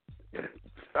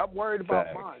 Stop worried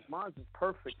about mine. Mine is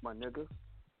perfect, my nigga.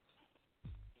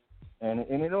 And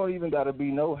it don't even got to be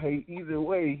no hate either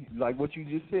way. Like what you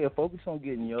just said, focus on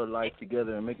getting your life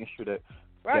together and making sure that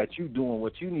you doing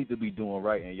what you need to be doing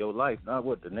right in your life, not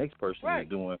what the next person is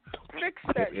doing. Fix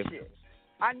that shit.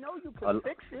 I know you can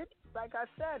fix it. Like I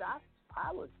said,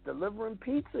 I was delivering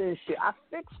pizza and shit. I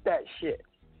fixed that shit.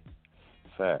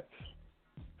 Facts.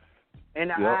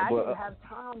 And I didn't have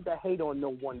time to hate on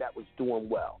no one that was doing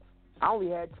well. I only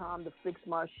had time to fix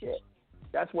my shit.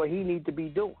 That's what he need to be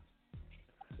doing.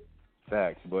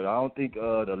 Facts, but I don't think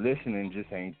the listening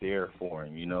just ain't there for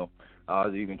him, you know. I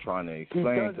was even trying to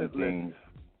explain some things.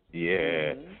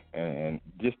 Yeah, and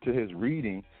just to his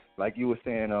reading, like you were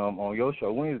saying on your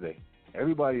show Wednesday,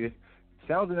 everybody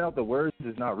sounding out the words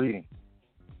is not reading.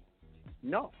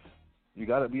 No. You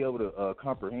got to be able to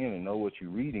comprehend and know what you're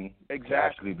reading.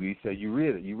 Exactly. You said you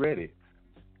read it. You read it.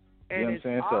 And you know what I'm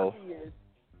saying? Obvious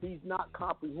he's not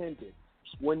comprehending.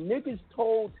 When niggas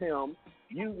told him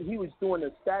he was doing a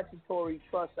statutory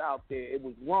trust out there, it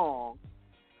was wrong,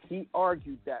 he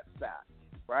argued that fact,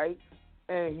 right?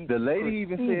 And the lady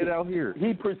even said out here.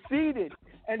 He proceeded,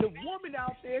 and the woman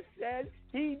out there said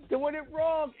he's doing it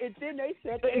wrong, and then they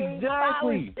said they ain't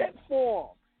filing shit for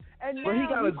him. And now he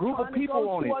got a group of people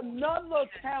on it. Another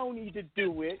county to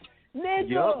do it.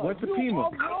 Nigga, went to you Pima.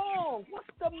 are wrong. What's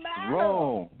the matter?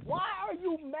 Wrong. Why are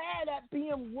you mad at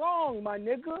being wrong, my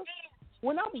nigga?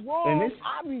 When I'm wrong,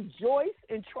 I rejoice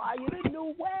and try it a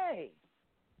new way.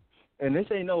 And this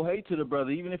ain't no hate to the brother,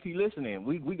 even if he listening.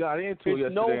 We got into it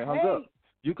yesterday and hung up.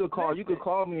 You could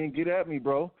call me and get at me,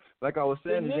 bro. Like I was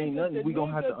saying, there ain't nothing we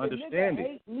gonna have to understand it.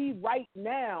 Hate me right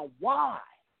now. Why?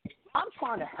 I'm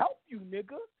trying to help you,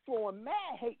 nigga. Throwing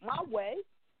mad hate my way.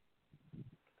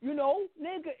 You know,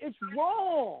 nigga, it's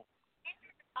wrong.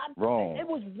 Wrong. It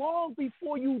was wrong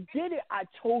before you did it. I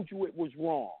told you it was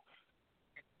wrong.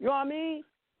 You know what I mean?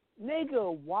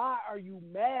 Nigga, why are you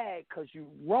mad? Because you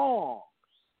wrong.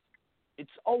 It's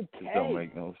okay. It don't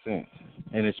make no sense.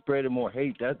 And it's spreading more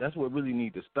hate. That's what really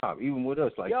needs to stop. Even with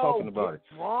us, talking about it.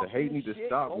 The hate needs to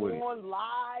stop with it. Go on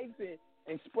live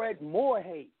and spread more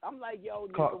hate. I'm like, yo,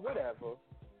 nigga, whatever.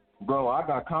 Bro, I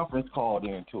got conference called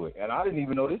into it, and I didn't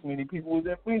even know this many people was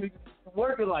in Phoenix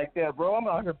working like that, bro. I'm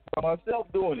out here by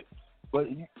myself doing it. But,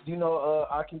 you know,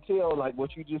 I can tell, like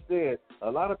what you just said, a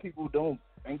lot of people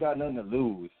ain't got nothing to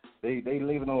lose. They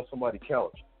living on somebody's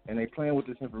couch, and they playing with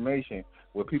this information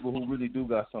with people who really do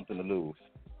got something to lose,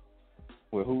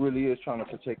 who really is trying to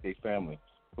protect their family,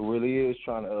 who really is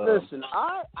trying to... Listen,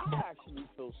 I actually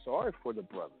feel sorry for the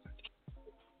brother.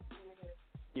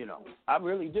 You know, I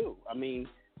really do. I mean,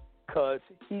 because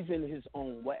he's in his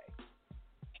own way.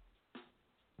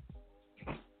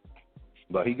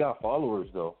 But he got followers,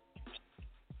 though.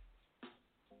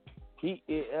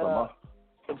 The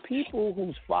people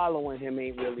who's following him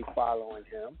ain't really following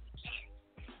him.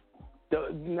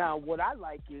 Now, what I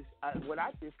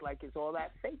dislike is all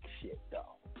that fake shit,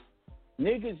 though.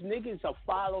 Niggas will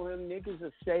follow him. Niggas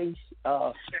will say,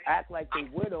 act like they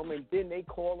with him, and then they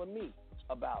calling me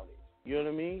about it. You know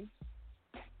what I mean?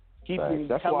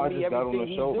 That's why I just got on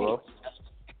the show, bro.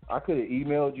 I could have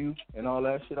emailed you and all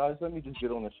that shit. Let me just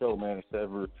get on the show, man, and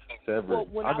sever. Well,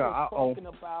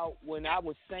 when I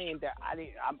was saying that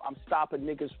I'm stopping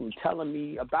niggas from telling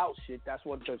me about shit, that's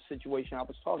what the situation I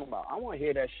was talking about. I don't want to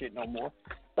hear that shit no more.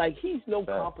 Like, he's no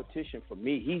competition for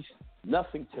me. He's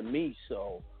nothing to me,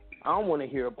 so I don't want to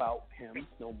hear about him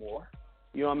no more.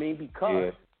 You know what I mean?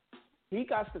 Because he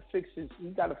got to fix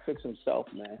himself,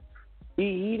 man.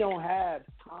 He don't have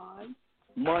time,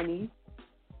 money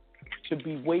to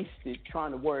be wasted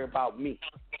trying to worry about me.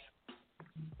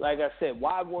 Like I said,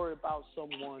 why worry about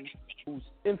someone who's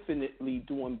infinitely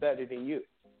doing better than you?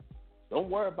 Don't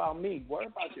worry about me. Worry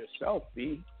about yourself,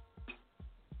 B.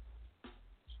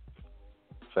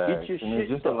 Facts. And there's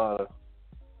just a lot of,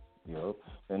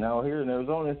 and out here in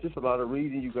Arizona, it's just a lot of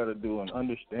reading you got to do and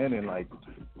understanding, like,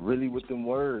 really with them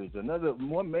words.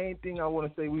 One main thing I want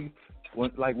to say,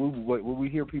 what we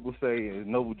hear people say, is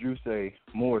Noble Drew say,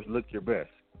 more is look your best.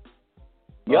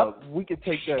 Yep. We can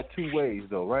take that two ways,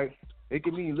 though, right? It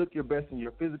can mean look your best in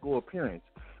your physical appearance.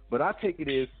 But I take it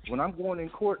as, when I'm going in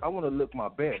court, I want to look my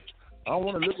best. I don't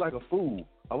want to look like a fool.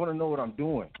 I want to know what I'm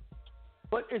doing.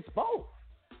 But it's both.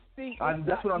 See,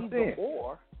 that's what I'm saying.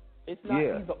 Or. It's not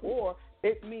either or.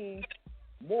 It means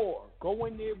more. Go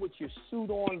in there with your suit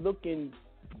on looking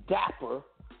dapper.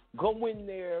 Go in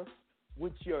there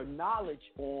with your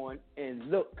knowledge on and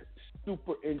look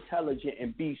super intelligent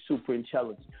and be super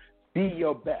intelligent. Be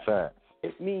your best. Fact.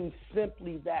 It means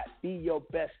simply that. Be your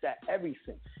best at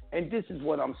everything. And this is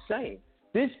what I'm saying.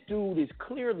 This dude is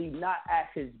clearly not at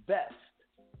his best,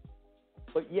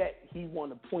 but yet he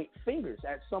want to point fingers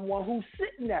at someone who's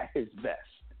sitting at his best.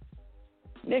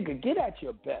 Nigga, get at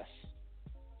your best.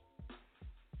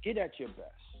 Get at your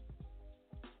best.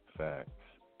 Facts.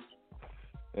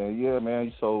 And yeah,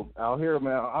 man. So out here,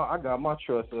 man, I got my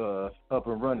trust up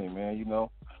and running, man. You know,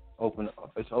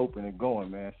 it's open and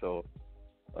going, man. So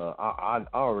I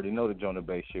already know the Jonah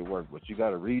Bey shit work, but you got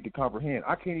to read to comprehend.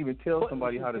 I can't even tell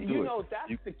somebody how to do it. You know,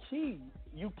 that's the key.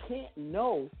 You can't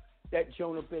know that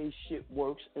Jonah Bey shit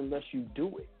works unless you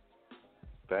do it.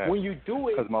 Facts. When you do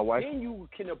it, my wife, then you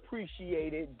can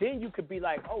appreciate it. Then you could be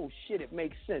like, oh, shit, it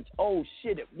makes sense. Oh,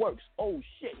 shit, it works. Oh,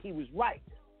 shit, he was right.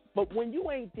 But when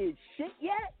you ain't did shit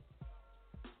yet,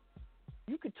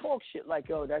 you could talk shit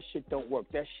like, oh, that shit don't work.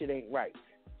 That shit ain't right.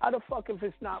 How the fuck if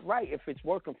it's not right if it's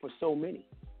working for so many?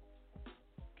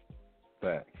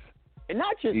 Facts. And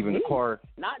not just even me, the car,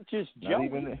 not just not Joe.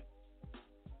 even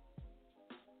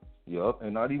yup,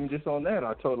 and not even just on that.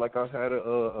 I told like I had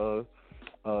a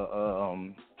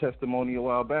testimony a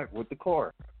while back with the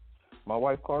car. My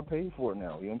wife's car paid for it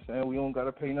now. You know what I'm saying? We don't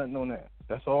gotta pay nothing on that.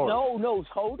 That's all. No,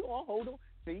 hold on.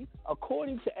 See,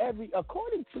 according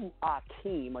to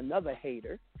Akeem, another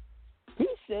hater, he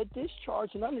said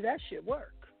discharge none of that shit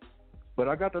work. But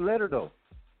I got the letter though.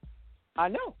 I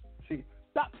know. See,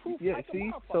 stop proof like a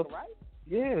motherfucker, right?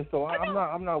 Yeah, so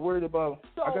I'm not worried about.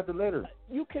 So, I got the letter.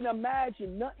 You can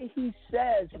imagine nothing he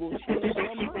says will change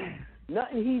your mind.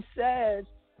 Nothing he says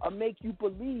will make you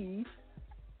believe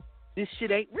this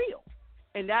shit ain't real.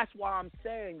 And that's why I'm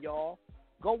saying, y'all,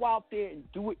 go out there and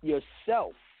do it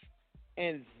yourself.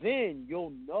 And then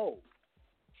you'll know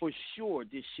for sure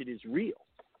this shit is real.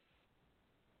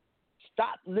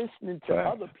 Stop listening to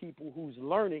other people who's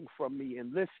learning from me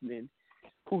and listening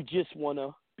who just want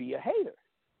to be a hater.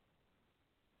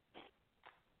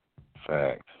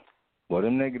 Facts. Well,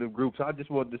 them negative groups, I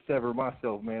just want to sever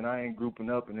myself, man. I ain't grouping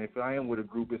up, and if I am with a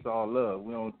group, it's all love.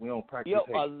 We don't practice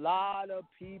hate. A lot of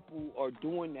people are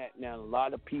doing that now. A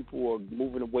lot of people are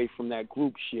moving away from that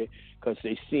group shit because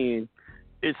they seeing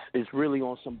it's really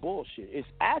on some bullshit. It's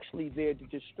actually there to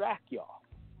distract y'all.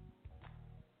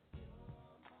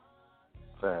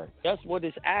 Facts. That's what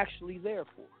it's actually there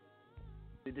for.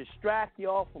 To distract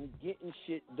y'all from getting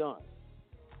shit done.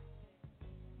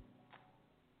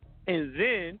 And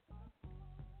then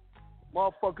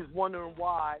motherfuckers wondering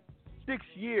why 6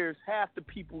 years half the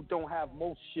people don't have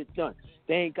most shit done.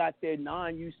 They ain't got their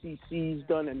non-UCCs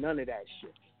done and none of that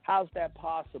shit. How's that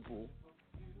possible?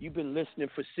 You've been listening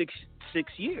for six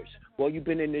years. Well, you've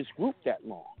been in this group that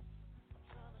long.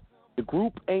 The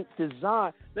group ain't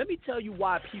designed. Let me tell you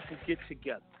why people get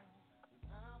together.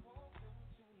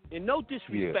 And no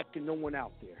disrespect to no one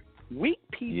out there. Weak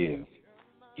people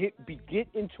get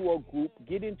into a group,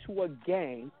 get into a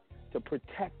gang to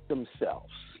protect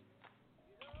themselves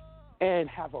and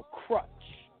have a crutch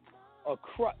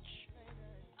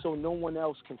so no one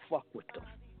else can fuck with them.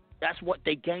 That's what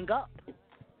they gang up.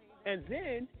 And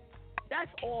then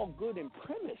that's all good in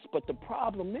premise, but the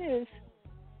problem is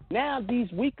now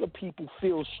these weaker people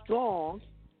feel strong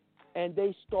and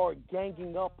they start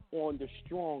ganging up on the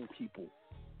strong people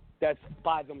that's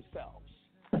by themselves.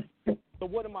 So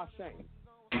what am I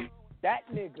saying? That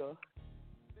nigga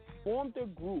formed a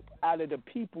group out of the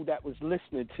people that was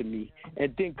listening to me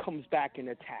and then comes back and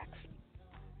attacks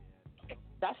me.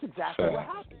 That's exactly what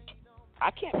happened. I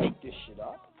can't make this shit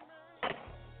up.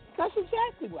 That's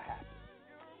exactly what happened.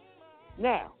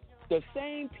 Now, the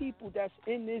same people that's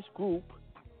in this group,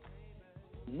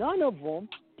 none of them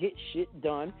get shit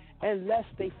done unless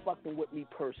they fucking with me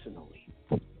personally.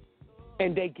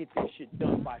 And they get their shit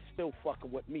done by still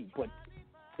fucking with me. But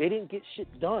they didn't get shit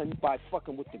done by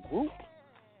fucking with the group.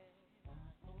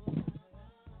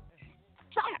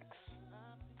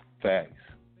 Facts.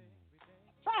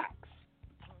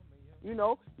 You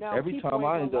know, now every people time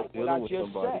I ain't end gonna up like what I dealing with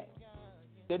just somebody. said.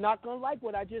 They're not going to like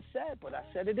what I just said, but I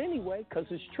said it anyway because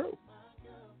it's true.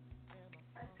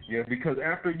 Yeah, because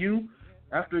after you,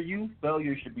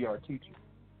 failure should be our teacher.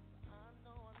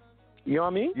 You know what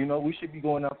I mean? You know, we should be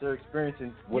going out there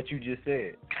experiencing what you just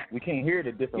said. We can't hear it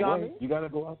a different way. I mean? You got to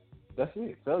go out. That's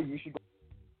it. Failure, you should go.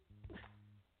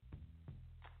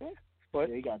 Yeah, but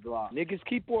you got to go out. Niggas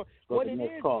keep on. What it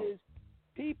is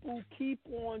people keep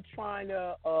on trying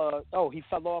to. Oh, he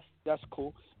fell off. That's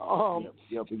cool.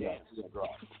 Yep, he got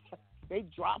They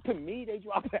dropping me. They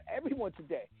dropping everyone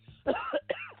today.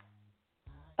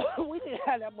 We didn't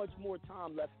have that much more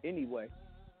time left anyway.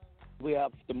 We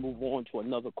have to move on to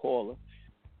another caller.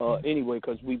 Anyway,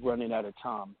 because we're running out of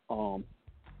time. We're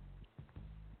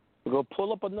gonna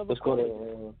pull up another. Let's go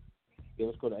to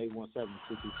 817-225.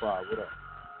 What up?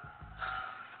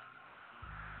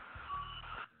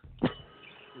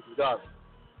 God.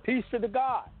 Peace to the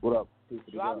God. What up? Peace to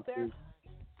the You God. out there?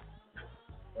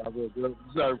 Yeah, real good.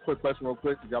 Just got a quick question, real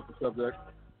quick. You got the subject.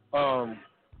 When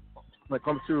it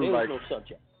comes to There like, is no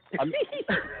subject.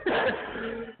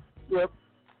 Yep.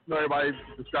 Everybody's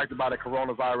distracted by the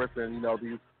coronavirus and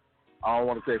these. I don't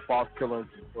want to say false killings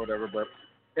or whatever, but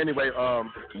anyway,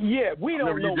 yeah, we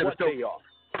don't know what they are.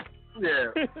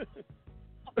 Yeah.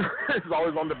 It's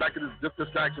always on the back of this. Just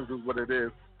distractions is what it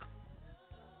is.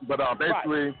 But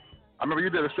basically, right. I remember you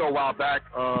did a show a while back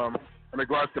in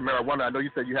regards to marijuana. I know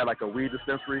you said you had like a weed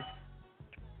dispensary.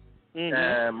 Mm-hmm.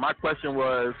 And my question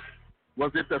was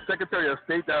it the Secretary of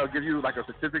State that will give you like a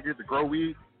certificate to grow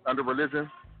weed under religion?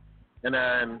 And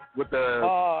then with the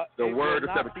word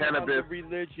instead of cannabis. Under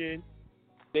religion,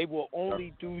 they will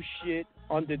only do shit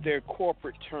under their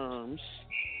corporate terms.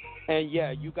 And yeah,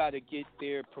 you got to get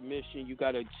their permission. You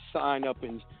got to sign up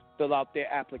and fill out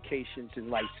their applications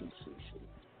and licenses.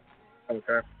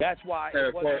 Okay. That's why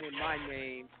it wasn't in my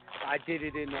name. I did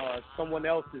it in someone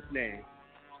else's name.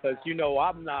 Because,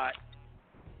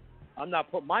 I'm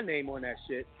not putting my name on that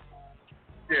shit.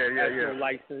 Yeah.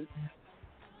 License.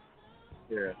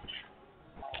 Yeah.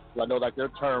 I know like their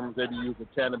terms, they be using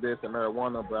cannabis and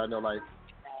marijuana, but I know like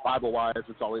Bible-wise,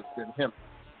 it's always been hemp.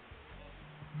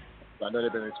 So I know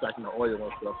they've been extracting the oil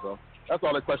and stuff, so that's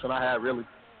all the question I had really.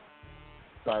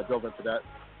 So I dove into that.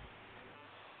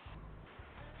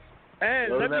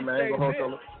 And let me say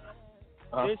this.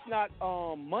 Uh-huh. There's not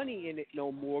money in it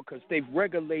no more because they've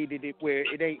regulated it where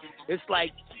it ain't. It's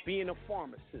like being a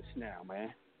pharmacist now,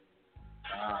 man.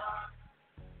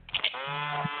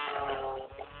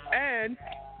 And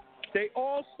they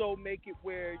also make it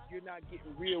where you're not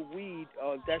getting real weed.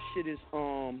 That shit is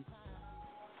GMO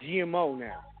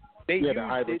now. They use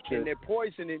it and they're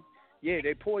poisoning. Yeah,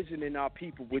 they're poisoning our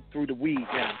people through the weed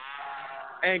now,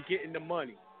 and getting the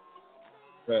money.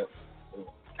 Right.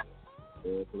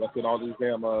 Yeah, so that's when all these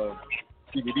damn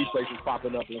CBD places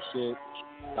popping up and shit.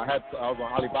 I was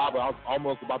on Alibaba. I was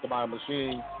almost about to buy a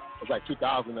machine. It was like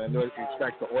 2000, and it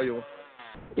extracts the oil.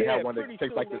 They have one that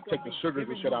takes take the sugars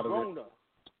and shit out of it.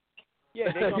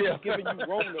 Yeah, they're gonna be giving you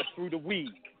Rona through the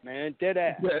weed, man. Dead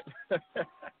ass.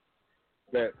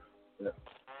 Yeah.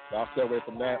 I'll stay away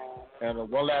from that. And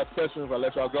one last question, I'll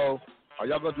let y'all go. Are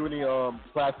y'all gonna do any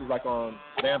classes like on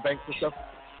land banks and stuff?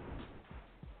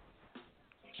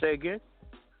 Say again.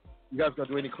 You guys gonna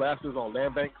do any classes on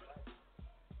land banks?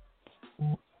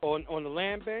 On the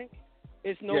land bank?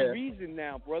 It's no reason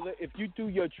now, brother. If you do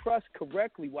your trust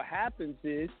correctly, what happens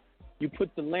is you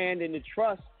put the land in the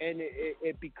trust and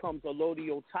it becomes a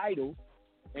lodial title,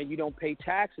 and you don't pay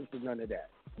taxes or none of that.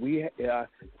 We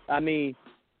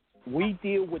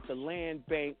deal with the land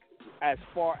bank as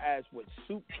far as what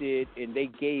Soup did, and they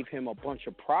gave him a bunch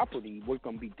of property. We're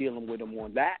going to be dealing with him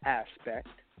on that aspect.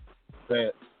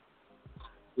 Yeah.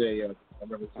 I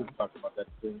remember Soup talking about that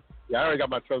too. Yeah, I already got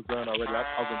my trust done already. I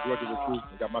was in Georgia with Soup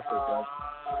and got my trust done.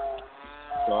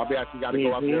 So I'll be actually got to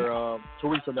go up there 2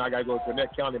 weeks from now. I got to go to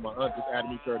Gwinnett County. My aunt just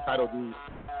added me to her title deed.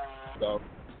 So.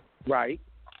 Right.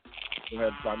 Go ahead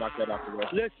and try to knock that out the way.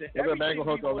 Listen, everything you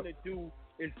want to do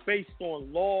is based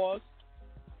on laws,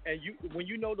 and when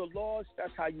you know the laws,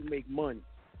 that's how you make money.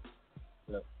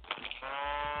 Yeah.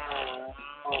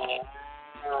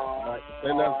 All right.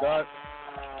 Say less, God.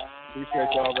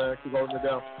 Appreciate y'all, man. Keep holding it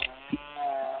down.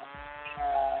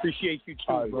 Appreciate you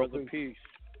too, brother. Peace.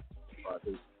 All right,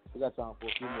 peace. We got time for a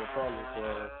few more callers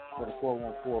for the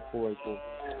 414-484.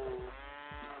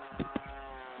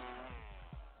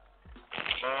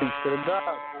 Peace to the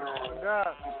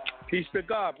God. Peace to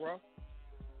God, bro.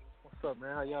 What's up,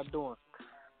 man? How y'all doing?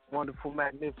 Wonderful,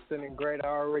 magnificent, and great. I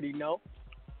already know.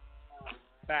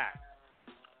 Back.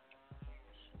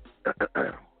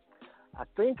 I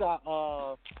think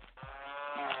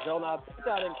Jonah, I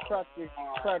didn't crack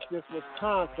this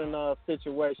Wisconsin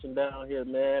situation down here,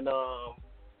 man.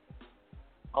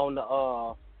 On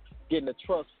the getting the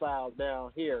trust filed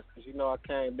down here, because I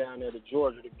came down there to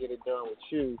Georgia to get it done with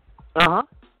you.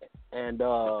 And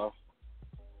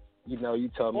you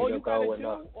told me to go and.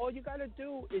 All you gotta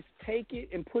do is take it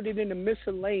and put it in the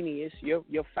miscellaneous,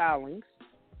 your filings,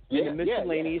 in the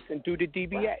miscellaneous, and do the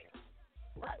DBA.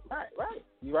 Right.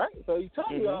 You right. So you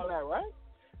told me all that, right?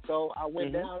 So I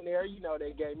went down there.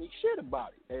 They gave me shit about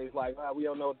it. They was like, we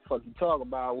don't know what the fuck you talking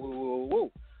about. Woo.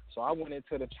 So I went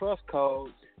into the trust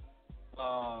codes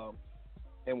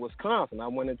in Wisconsin. I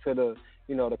went into the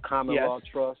the common law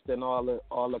trust and all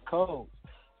the codes.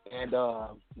 And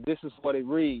this is what it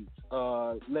reads.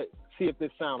 Let's see if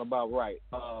this sounds about right.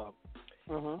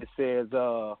 It says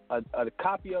a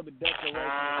copy of the Declaration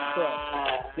of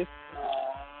Trust.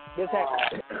 This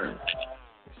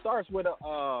starts with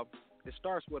a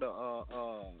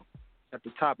at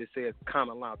the top it says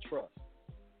common law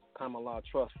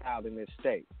trust filed in this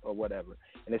state or whatever.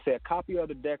 And it said a copy of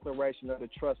the Declaration of the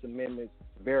Trust Amendments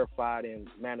verified in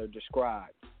manner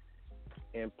described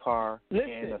in par.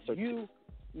 Listen, you,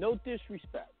 no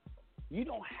disrespect. You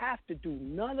don't have to do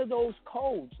none of those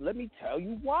codes. Let me tell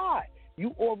you why.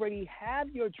 You already have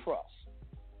your trust.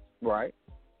 Right.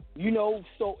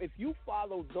 So if you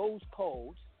follow those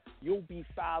codes, you'll be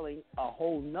filing a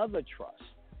whole nother trust.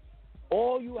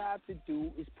 All you have to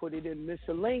do is put it in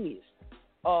miscellaneous.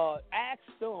 Ask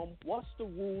them what's the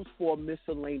rules for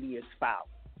miscellaneous filing.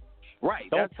 Right.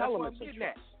 Don't tell them what it's I'm a getting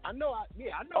at. trust. I know.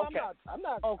 Okay. I'm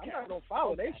not gonna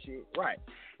follow that shit. Right.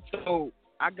 So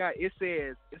I got. It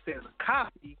says a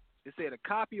copy. It said a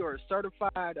copy or a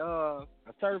certified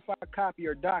copy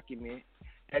or document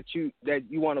that you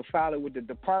want to file it with the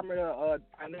Department of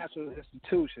Financial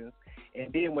Institutions,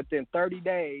 and then within 30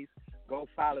 days go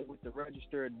file it with the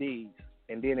Register of Deeds,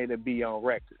 and then it'll be on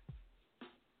record.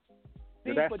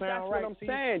 See, but that's what I'm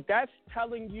saying. That's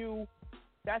telling you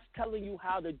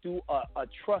how to do a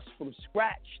trust from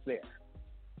scratch there.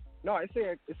 No, it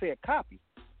said copy.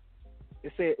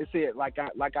 It said like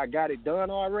I got it done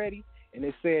already, and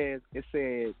it says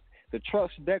the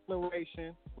trust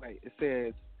declaration. Wait, it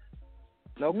says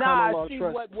no common law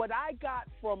trust. What I got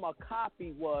from a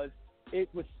copy was it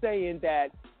was saying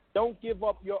that don't give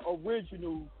up your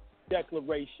original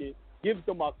declaration. Give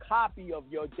them a copy of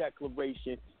your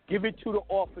declaration. Give it to the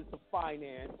Office of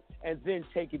Finance, and then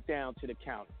take it down to the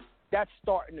county. That's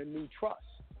starting a new trust.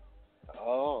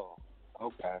 Oh,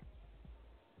 okay.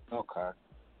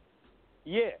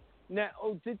 Yeah. Now,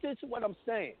 this is what I'm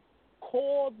saying.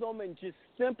 Call them and just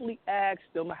simply ask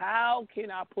them, how can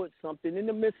I put something in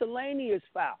the miscellaneous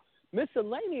file?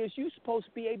 Miscellaneous, you're supposed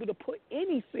to be able to put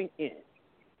anything in.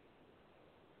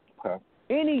 Okay.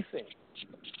 Anything.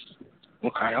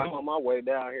 Okay, I'm on my way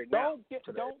down here now.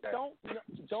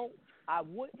 Don't. I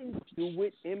wouldn't do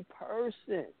it in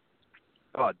person.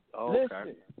 Oh, okay.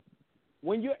 Listen,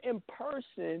 when you're in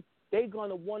person, they're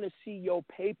gonna want to see your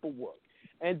paperwork,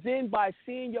 and then by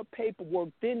seeing your paperwork,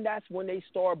 then that's when they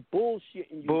start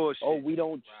bullshitting you. Bullshit. Oh, we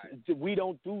don't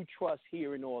do trust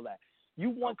here and all that.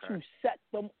 You want to set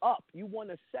them up. You want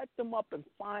to set them up and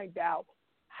find out,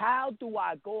 how do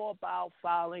I go about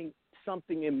filing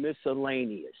something in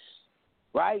miscellaneous?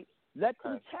 Right? Let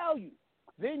them tell you.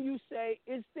 Then you say,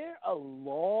 is there a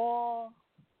law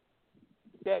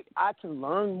that I can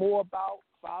learn more about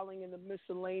filing in the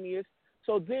miscellaneous?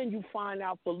 So then you find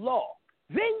out the law.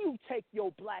 Then you take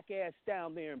your black ass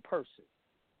down there in person.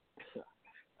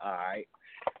 All right.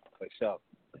 For sure.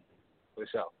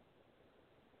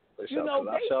 They said all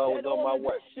of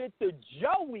this shit to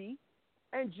Joey,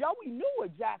 and Joey knew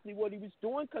exactly what he was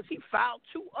doing because he filed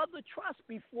 2 other trusts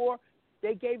before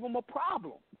they gave him a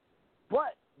problem.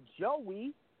 But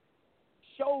Joey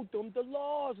showed them the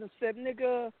laws and said,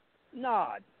 nigga,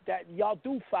 nah, that y'all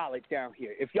do file it down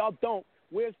here. If y'all don't,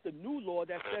 where's the new law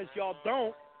that says y'all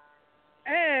don't?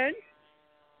 And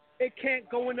it can't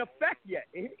go in effect yet.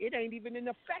 It ain't even in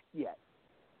effect yet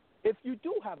if you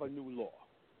do have a new law.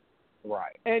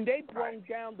 Right. And they brought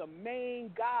down the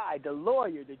main guy, the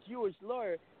lawyer, the Jewish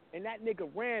lawyer, and that nigga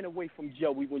ran away from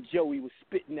Joey when Joey was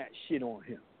spitting that shit on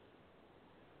him.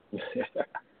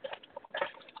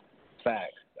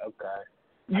 Facts. Okay.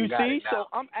 You see? So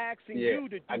I'm asking you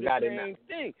to do the same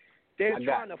thing. They're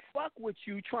trying to fuck with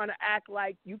you, trying to act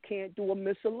like you can't do a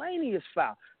miscellaneous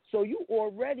file. So you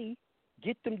already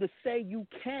get them to say you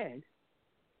can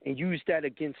and use that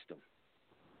against them.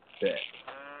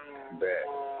 Bet.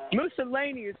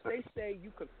 Miscellaneous, they say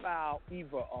you could file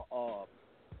either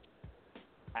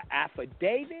an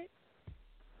affidavit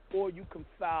or you can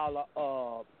file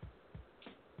a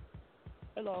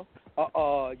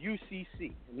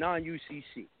UCC,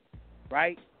 non-UCC,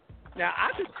 right? Now,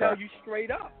 I can tell you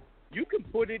straight up, you can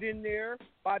put it in there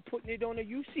by putting it on a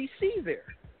UCC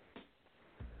there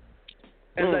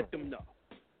and let them know.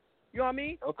 You know what I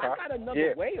mean? Okay. I got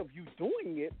another way of you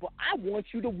doing it, but I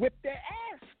want you to whip their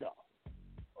ass, though.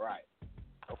 Right.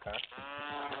 Okay.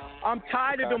 I'm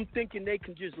tired of them thinking they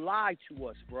can just lie to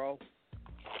us, bro.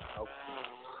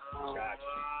 Okay.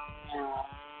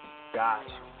 Gotcha.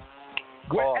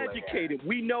 We're educated.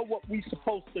 We know what we're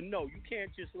supposed to know. You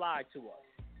can't just lie to us.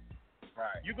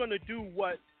 Right. You're going to do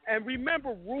what And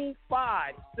remember, Rule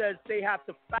 5 says they have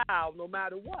to file no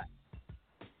matter what.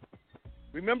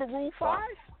 Remember Rule 5?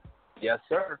 Yes,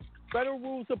 sir. Federal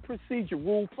Rules of Procedure,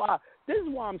 Rule 5. This is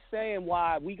why I'm saying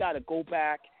why we got to go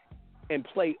back and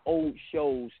play old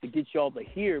shows to get y'all to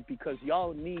hear, because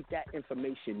y'all need that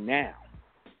information now.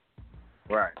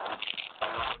 Right.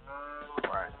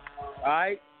 All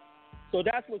right? So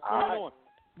that's what's going on.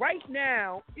 Right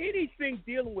now, anything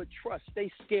dealing with trust,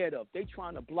 they scared of. They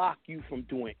trying to block you from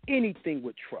doing anything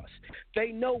with trust.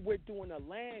 They know we're doing a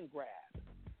land grab.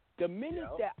 The minute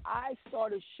that I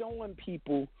started showing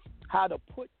people how to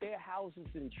put their houses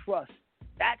in trust,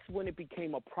 that's when it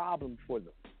became a problem for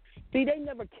them. See, they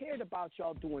never cared about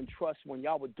y'all doing trust when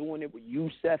y'all were doing it with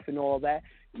Youssef and all that.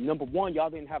 Number one, y'all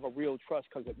didn't have a real trust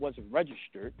because it wasn't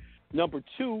registered. Number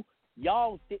two,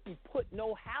 y'all didn't put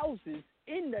no houses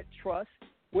in that trust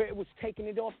where it was taking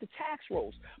it off the tax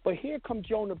rolls. But here comes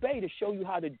Jonah Bey to show you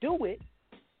how to do it.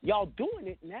 Y'all doing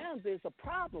it, now there's a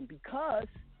problem because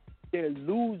they're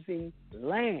losing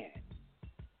land.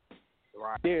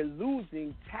 Right. They're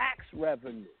losing tax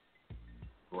revenue.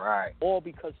 Right. All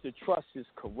because the trust is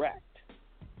correct.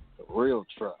 The real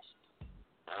trust.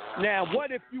 Now,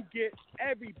 what if you get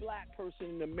every black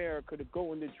person in America to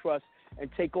go into trust and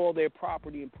take all their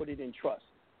property and put it in trust?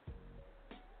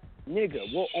 Nigga,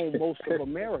 we'll own most of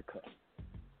America.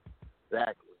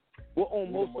 Exactly. We'll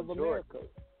own most of America.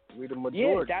 We the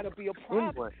majority. Yeah, that'll be a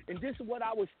problem. Anyway. And this is what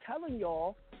I was telling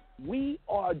y'all. We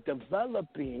are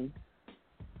developing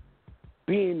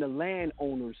being the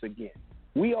landowners again.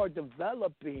 We are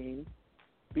developing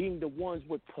being the ones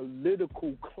with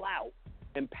political clout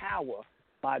and power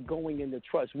by going into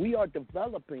trust. We are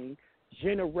developing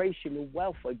generational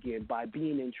wealth again by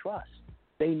being in trust.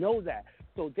 They know that.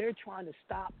 So they're trying to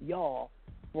stop y'all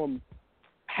from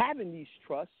having these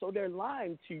trusts, so they're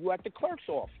lying to you at the clerk's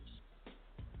office.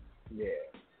 Yeah.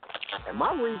 And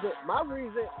my only reason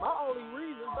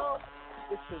though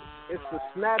is to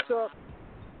snatch up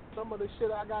some of the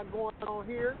shit I got going on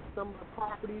here, some of the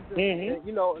properties and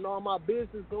and all my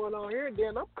business going on here, and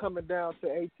then I'm coming down to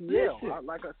ATL. Listen,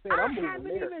 like I said, I'm moving haven't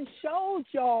there. even showed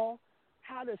y'all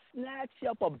how to snatch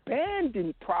up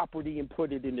abandoned property and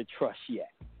put it in the trust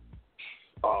yet.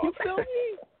 Oh. You feel me?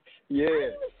 Yeah. I didn't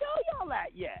even show y'all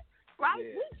that yet. Right?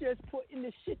 Yeah. We just put in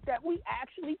the shit that we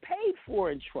actually paid for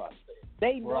in trust.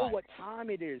 They know what time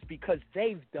it is because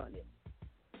they've done it.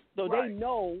 So they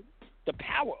know the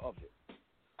power of it.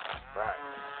 Right.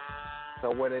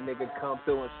 So when a nigga come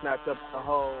through and snatch up the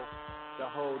whole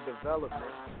development,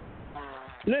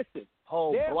 listen,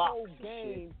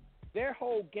 their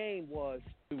whole game was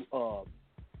to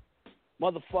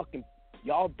motherfucking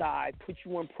y'all die, put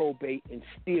you on probate, and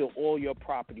steal all your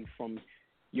property from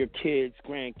your kids,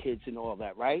 grandkids, and all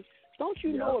that, right? Don't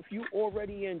you know if you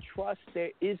already in trust,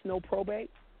 there is no probate?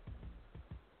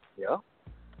 Yeah.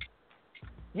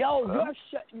 Yo, you're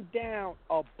shutting down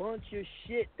a bunch of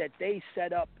shit that they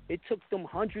set up. It took them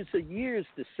hundreds of years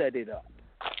to set it up.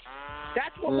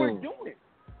 That's what we're doing.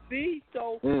 See?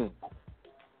 So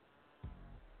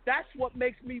that's what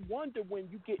makes me wonder when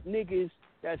you get niggas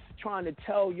that's trying to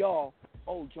tell y'all,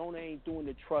 oh, Jonah ain't doing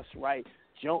the trust right.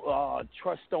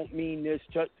 Trust don't mean this.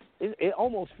 It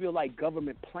almost feel like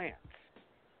government plants.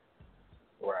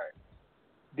 Right.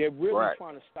 They're really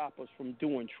trying to stop us from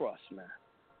doing trust, man.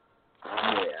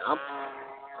 Yeah,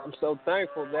 I'm so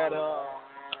thankful that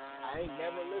I ain't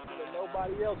never listened to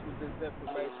nobody else with this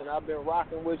information. I've been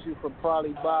rocking with you for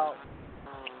probably about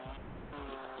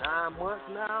 9 months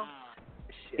now.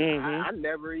 Shit, I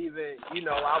never even, I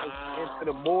was into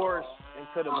the Moors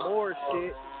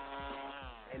shit,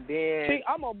 and then see,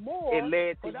 I'm a Moor. It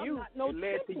led to but you. I'm not no it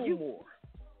led to you Moor.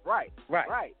 Right.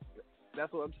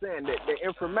 That's what I'm saying. The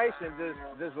information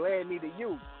just led me to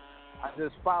you. I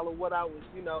just followed what I was,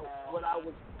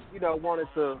 wanted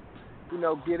to,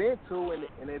 get into,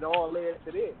 and it all led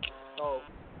to this. So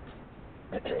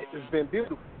it's been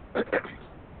beautiful. You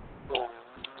know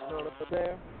what I'm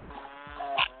saying?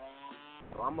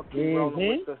 So I'm gonna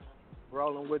keep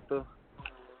rolling with the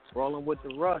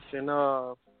rush and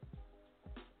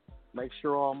make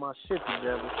sure all my shit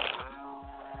together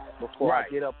before I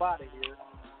get up out of here.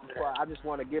 I just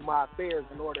want to get my affairs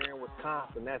in order in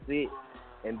Wisconsin. That's it.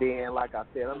 And then, like I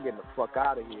said, I'm getting the fuck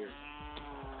out of here.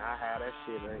 I have that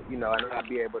shit, and I'll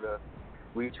be able to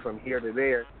reach from here to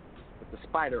there with the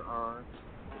spider arm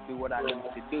to do what I need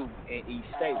to do in each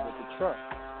state with the truck.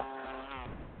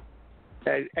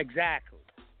 Exactly.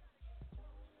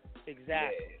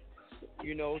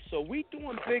 Yeah. So we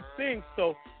doing big things.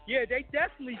 So, yeah, they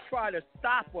definitely try to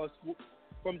stop us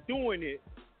from doing it.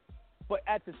 But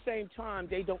at the same time,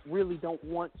 they don't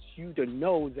want you to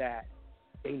know that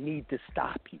they need to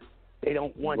stop you. They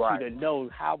don't want Right. you to know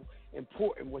how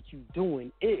important what you're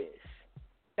doing is.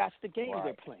 That's the game Right.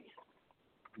 they're playing.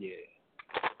 Yeah.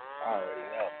 I already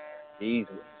know.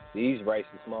 These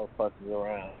racist motherfuckers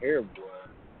around here, boy,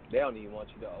 they don't even want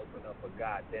you to open up a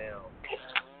goddamn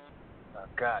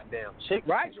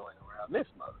chicken joint around this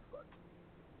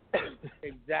motherfucker.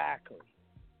 Exactly.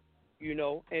 You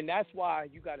know, and that's why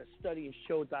you got to study and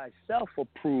show thyself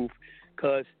approved,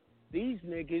 because these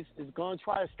niggas is going to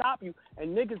try to stop you,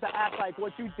 and niggas that act like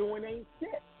what you doing ain't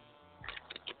shit.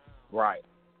 Right.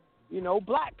 You know,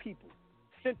 black people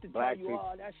sent to Black tell you, people.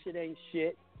 oh, that shit ain't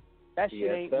shit. That shit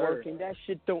Yes, ain't sir. working. That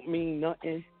shit don't mean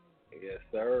nothing. Yes,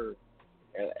 sir.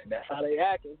 And that's how they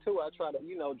acting too. I try to,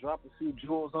 drop a few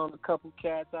jewels on a couple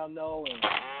cats I know, and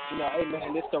hey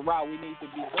man, this the route we need to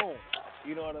be going.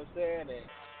 You know what I'm saying? And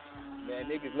man,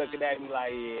 niggas looking at me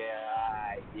like,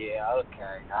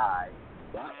 okay, alright.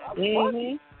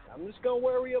 I'm just gonna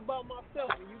worry about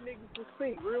myself, and you niggas will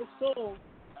see real soon.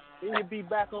 Then you'll be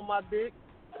back on my dick,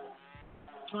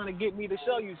 trying to get me to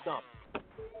show you something.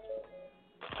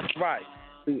 Right.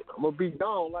 See, I'm gonna be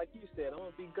gone, like you said. I'm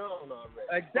gonna be gone already.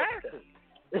 Exactly.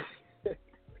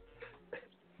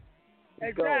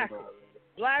 Exactly.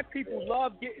 Black people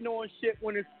love getting on shit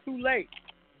when it's too late.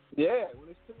 Yeah, when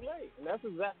it's too late. And that's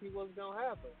exactly what's going to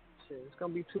happen. Shit, it's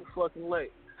going to be too fucking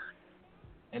late.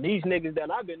 And these niggas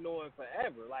that I've been knowing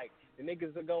forever, like, the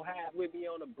niggas that go have with me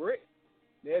on a brick,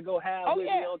 they'll go have with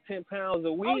me on 10 pounds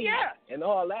of weed and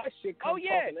all that shit, come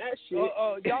talking that shit.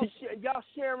 Y'all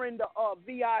sharing the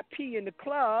VIP in the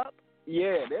club.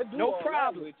 Yeah, they'll do no all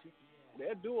problem. that with you.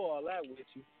 They'll do all that with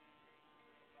you.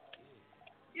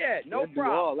 Yeah, no they'll problem.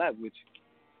 do all that with you.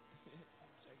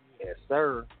 Yes,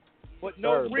 sir. But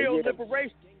no Sir, real but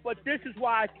liberation. But this is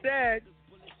why I said,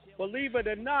 believe it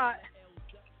or not,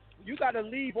 you got to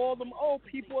leave all them old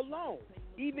people alone.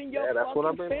 Even your that's what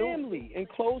I've fucking been family doing. and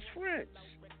close friends.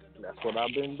 That's what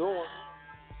I've been doing.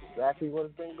 Exactly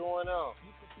what's been going on.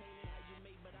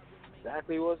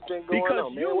 Exactly what's been going Because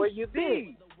on. Man, what you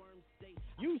think?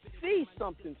 You see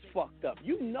something's fucked up.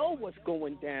 You know what's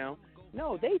going down.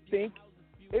 No, they think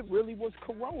it really was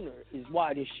Corona is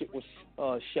why this shit was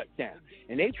shut down.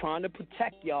 And they trying to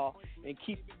protect y'all and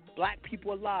keep black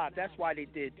people alive. That's why they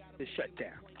did the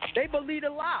shutdown. They believe a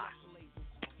lie.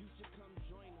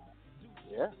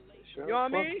 Yeah, sure. You know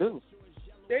what I mean? Do.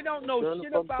 They don't know Sure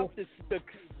shit the fuck about the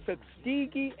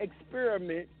Tuskegee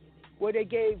experiment where they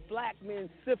gave black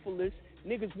men syphilis.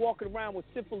 Niggas walking around with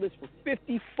syphilis for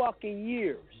 50 fucking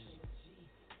years.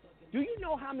 Do you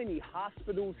know how many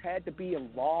hospitals had to be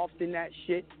involved in that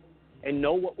shit and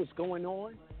know what was going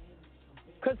on?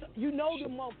 Because you know the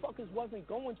motherfuckers wasn't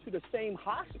going to the same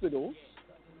hospitals,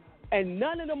 and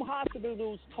none of them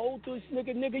hospitals told this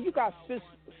nigga, you got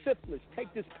syphilis,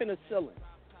 take this penicillin.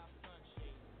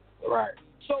 Right.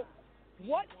 So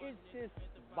what is this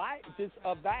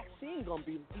vaccine going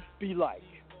to be like?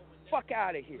 Fuck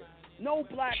out of here. No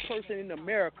black person in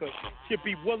America should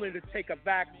be willing to take a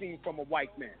vaccine from a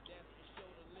white man.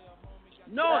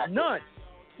 No, none.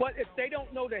 But if they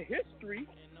don't know the history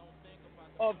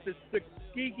of the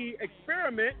Tuskegee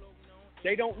experiment,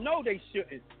 they don't know they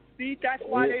shouldn't. See, that's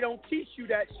why they don't teach you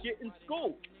that shit in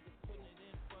school.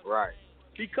 Right.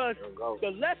 Because the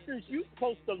lessons you're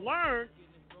supposed to learn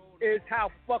is how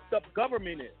fucked up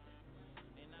government is.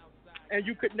 And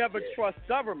you could never trust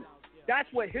government. That's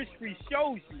what history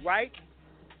shows you, right?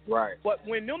 Right. But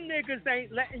when them niggas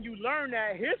ain't letting you learn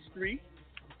that history,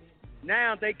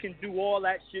 now they can do all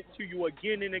that shit to you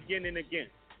again and again and again.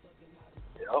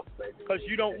 Yep. Because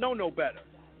you don't know no better.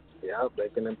 Yep, they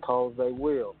can impose their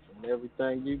will on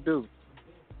everything you do.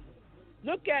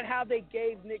 Look at how they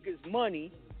gave niggas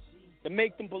money to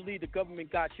make them believe the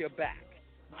government got your back.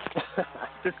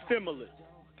 The stimulus.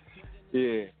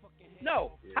 Yeah.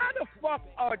 No. How the fuck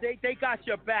are they got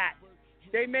your back?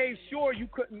 They made sure you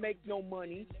couldn't make no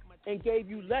money and gave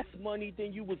you less money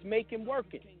than you was making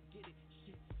working.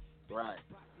 Right.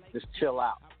 Just chill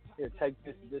out. Here, take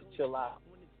this. Just chill out.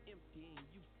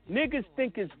 Niggas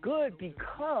think it's good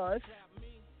because,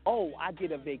 I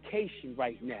get a vacation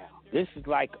right now. This is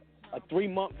like a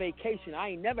 3-month vacation. I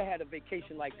ain't never had a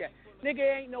vacation like that.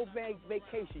 Nigga, ain't no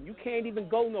vacation. You can't even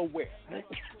go nowhere.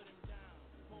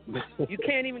 You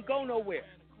can't even go nowhere.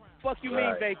 Fuck you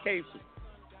mean vacation?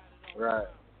 Right.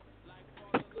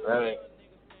 Right.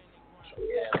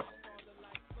 Yeah.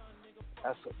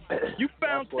 You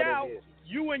found what out it is.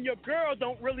 you and your girl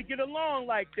don't really get along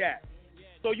like that.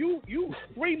 So you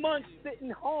 3 months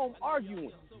sitting home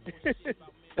arguing. Man.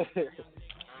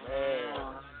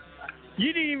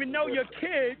 You didn't even know your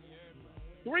kid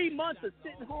 3 months of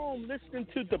sitting home listening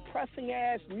to depressing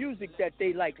ass music that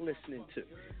they like listening to,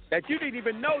 that you didn't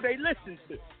even know they listened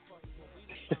to.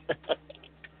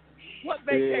 What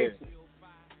vacation?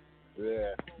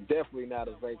 Yeah, definitely not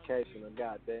a vacation. A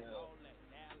goddamn,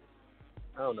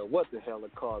 I don't know what the hell to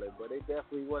call it, but it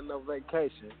definitely wasn't no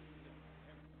vacation.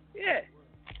 Yeah,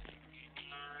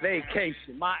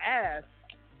 vacation, my ass.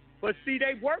 But see,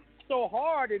 they worked so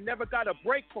hard and never got a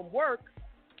break from work.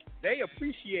 They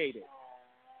appreciate it.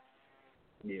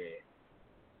 Yeah.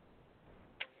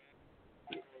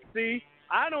 See,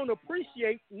 I don't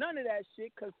appreciate none of that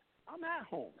shit because I'm at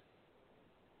home.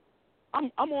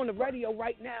 I'm on the radio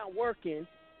right now working,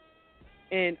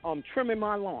 and I'm trimming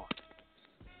my lawn.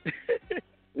 You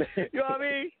know what I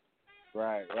mean?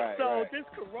 Right. So this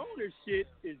corona shit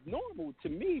is normal to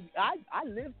me. I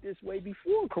lived this way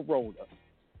before corona.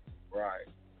 Right.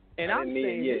 And I'm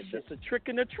saying it's just a trick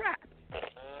in the trap.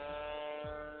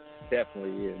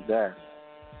 Definitely is that.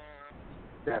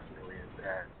 Definitely is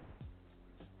that.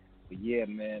 But yeah,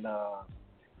 man.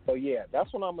 So yeah,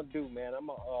 that's what I'm gonna do, man. I'm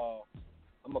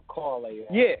gonna call and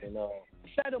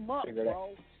set them up,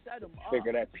 bro. Set them up.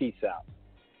 Figure that piece out.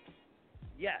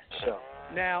 Yes. So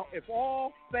now, if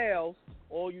all fails,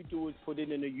 all you do is put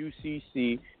it in the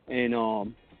UCC and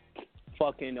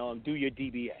do your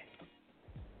DBA.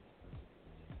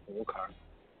 Okay.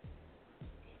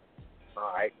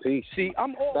 All right, peace. See,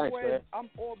 I'm Thanks, man.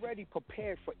 already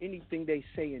prepared for anything they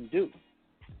say and do.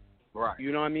 Right.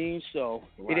 You know what I mean? So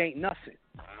it ain't nothing.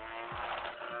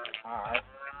 All right.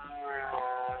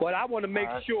 But I want to make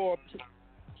sure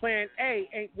Plan A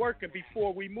ain't working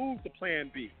before we move to Plan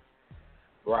B.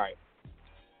 Right.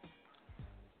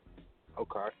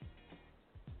 Okay.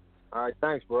 All right,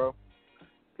 thanks, bro.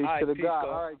 Peace to the God.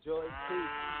 All right, Joey. Peace.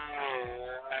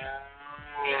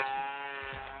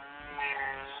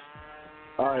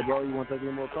 All right, bro. You want to take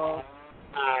any more calls?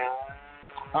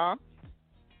 Huh?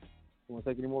 You want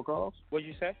to take any more calls? What'd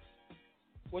you say?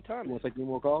 What time You want to take any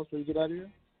more calls before you get out of here?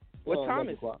 What time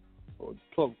is it?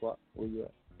 12 o'clock. Where you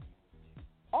at?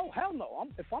 Oh, hell no.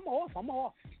 If I'm off, I'm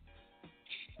off.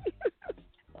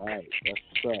 All right. That's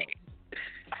what's up.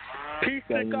 Peace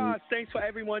to God. Thanks for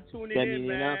everyone tuning in,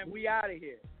 man. We out of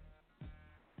here.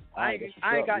 I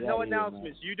ain't got no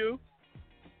announcements. You do?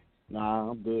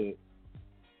 Nah, I'm good.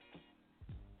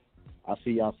 I'll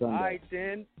see y'all Sunday. All right,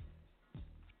 then.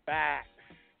 Back.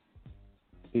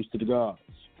 Peace to the gods.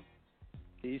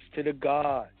 Peace to the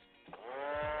gods.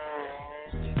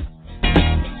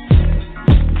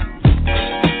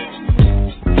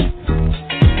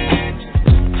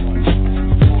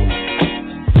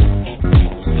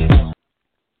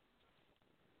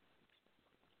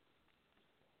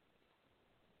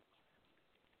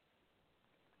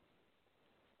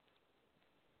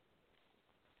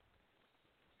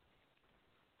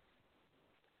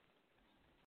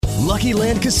 Lucky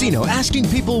Land Casino, asking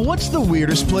people, what's the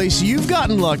weirdest place you've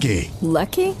gotten lucky?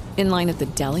 Lucky? In line at the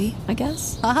deli, I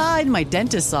guess? Aha, in my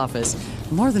dentist's office.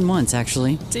 More than once,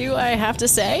 actually. Do I have to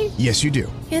say? Yes, you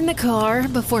do. In the car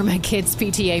before my kids'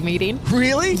 PTA meeting.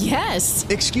 Really? Yes.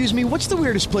 Excuse me, what's the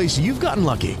weirdest place you've gotten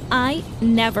lucky? I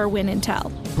never win and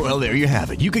tell. Well, there you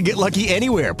have it. You can get lucky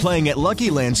anywhere, playing at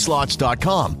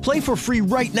LuckyLandSlots.com. Play for free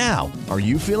right now. Are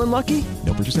you feeling lucky?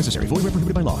 No purchase necessary. Void where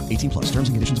prohibited by law. 18+. Terms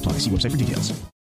and conditions apply. See website for details.